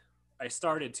was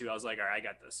like, all right, I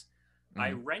got this.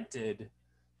 I rented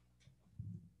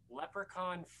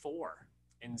Leprechaun 4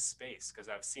 in space because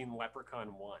I've seen Leprechaun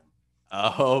 1.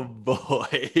 Oh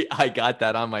boy, I got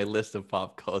that on my list of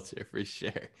pop culture for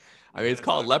sure. I mean, it's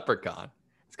called Leprechaun.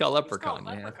 It's called Leprechaun. It's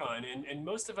called Leprechaun, and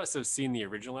most of us have seen the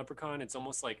original Leprechaun. It's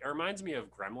almost like it reminds me of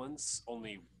Gremlins,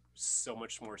 only so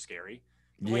much more scary.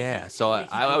 Yeah, so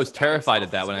I was terrified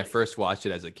of that when I first watched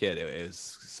it as a kid. It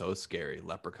was so scary.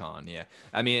 Leprechaun, yeah.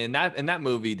 I mean, in that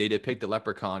movie, they depict the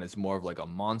leprechaun as more of like a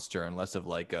monster and less of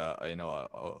like a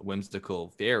whimsical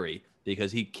fairy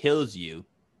because he kills you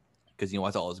because he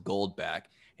wants all his gold back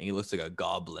and he looks like a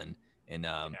goblin. And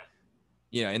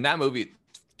in that movie,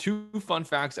 two fun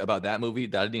facts about that movie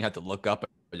that I didn't have to look up.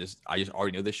 I just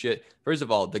already knew this shit. First of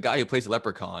all, the guy who plays the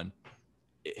leprechaun,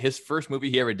 his first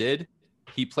movie he ever did,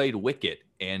 he played Wicket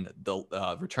and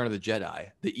the Return of the Jedi,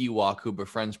 the Ewok who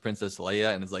befriends Princess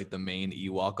Leia and is like the main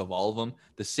Ewok of all of them.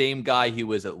 The same guy who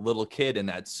was a little kid in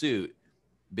that suit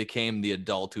became the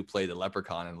adult who played the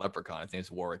Leprechaun in Leprechaun. His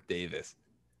name's Warwick Davis.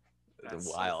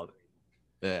 That's wild.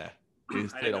 Yeah.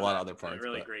 He's played a lot of other parts.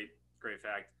 Really great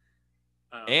fact.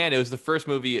 And it was the first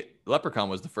movie, Leprechaun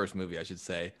was the first movie, I should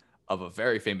say, of a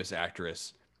very famous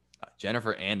actress,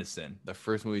 Jennifer Aniston. The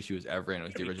first movie she was ever in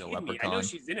was the original Leprechaun. I know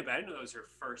she's in it, but I didn't know that was her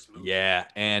first movie. Yeah,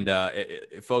 and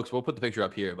folks, we'll put the picture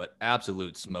up here, but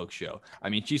absolute smoke show. I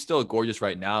mean, she's still gorgeous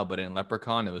right now, but in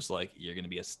Leprechaun, it was like, you're going to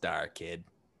be a star, kid.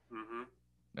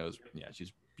 Mm-hmm. It was,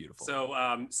 she's beautiful.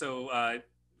 So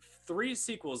 3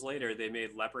 sequels later, they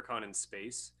made Leprechaun in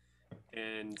Space.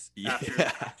 And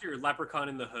after Leprechaun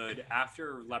in the Hood,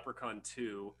 after Leprechaun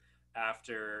 2,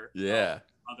 after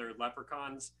other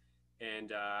Leprechauns,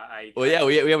 and we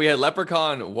had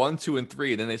Leprechaun 1, 2, and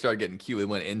 3. Then they started getting cute. They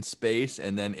went in space,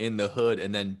 and then in the hood,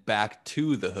 and then back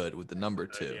to the hood with the number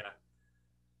 2.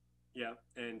 Yeah.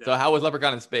 And so how was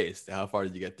Leprechaun in Space? How far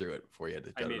did you get through it before you had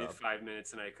to? I made it 5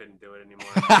 minutes, and I couldn't do it anymore.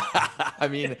 I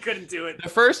mean, I couldn't do it. The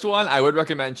first one I would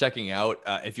recommend checking out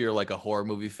if you're like a horror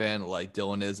movie fan, like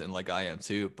Dylan is, and like I am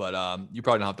too. But you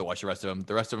probably don't have to watch the rest of them.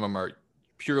 The rest of them are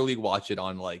purely watch it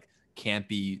on like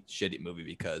campy, shitty movie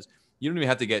because you don't even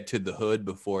have to get to the hood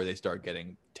before they start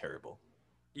getting terrible.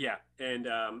 Yeah, and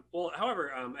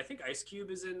however, I think Ice Cube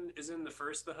is in the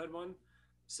first The Hood one.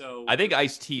 So I think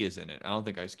Ice-T is in it. I don't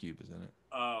think Ice Cube is in it.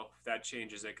 Oh, that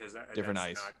changes it because that's Ice.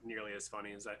 Not nearly as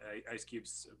funny as Ice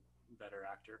Cube's a better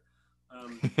actor.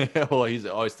 Well, he's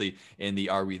obviously in the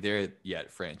Are We There Yet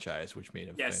franchise, which made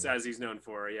him famous. As he's known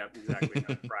for. Yeah, exactly.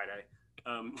 Not Friday.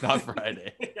 Not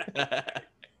Friday.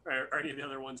 or any of the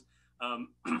other ones.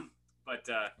 But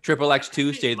Triple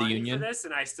X2 State of the Union. For this,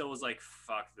 and I still was like,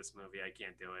 "Fuck this movie! I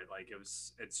can't do it." Like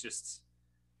it's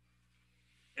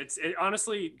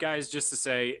honestly, guys, just to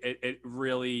say, it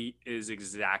really is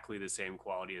exactly the same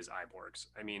quality as Iborgs.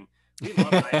 I mean, we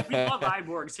love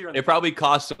Iborgs here. It probably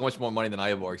costs so much more money than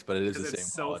Iborgs, but it is the same.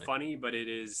 It's so funny, but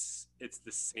it's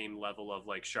the same level of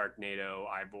like Sharknado,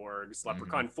 Iborgs,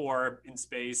 Leprechaun 4 in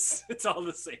space. It's all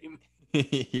the same.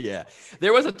 Yeah,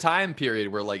 there was a time period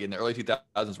where, like in the early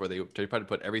 2000s, where they tried to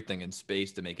put everything in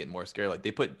space to make it more scary. Like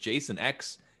they put Jason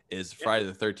X is Friday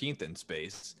the 13th in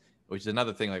space, which is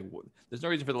another thing. Like there's no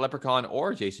reason for the Leprechaun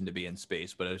or Jason to be in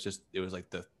space, but it was like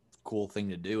the cool thing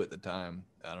to do at the time.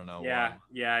 I don't know.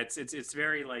 Yeah, it's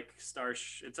very like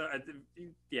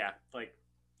like.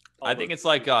 I think it's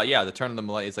like the turn of the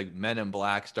millennium. It's like Men in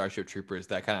Black, Starship Troopers,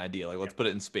 that kind of idea. Like let's put it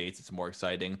in space. It's more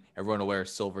exciting. Everyone will wear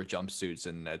silver jumpsuits,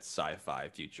 and that's sci-fi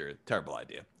future. Terrible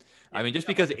idea. I mean, just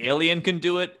because Alien can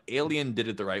do it, Alien did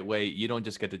it the right way. You don't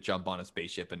just get to jump on a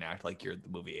spaceship and act like you're the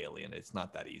movie Alien. It's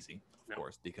not that easy, of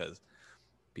course, because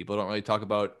people don't really talk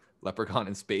about Leprechaun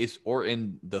in space or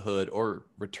in the hood or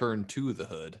Return to the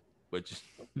Hood, which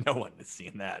no one has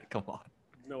seen that. Come on.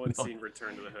 No one's seen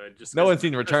Return to the Hood. No one's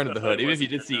seen Return to the Hood. Even if you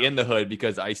did see In the Hood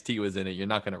because Ice-T was in it, you're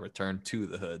not going to Return to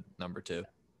the Hood, number 2.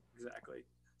 Exactly.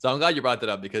 So I'm glad you brought that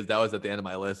up because that was at the end of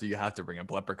my list. So you have to bring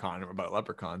up Leprechaun about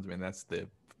leprechauns. I mean, that's the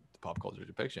pop culture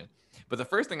depiction. But the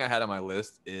first thing I had on my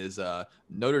list is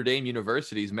Notre Dame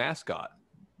University's mascot.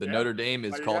 Notre Dame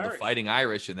is called the Fighting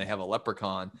Irish, and they have a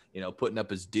leprechaun, putting up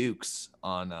his dukes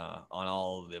on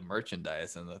all the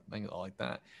merchandise and the things all like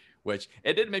that. Which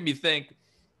it did make me think.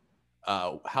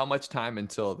 How much time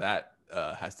until that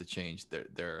has to change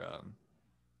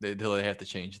until they have to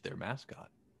change their mascot?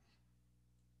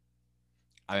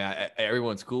 I mean,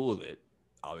 everyone's cool with it,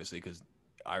 obviously, because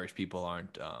Irish people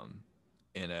aren't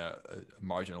in a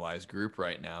marginalized group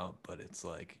right now. But it's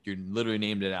like you're literally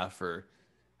named it after.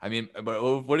 I mean,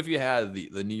 but what if you had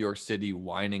the New York City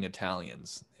whining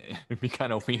Italians? It'd be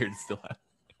kind of weird still.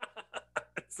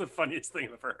 It's the funniest thing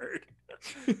I've ever heard.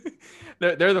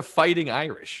 They're the Fighting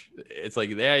Irish. It's like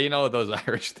those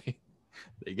Irish they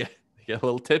They get a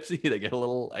little tipsy, they get a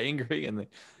little angry, and they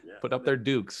put up their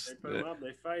dukes. They put them up,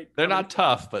 they fight. They're not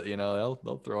tough, but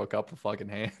they'll throw a couple fucking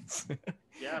hands.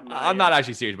 Yeah, I'm not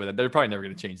actually serious with it. They're probably never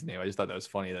going to change the name. I just thought that was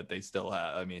funny that they still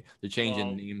have. I mean, they're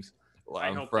changing names.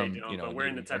 I hope they don't, but we're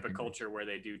in the type of culture where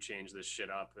they do change this shit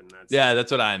up, and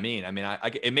that's what I mean. I mean,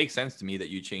 it makes sense to me that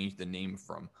you changed the name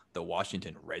from the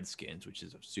Washington Redskins, which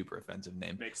is a super offensive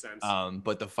name. Makes sense.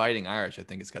 But the Fighting Irish, I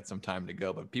think it's got some time to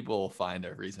go, but people will find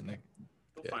a reason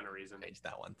They'll find a reason. Change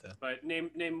that one too. But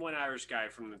name one Irish guy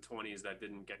from the 20s that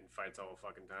didn't get in fights all the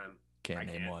fucking time. Can't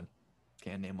name one.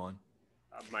 Can't name one.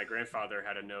 My grandfather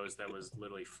had a nose that was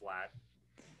literally flat.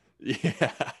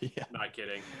 Yeah. Not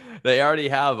kidding. They already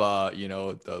have, all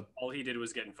he did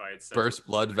was get in fights. Burst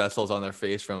blood vessels on their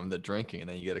face from the drinking, and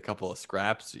then you get a couple of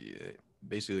scraps.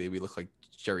 Basically, we look like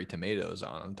cherry tomatoes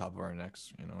on top of our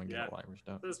necks, and get all Irish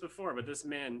out. This before, but this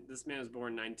man was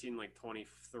born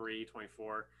 23,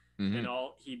 24, Mm-hmm. and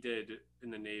all he did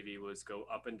in the Navy was go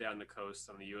up and down the coast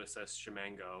on the USS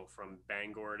Chimango from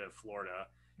Bangor to Florida,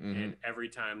 and every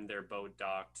time their boat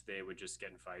docked, they would just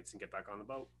get in fights and get back on the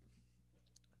boat.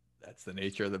 That's the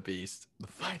nature of the beast, the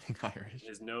Fighting Irish.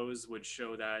 His nose would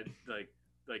show that, like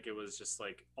it was just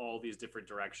like all these different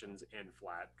directions and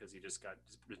flat because he just got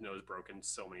his nose broken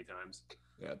so many times.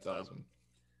 Yeah, that's awesome.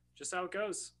 Just how it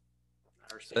goes.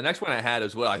 The next one I had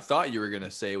is what I thought you were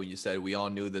gonna say when you said we all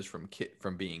knew this from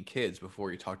being kids. Before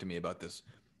you talked to me about this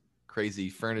crazy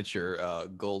furniture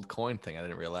gold coin thing, I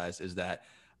didn't realize is that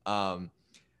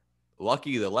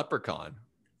Lucky the Leprechaun.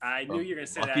 I knew you were gonna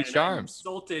say Lucky that. Charms. I'm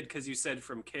insulted because you said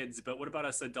from kids, but what about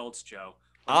us adults, Joe?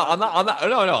 I'm not.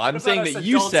 No. I'm saying that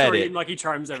you said it. Lucky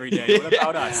Charms every day. What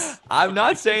about us? I'm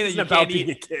not saying that you can't eat.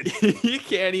 A kid. You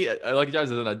can't eat Lucky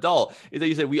Charms as an adult. Is that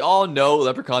you said we all know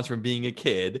leprechauns from being a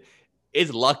kid.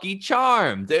 Is Lucky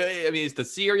Charms. I mean, it's the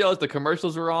cereals, the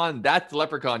commercials we're on. That's the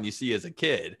leprechaun you see as a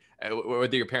kid,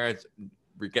 whether your parents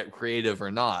get creative or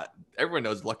not. Everyone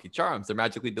knows Lucky Charms. They're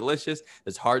magically delicious.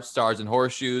 There's hearts, stars, and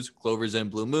horseshoes, clovers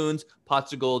and blue moons,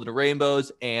 pots of gold and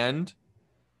rainbows, and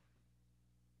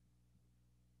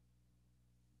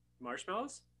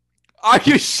marshmallows. Are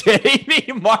you shitting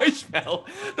me? Marshmallow.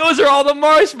 Those are all the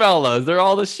marshmallows. They're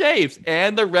all the shapes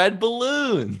and the red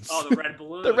balloons. Oh, the red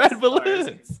balloons. The red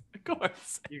balloons. Of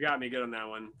course. You got me good on that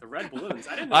one. The red balloons.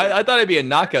 I didn't know. I thought it'd be a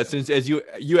knockout since as you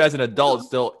as an adult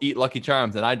still eat Lucky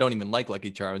Charms, and I don't even like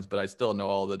Lucky Charms, but I still know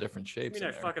all the different shapes.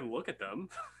 I fucking look at them.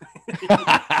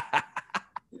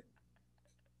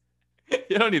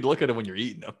 You don't need to look at them when you're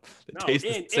eating them. They taste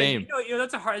the same.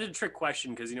 That's a trick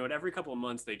question because every couple of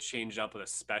months they change up with a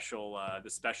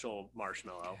special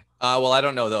marshmallow. Well, I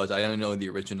don't know those. I only know the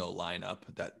original lineup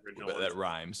that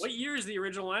rhymes. What year is the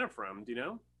original lineup from? Do you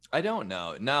know? I don't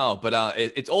know. No, but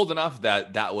it's old enough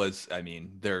that was. I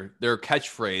mean, their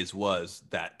catchphrase was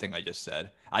that thing I just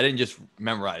said. I didn't just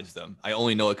memorize them. I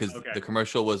only know it because the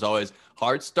commercial was always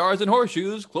hearts, stars, and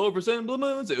horseshoes, clovers and blue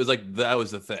moons. It was like that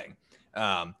was the thing.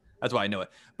 That's why I know it.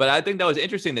 But I think that was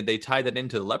interesting that they tied that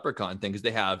into the leprechaun thing because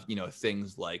they have,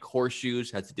 things like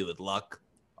horseshoes has to do with luck.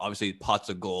 Obviously, pots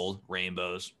of gold,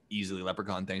 rainbows, easily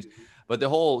leprechaun things. But the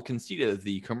whole conceit of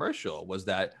the commercial was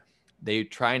that they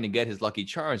trying to get his Lucky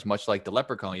Charms, much like the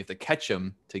leprechaun. You have to catch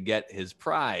him to get his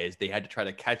prize. They had to try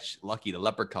to catch Lucky the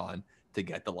leprechaun to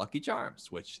get the Lucky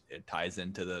Charms, which it ties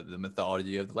into the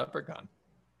mythology of the leprechaun.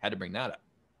 Had to bring that up.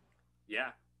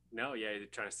 Yeah. No, yeah, they're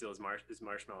trying to steal his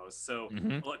marshmallows. So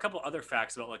a couple other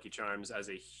facts about Lucky Charms as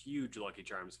a huge Lucky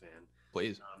Charms fan.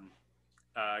 Please.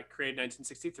 Created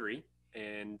 1963.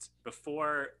 And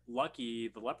before Lucky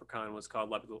the Leprechaun was called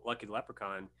Lucky the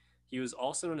Leprechaun, he was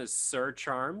also known as Sir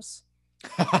Charms.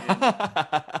 In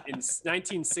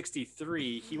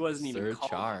 1963, he wasn't even Sir called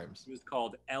Charms. He was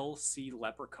called LC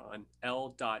Leprechaun.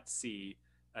 L.C.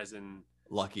 as in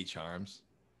Lucky Charms.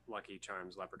 Lucky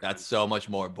Charms Leprechaun. That's so much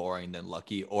more boring than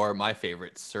Lucky, or my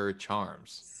favorite, Sir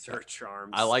Charms. Sir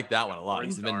Charms. I like that one a lot.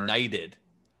 He's been knighted.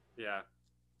 Yeah.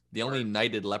 The only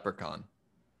knighted leprechaun.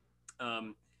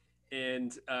 And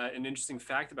an interesting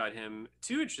fact about him,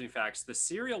 two interesting facts. The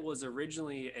cereal was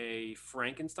originally a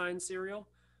Frankenstein cereal,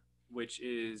 which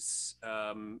is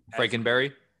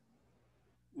Frankenberry?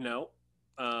 No.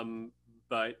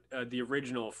 But the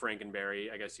original Frankenberry,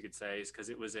 I guess you could say, is because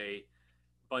it was a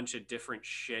bunch of different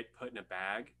shit put in a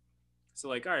bag.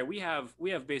 So all right, we have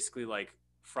basically like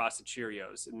frosted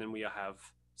Cheerios, and then we have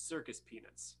circus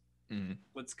peanuts.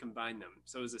 Let's combine them.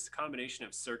 So it was this combination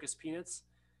of circus peanuts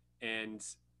and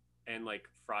like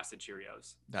frosted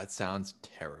Cheerios. That sounds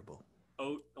terrible.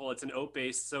 It's an oat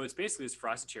base, so it's basically just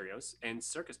frosted Cheerios and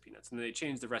circus peanuts, and then they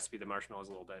changed the recipe of the marshmallows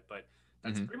a little bit, but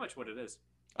that's pretty much what it is.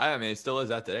 I mean, it still is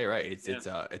that today, right?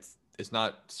 It's it's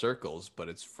not circles, but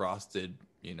it's frosted,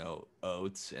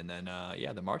 oats, and then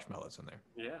the marshmallows in there.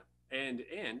 Yeah.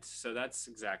 And so that's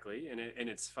exactly, and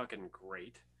it's fucking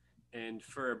great. And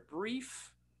for a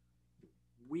brief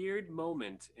weird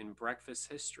moment in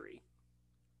breakfast history,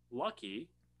 Lucky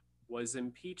was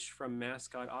impeached from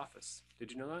mascot office.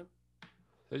 Did you know that?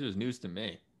 This is news to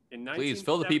me. In Please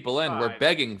fill the people in. We're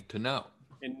begging to know.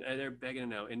 They're begging to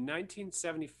know. In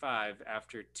 1975,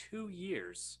 after 12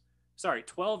 years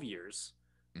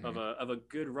of a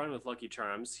good run with Lucky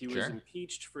Charms, he was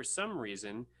impeached for some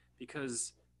reason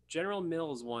because General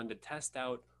Mills wanted to test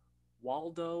out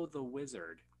Waldo the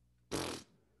Wizard,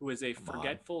 who is a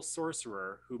forgetful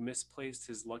sorcerer who misplaced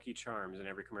his Lucky Charms in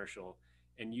every commercial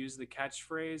and used the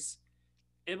catchphrase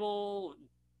 "Ibble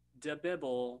de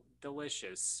Bibble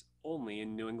delicious" only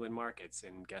in New England markets.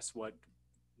 And guess what?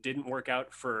 Didn't work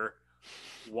out for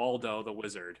Waldo the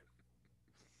Wizard.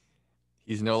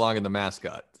 He's no longer the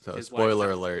mascot. So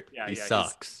spoiler alert, he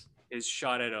sucks. His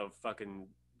shot at a fucking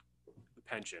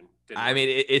pension. I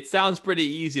mean, it sounds pretty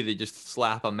easy to just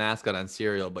slap a mascot on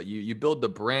cereal, but you build the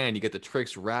brand. You get the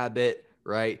Trix Rabbit,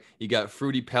 right? You got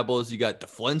Fruity Pebbles. You got the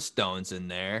Flintstones in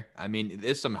there. I mean,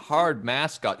 there's some hard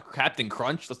mascot. Captain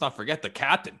Crunch. Let's not forget the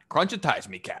Captain. Crunchitize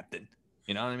me, Captain.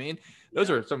 You know what I mean? Those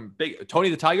are some big. Tony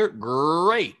the Tiger,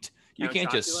 great. You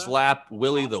can't just slap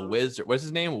Willie the Wizard. What's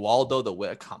his name? Waldo the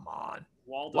Wizard. Come on.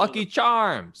 Lucky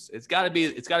Charms. It's gotta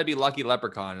be Lucky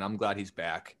Leprechaun, and I'm glad he's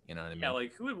back. You know what I mean? Yeah,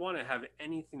 like who would want to have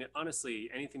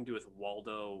anything to do with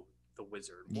Waldo the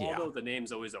Wizard? Waldo, the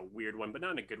name's always a weird one, but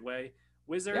not in a good way.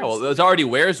 Wizards. Yeah, well, there's already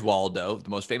Where's Waldo, the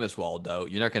most famous Waldo.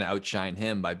 You're not gonna outshine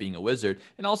him by being a wizard.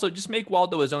 And also just make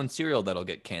Waldo his own cereal that'll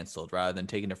get canceled rather than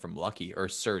taking it from Lucky or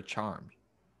Sir Charmed.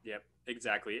 Yep,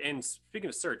 exactly. And speaking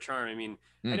of Sir Charm, I mean,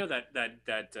 I know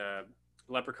that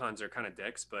leprechauns are kind of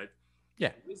dicks, but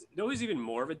yeah, you know who's even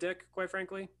more of a dick, quite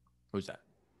frankly? Who's that?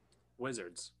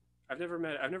 Wizards. I've never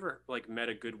met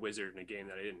a good wizard in a game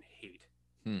that I didn't hate.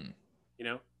 You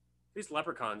know, these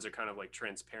leprechauns are kind of like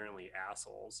transparently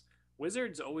assholes.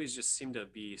 Wizards always just seem to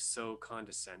be so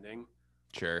condescending.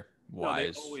 Sure.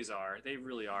 Wise. No, they always are. They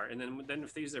really are. And then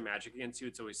if they use their magic against you,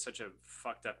 it's always such a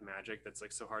fucked up magic that's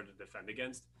like so hard to defend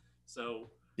against. So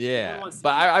yeah,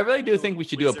 but I really do think we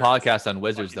should do a podcast on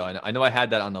wizards, though. I know I had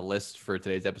that on the list for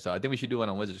today's episode. I think we should do one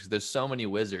on wizards because there's so many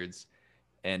wizards,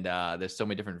 and there's so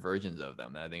many different versions of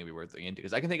them that I think it'd be worth looking into.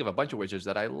 Because I can think of a bunch of wizards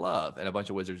that I love, and a bunch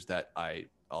of wizards that I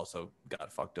also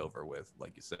got fucked over with,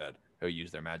 like you said, who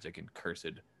use their magic in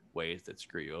cursed ways that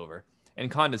screw you over. And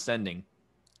condescending,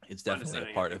 it's definitely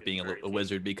a part of being a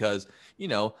wizard because,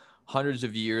 hundreds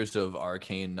of years of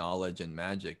arcane knowledge and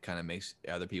magic kind of makes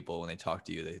other people, when they talk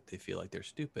to you, they feel like they're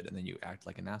stupid, and then you act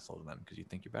like an asshole to them because you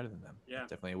think you're better than them. Yeah, it's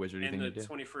definitely a wizardy thing to do. And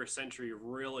the 21st century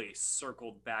really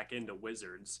circled back into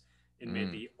wizards and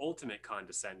made the ultimate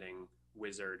condescending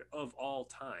wizard of all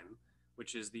time,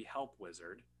 which is the help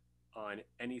wizard on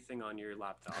anything on your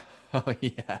laptop. Oh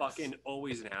yeah, fucking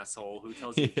always an asshole who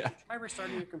tells you try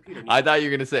restarting your computer. I thought you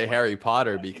were gonna say Harry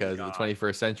Potter because the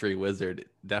 21st century wizard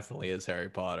definitely is Harry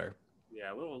Potter.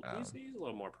 Yeah, he's a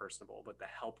little more personable, but the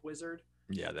help wizard.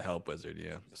 Yeah, the help wizard.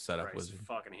 Yeah, the setup wizard.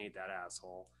 Fucking hate that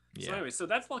asshole. Yeah. So anyway, so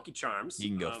that's Lucky Charms. You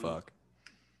can go fuck.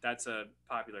 That's a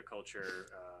popular culture.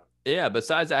 Yeah.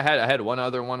 Besides, I had one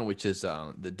other one, which is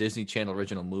the Disney Channel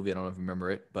original movie. I don't know if you remember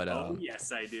it, but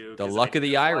yes, I do. The Luck of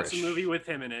the Irish. A movie with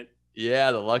him in it.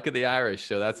 Yeah, The Luck of the Irish.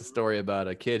 So that's a story about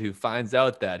a kid who finds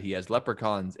out that he has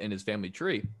leprechauns in his family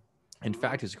tree. In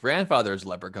fact, his grandfather is a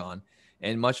leprechaun.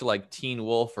 And much like Teen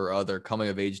Wolf or other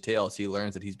coming-of-age tales, he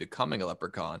learns that he's becoming a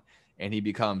leprechaun. And he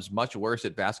becomes much worse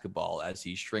at basketball as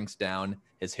he shrinks down.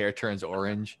 His hair turns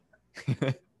orange.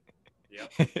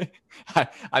 Yep.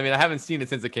 I mean, I haven't seen it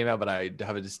since it came out, but I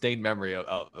have a distinct memory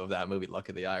of that movie, Luck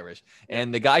of the Irish.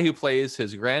 And the guy who plays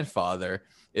his grandfather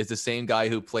is the same guy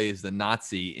who plays the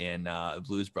Nazi in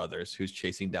Blues Brothers, who's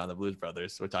chasing down the Blues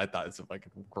Brothers, which I thought was like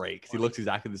great because he looks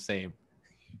exactly the same.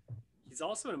 He's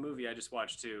also in a movie I just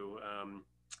watched too.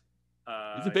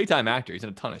 He's a big time actor. He's in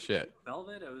a ton of shit.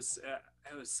 Velvet.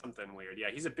 It was something weird. Yeah,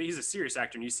 he's a serious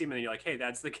actor, and you see him and you're like, hey,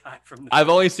 that's the guy from. I've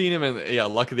only seen him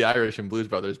in Luck of the Irish and Blues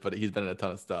Brothers, but he's been in a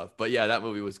ton of stuff. But yeah, that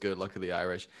movie was good. Luck of the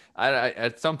Irish.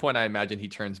 At some point, I imagine he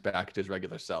turns back to his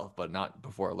regular self, but not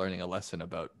before learning a lesson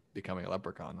about becoming a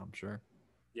leprechaun. I'm sure.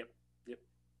 Yep.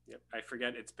 I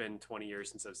forget it's been 20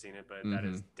 years since I've seen it, but that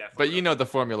is definitely. But you know the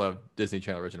formula of Disney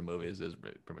Channel original movies is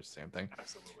pretty much the same thing.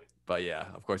 Absolutely. But yeah,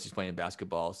 of course he's playing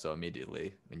basketball, so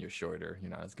immediately when you're shorter, you're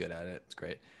not as good at it. It's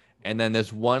great. And then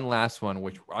there's one last one,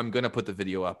 which I'm gonna put the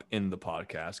video up in the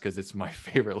podcast because it's my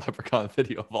favorite Leprechaun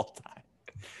video of all time.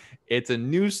 It's a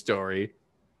news story.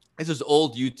 This is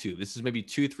old YouTube. This is maybe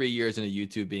 2-3 years into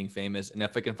YouTube being famous. And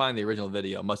if I can find the original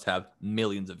video, it must have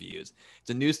millions of views. It's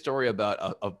a news story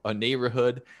about a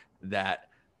neighborhood that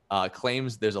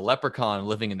claims there's a leprechaun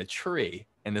living in a tree.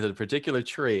 And there's a particular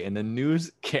tree, and the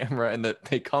news camera, and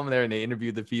they come there and they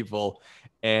interview the people.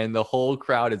 And the whole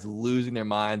crowd is losing their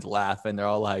minds laughing. They're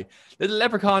all like, there's a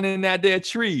leprechaun in that there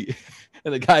tree.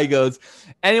 And the guy goes,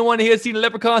 anyone here seen a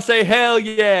leprechaun? Say, hell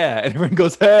yeah. And everyone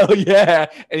goes, hell yeah.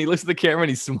 And he looks at the camera and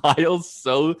he smiles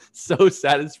so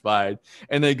satisfied.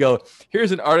 And they go,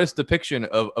 here's an artist's depiction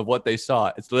of what they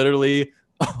saw. It's literally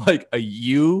like a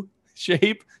U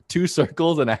shape, 2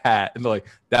 circles, and a hat. And they're like,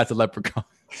 that's a leprechaun.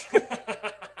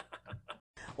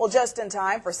 Well, just in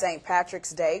time for St.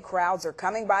 Patrick's Day, crowds are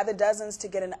coming by the dozens to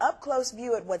get an up-close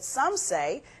view at what some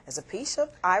say is a piece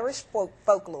of Irish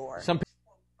folklore. Some people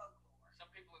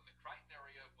in the Crichton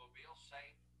area will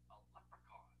say a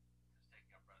leprechaun is taking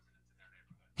up residence in their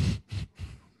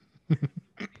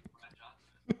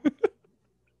neighborhood.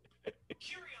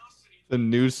 Curiosity. The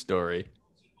news story.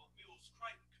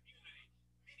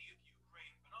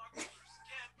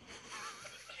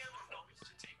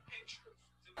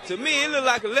 To me, it look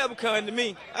like a leprechaun to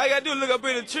me. All I gotta do is look up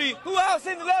in the tree. Who else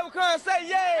seen the leprechaun? Say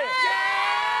yeah!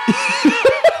 If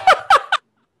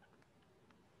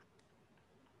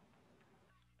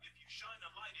you shine a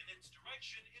light in its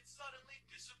direction, it suddenly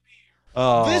disappears.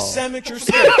 Oh. This amateur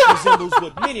sketch resembles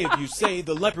what many of you say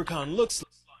the leprechaun looks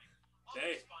like.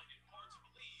 Others find it hard to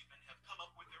believe and have come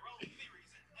up with their own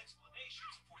theories and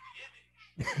explanations for the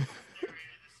image.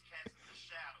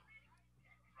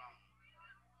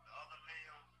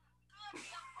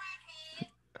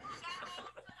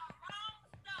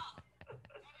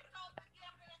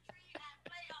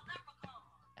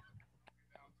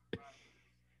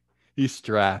 He's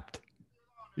strapped.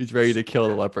 He's ready to kill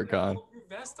the leprechaun.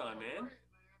 Vest on, man.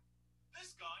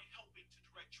 This guy helping to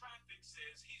direct traffic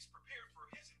says he's prepared for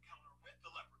his encounter with the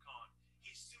leprechaun.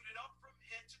 He's suited up from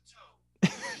head to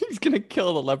toe. He's gonna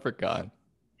kill the leprechaun.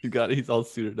 He's all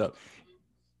suited up.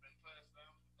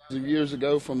 Years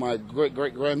ago from my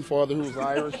great-great-grandfather who was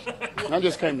Irish. I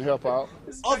just came to help out.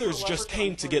 Others just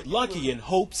came to get lucky in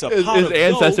hopes a His pot of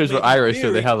ancestors gold were may be Irish,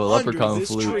 so they have a buried under leprechaun this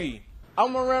flute. tree.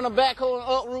 I'm gonna run a backhoe and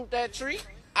uproot that tree.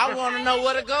 I want to know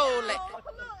where to go.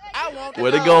 I want to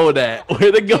Where to go with that?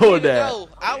 Where to go with that?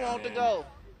 I want to go.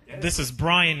 This is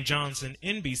Brian Johnson,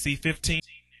 NBC 15.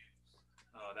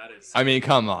 Oh, that is. I mean,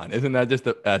 come on. Isn't that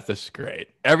that's just great?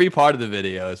 Every part of the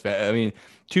video is, I mean,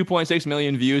 2.6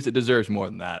 million views. It deserves more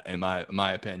than that, in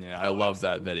my opinion. I love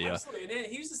that video. Absolutely. And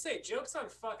he used to say, jokes on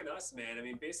fucking us, man. I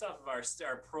mean, based off of our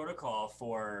protocol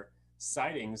for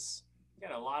sightings, we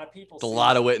got a lot of people. It's a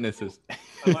lot of witnesses.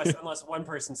 unless one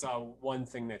person saw one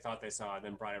thing they thought they saw and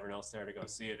then brought everyone else there to go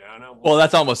see it. I don't know. Well,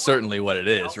 that's almost certainly what it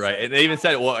is, right? And they even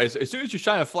said, well, as soon as you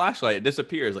shine a flashlight, it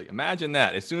disappears. Like, imagine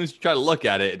that. As soon as you try to look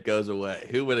at it, it goes away.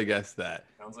 Who would have guessed that?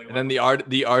 Like and then the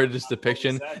artist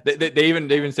depiction, they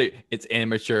even say it's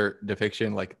amateur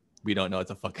depiction. Like, we don't know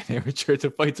it's a fucking amateur. It's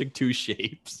like 2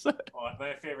 shapes. Well,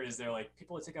 my favorite is they're like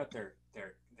people would take out their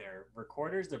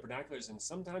recorders, their binoculars, and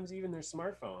sometimes even their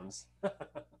smartphones.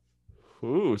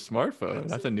 Ooh, smartphone.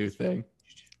 That's a new thing.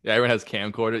 Yeah, everyone has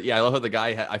camcorders. Yeah, I love how the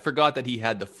guy I forgot that he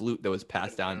had the flute that was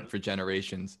passed down for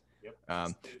generations.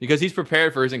 Yep. Because he's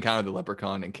prepared for his encounter with the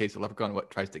leprechaun in case the leprechaun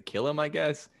tries to kill him, I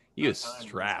guess. He is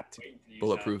strapped.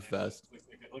 Bulletproof vest.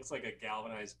 It looks like a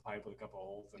galvanized pipe with a couple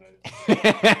holes in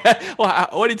it. Well,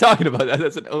 what are you talking about?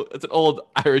 That's an old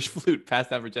Irish flute passed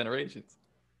down for generations.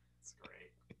 It's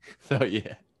great. So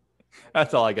yeah,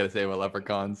 that's all I got to say about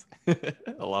leprechauns. I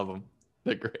love them.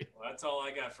 They're great. Well, that's all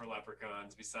I got for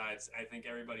leprechauns. Besides, I think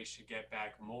everybody should get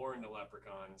back more into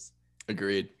leprechauns.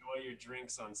 Agreed. Enjoy your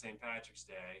drinks on St. Patrick's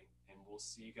Day, and we'll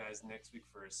see you guys next week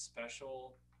for a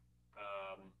special.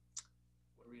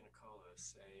 What are we gonna call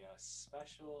this? A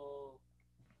special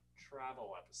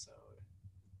travel episode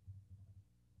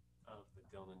of the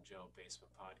Dylan and Joe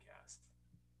Basement Podcast.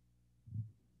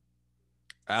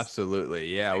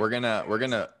 Absolutely, yeah. We're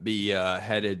gonna be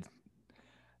headed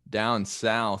down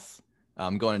south.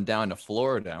 Going down to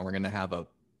Florida, and we're gonna have a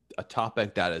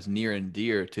topic that is near and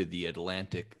dear to the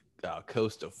Atlantic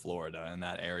coast of Florida and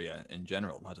that area in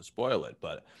general. Not to spoil it,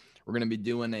 but we're gonna be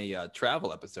doing a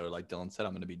travel episode, like Dylan said.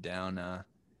 I'm gonna be down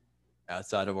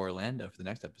outside of Orlando for the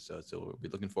next episode, so we'll be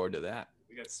looking forward to that.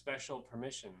 We got special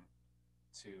permission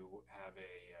to have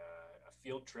a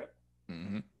field trip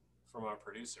from our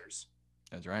producers.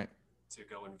 That's right. To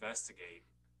go investigate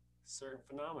certain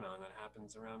phenomenon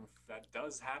that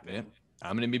does happen. Yeah.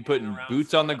 I'm going to be putting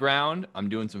boots on the ground. I'm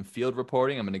doing some field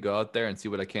reporting. I'm going to go out there and see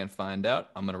what I can find out.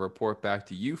 I'm going to report back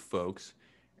to you folks,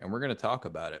 and we're going to talk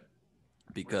about it.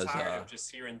 because we're tired of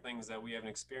just hearing things that we haven't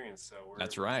experienced. So we're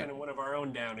that's right. sending one of our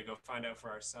own down to go find out for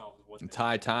ourselves. It's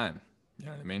high time. You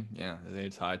know what I mean? Yeah,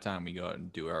 it's high time we go out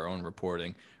and do our own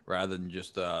reporting rather than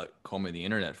just combing the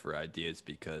internet for ideas,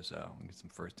 because we get some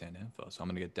firsthand info. So I'm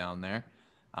gonna get down there.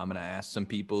 I'm gonna ask some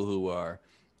people who are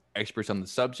experts on the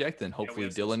subject, and hopefully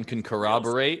Dylan can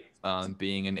corroborate,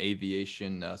 being an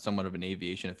aviation, somewhat of an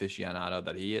aviation aficionado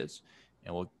that he is.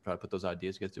 And we'll try to put those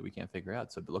ideas together that we can't figure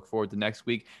out. So look forward to next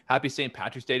week. Happy St.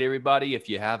 Patrick's Day to everybody. If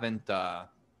you haven't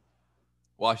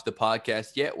watched the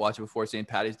podcast yet, watch it before St.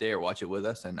 Patty's Day or watch it with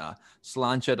us. And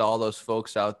sláinte to all those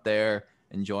folks out there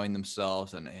enjoying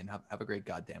themselves, and have a great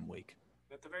goddamn week.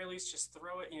 At the very least, just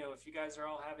throw it, if you guys are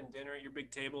all having dinner at your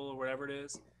big table or whatever it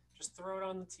is, just throw it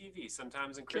on the TV.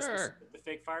 Sometimes in Christmas, put the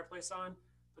fake fireplace on,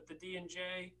 put the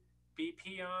D&J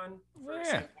BP on for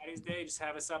St. Patty's Day. Just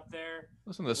have us up there.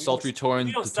 Listen to the sultry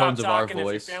tones of our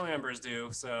voice. If your family members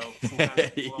do, so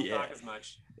sometimes we won't talk as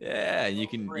much. Yeah, you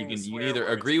can either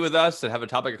agree with us and have a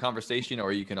topic of conversation,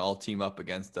 or you can all team up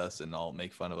against us and all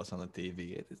make fun of us on the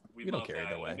TV. We don't care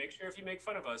either way. Make sure if you make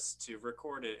fun of us to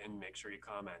record it and make sure you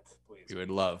comment, please. We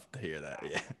would love to hear that.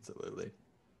 Yeah, absolutely.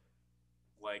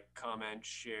 Like, comment,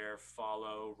 share,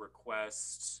 follow,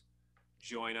 request,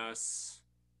 join us.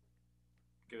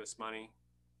 Give us money,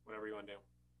 whatever you want to do.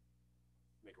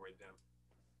 Make it way down.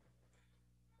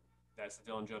 That's the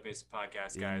Dylan Joe Basic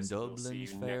Podcast, guys. In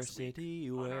Dublin's fair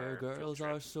city, where girls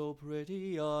are so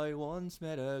pretty, I once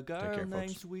met a girl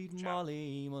named Sweet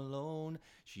Molly Malone.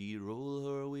 She rolled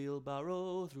her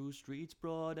wheelbarrow through streets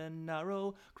broad and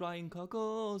narrow, crying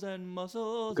cockles and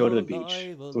mussels. Go to the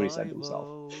beach. That's what he said to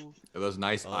himself. Those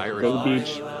nice Irish. Go to the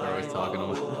beach. I was talking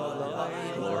about.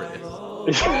 Glorious.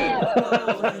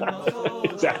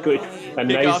 Exactly. Take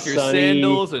nice, off your sunny,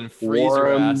 sandals and freeze your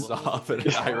warm ass off at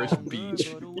an Irish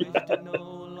beach.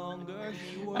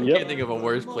 I can't think of a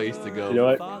worse place to go. You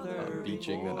know what?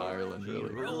 Beaching than Ireland,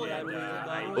 really.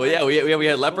 Well, yeah, we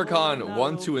had Leprechaun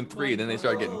 1, 2, and 3. Then they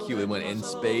started getting cute. They went in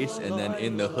space, and then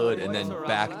in the hood, and then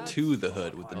back to the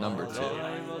hood with the number 2.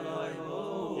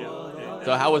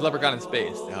 So how was Leprechaun in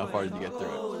space? How far did you get through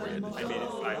it? I made it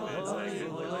 5 minutes.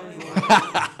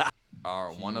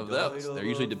 Are one of those. They're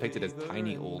usually depicted as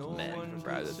tiny old men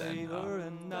rather than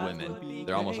women.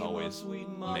 They're almost always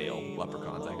male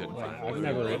leprechauns. I couldn't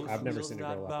find. I've never seen a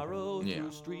girl leprechaun. Yeah,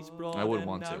 I would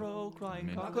want to. I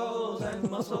mean,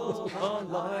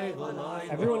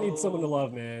 everyone needs someone to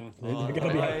love, man. They're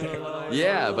gonna be out there.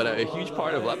 Yeah, but a huge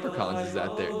part of leprechauns is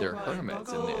that they're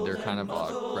hermits, and they're kind of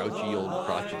grouchy old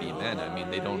crotchety men. I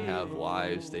mean, they don't have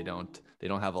wives. They don't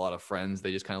have a lot of friends.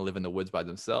 They just kind of live in the woods by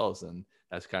themselves, and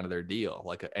that's kind of their deal.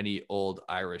 Like any old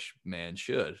Irish man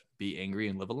should be angry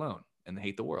and live alone and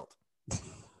hate the world. It's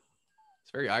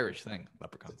a very Irish thing,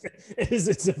 leprechauns. It is.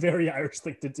 It's a very Irish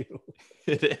thing to do.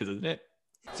 It is, isn't it?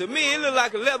 To me, it look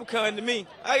like a leprechaun to me.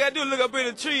 All you gotta do is look up in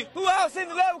the tree. Who else seen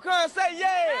the leprechaun say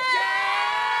yeah?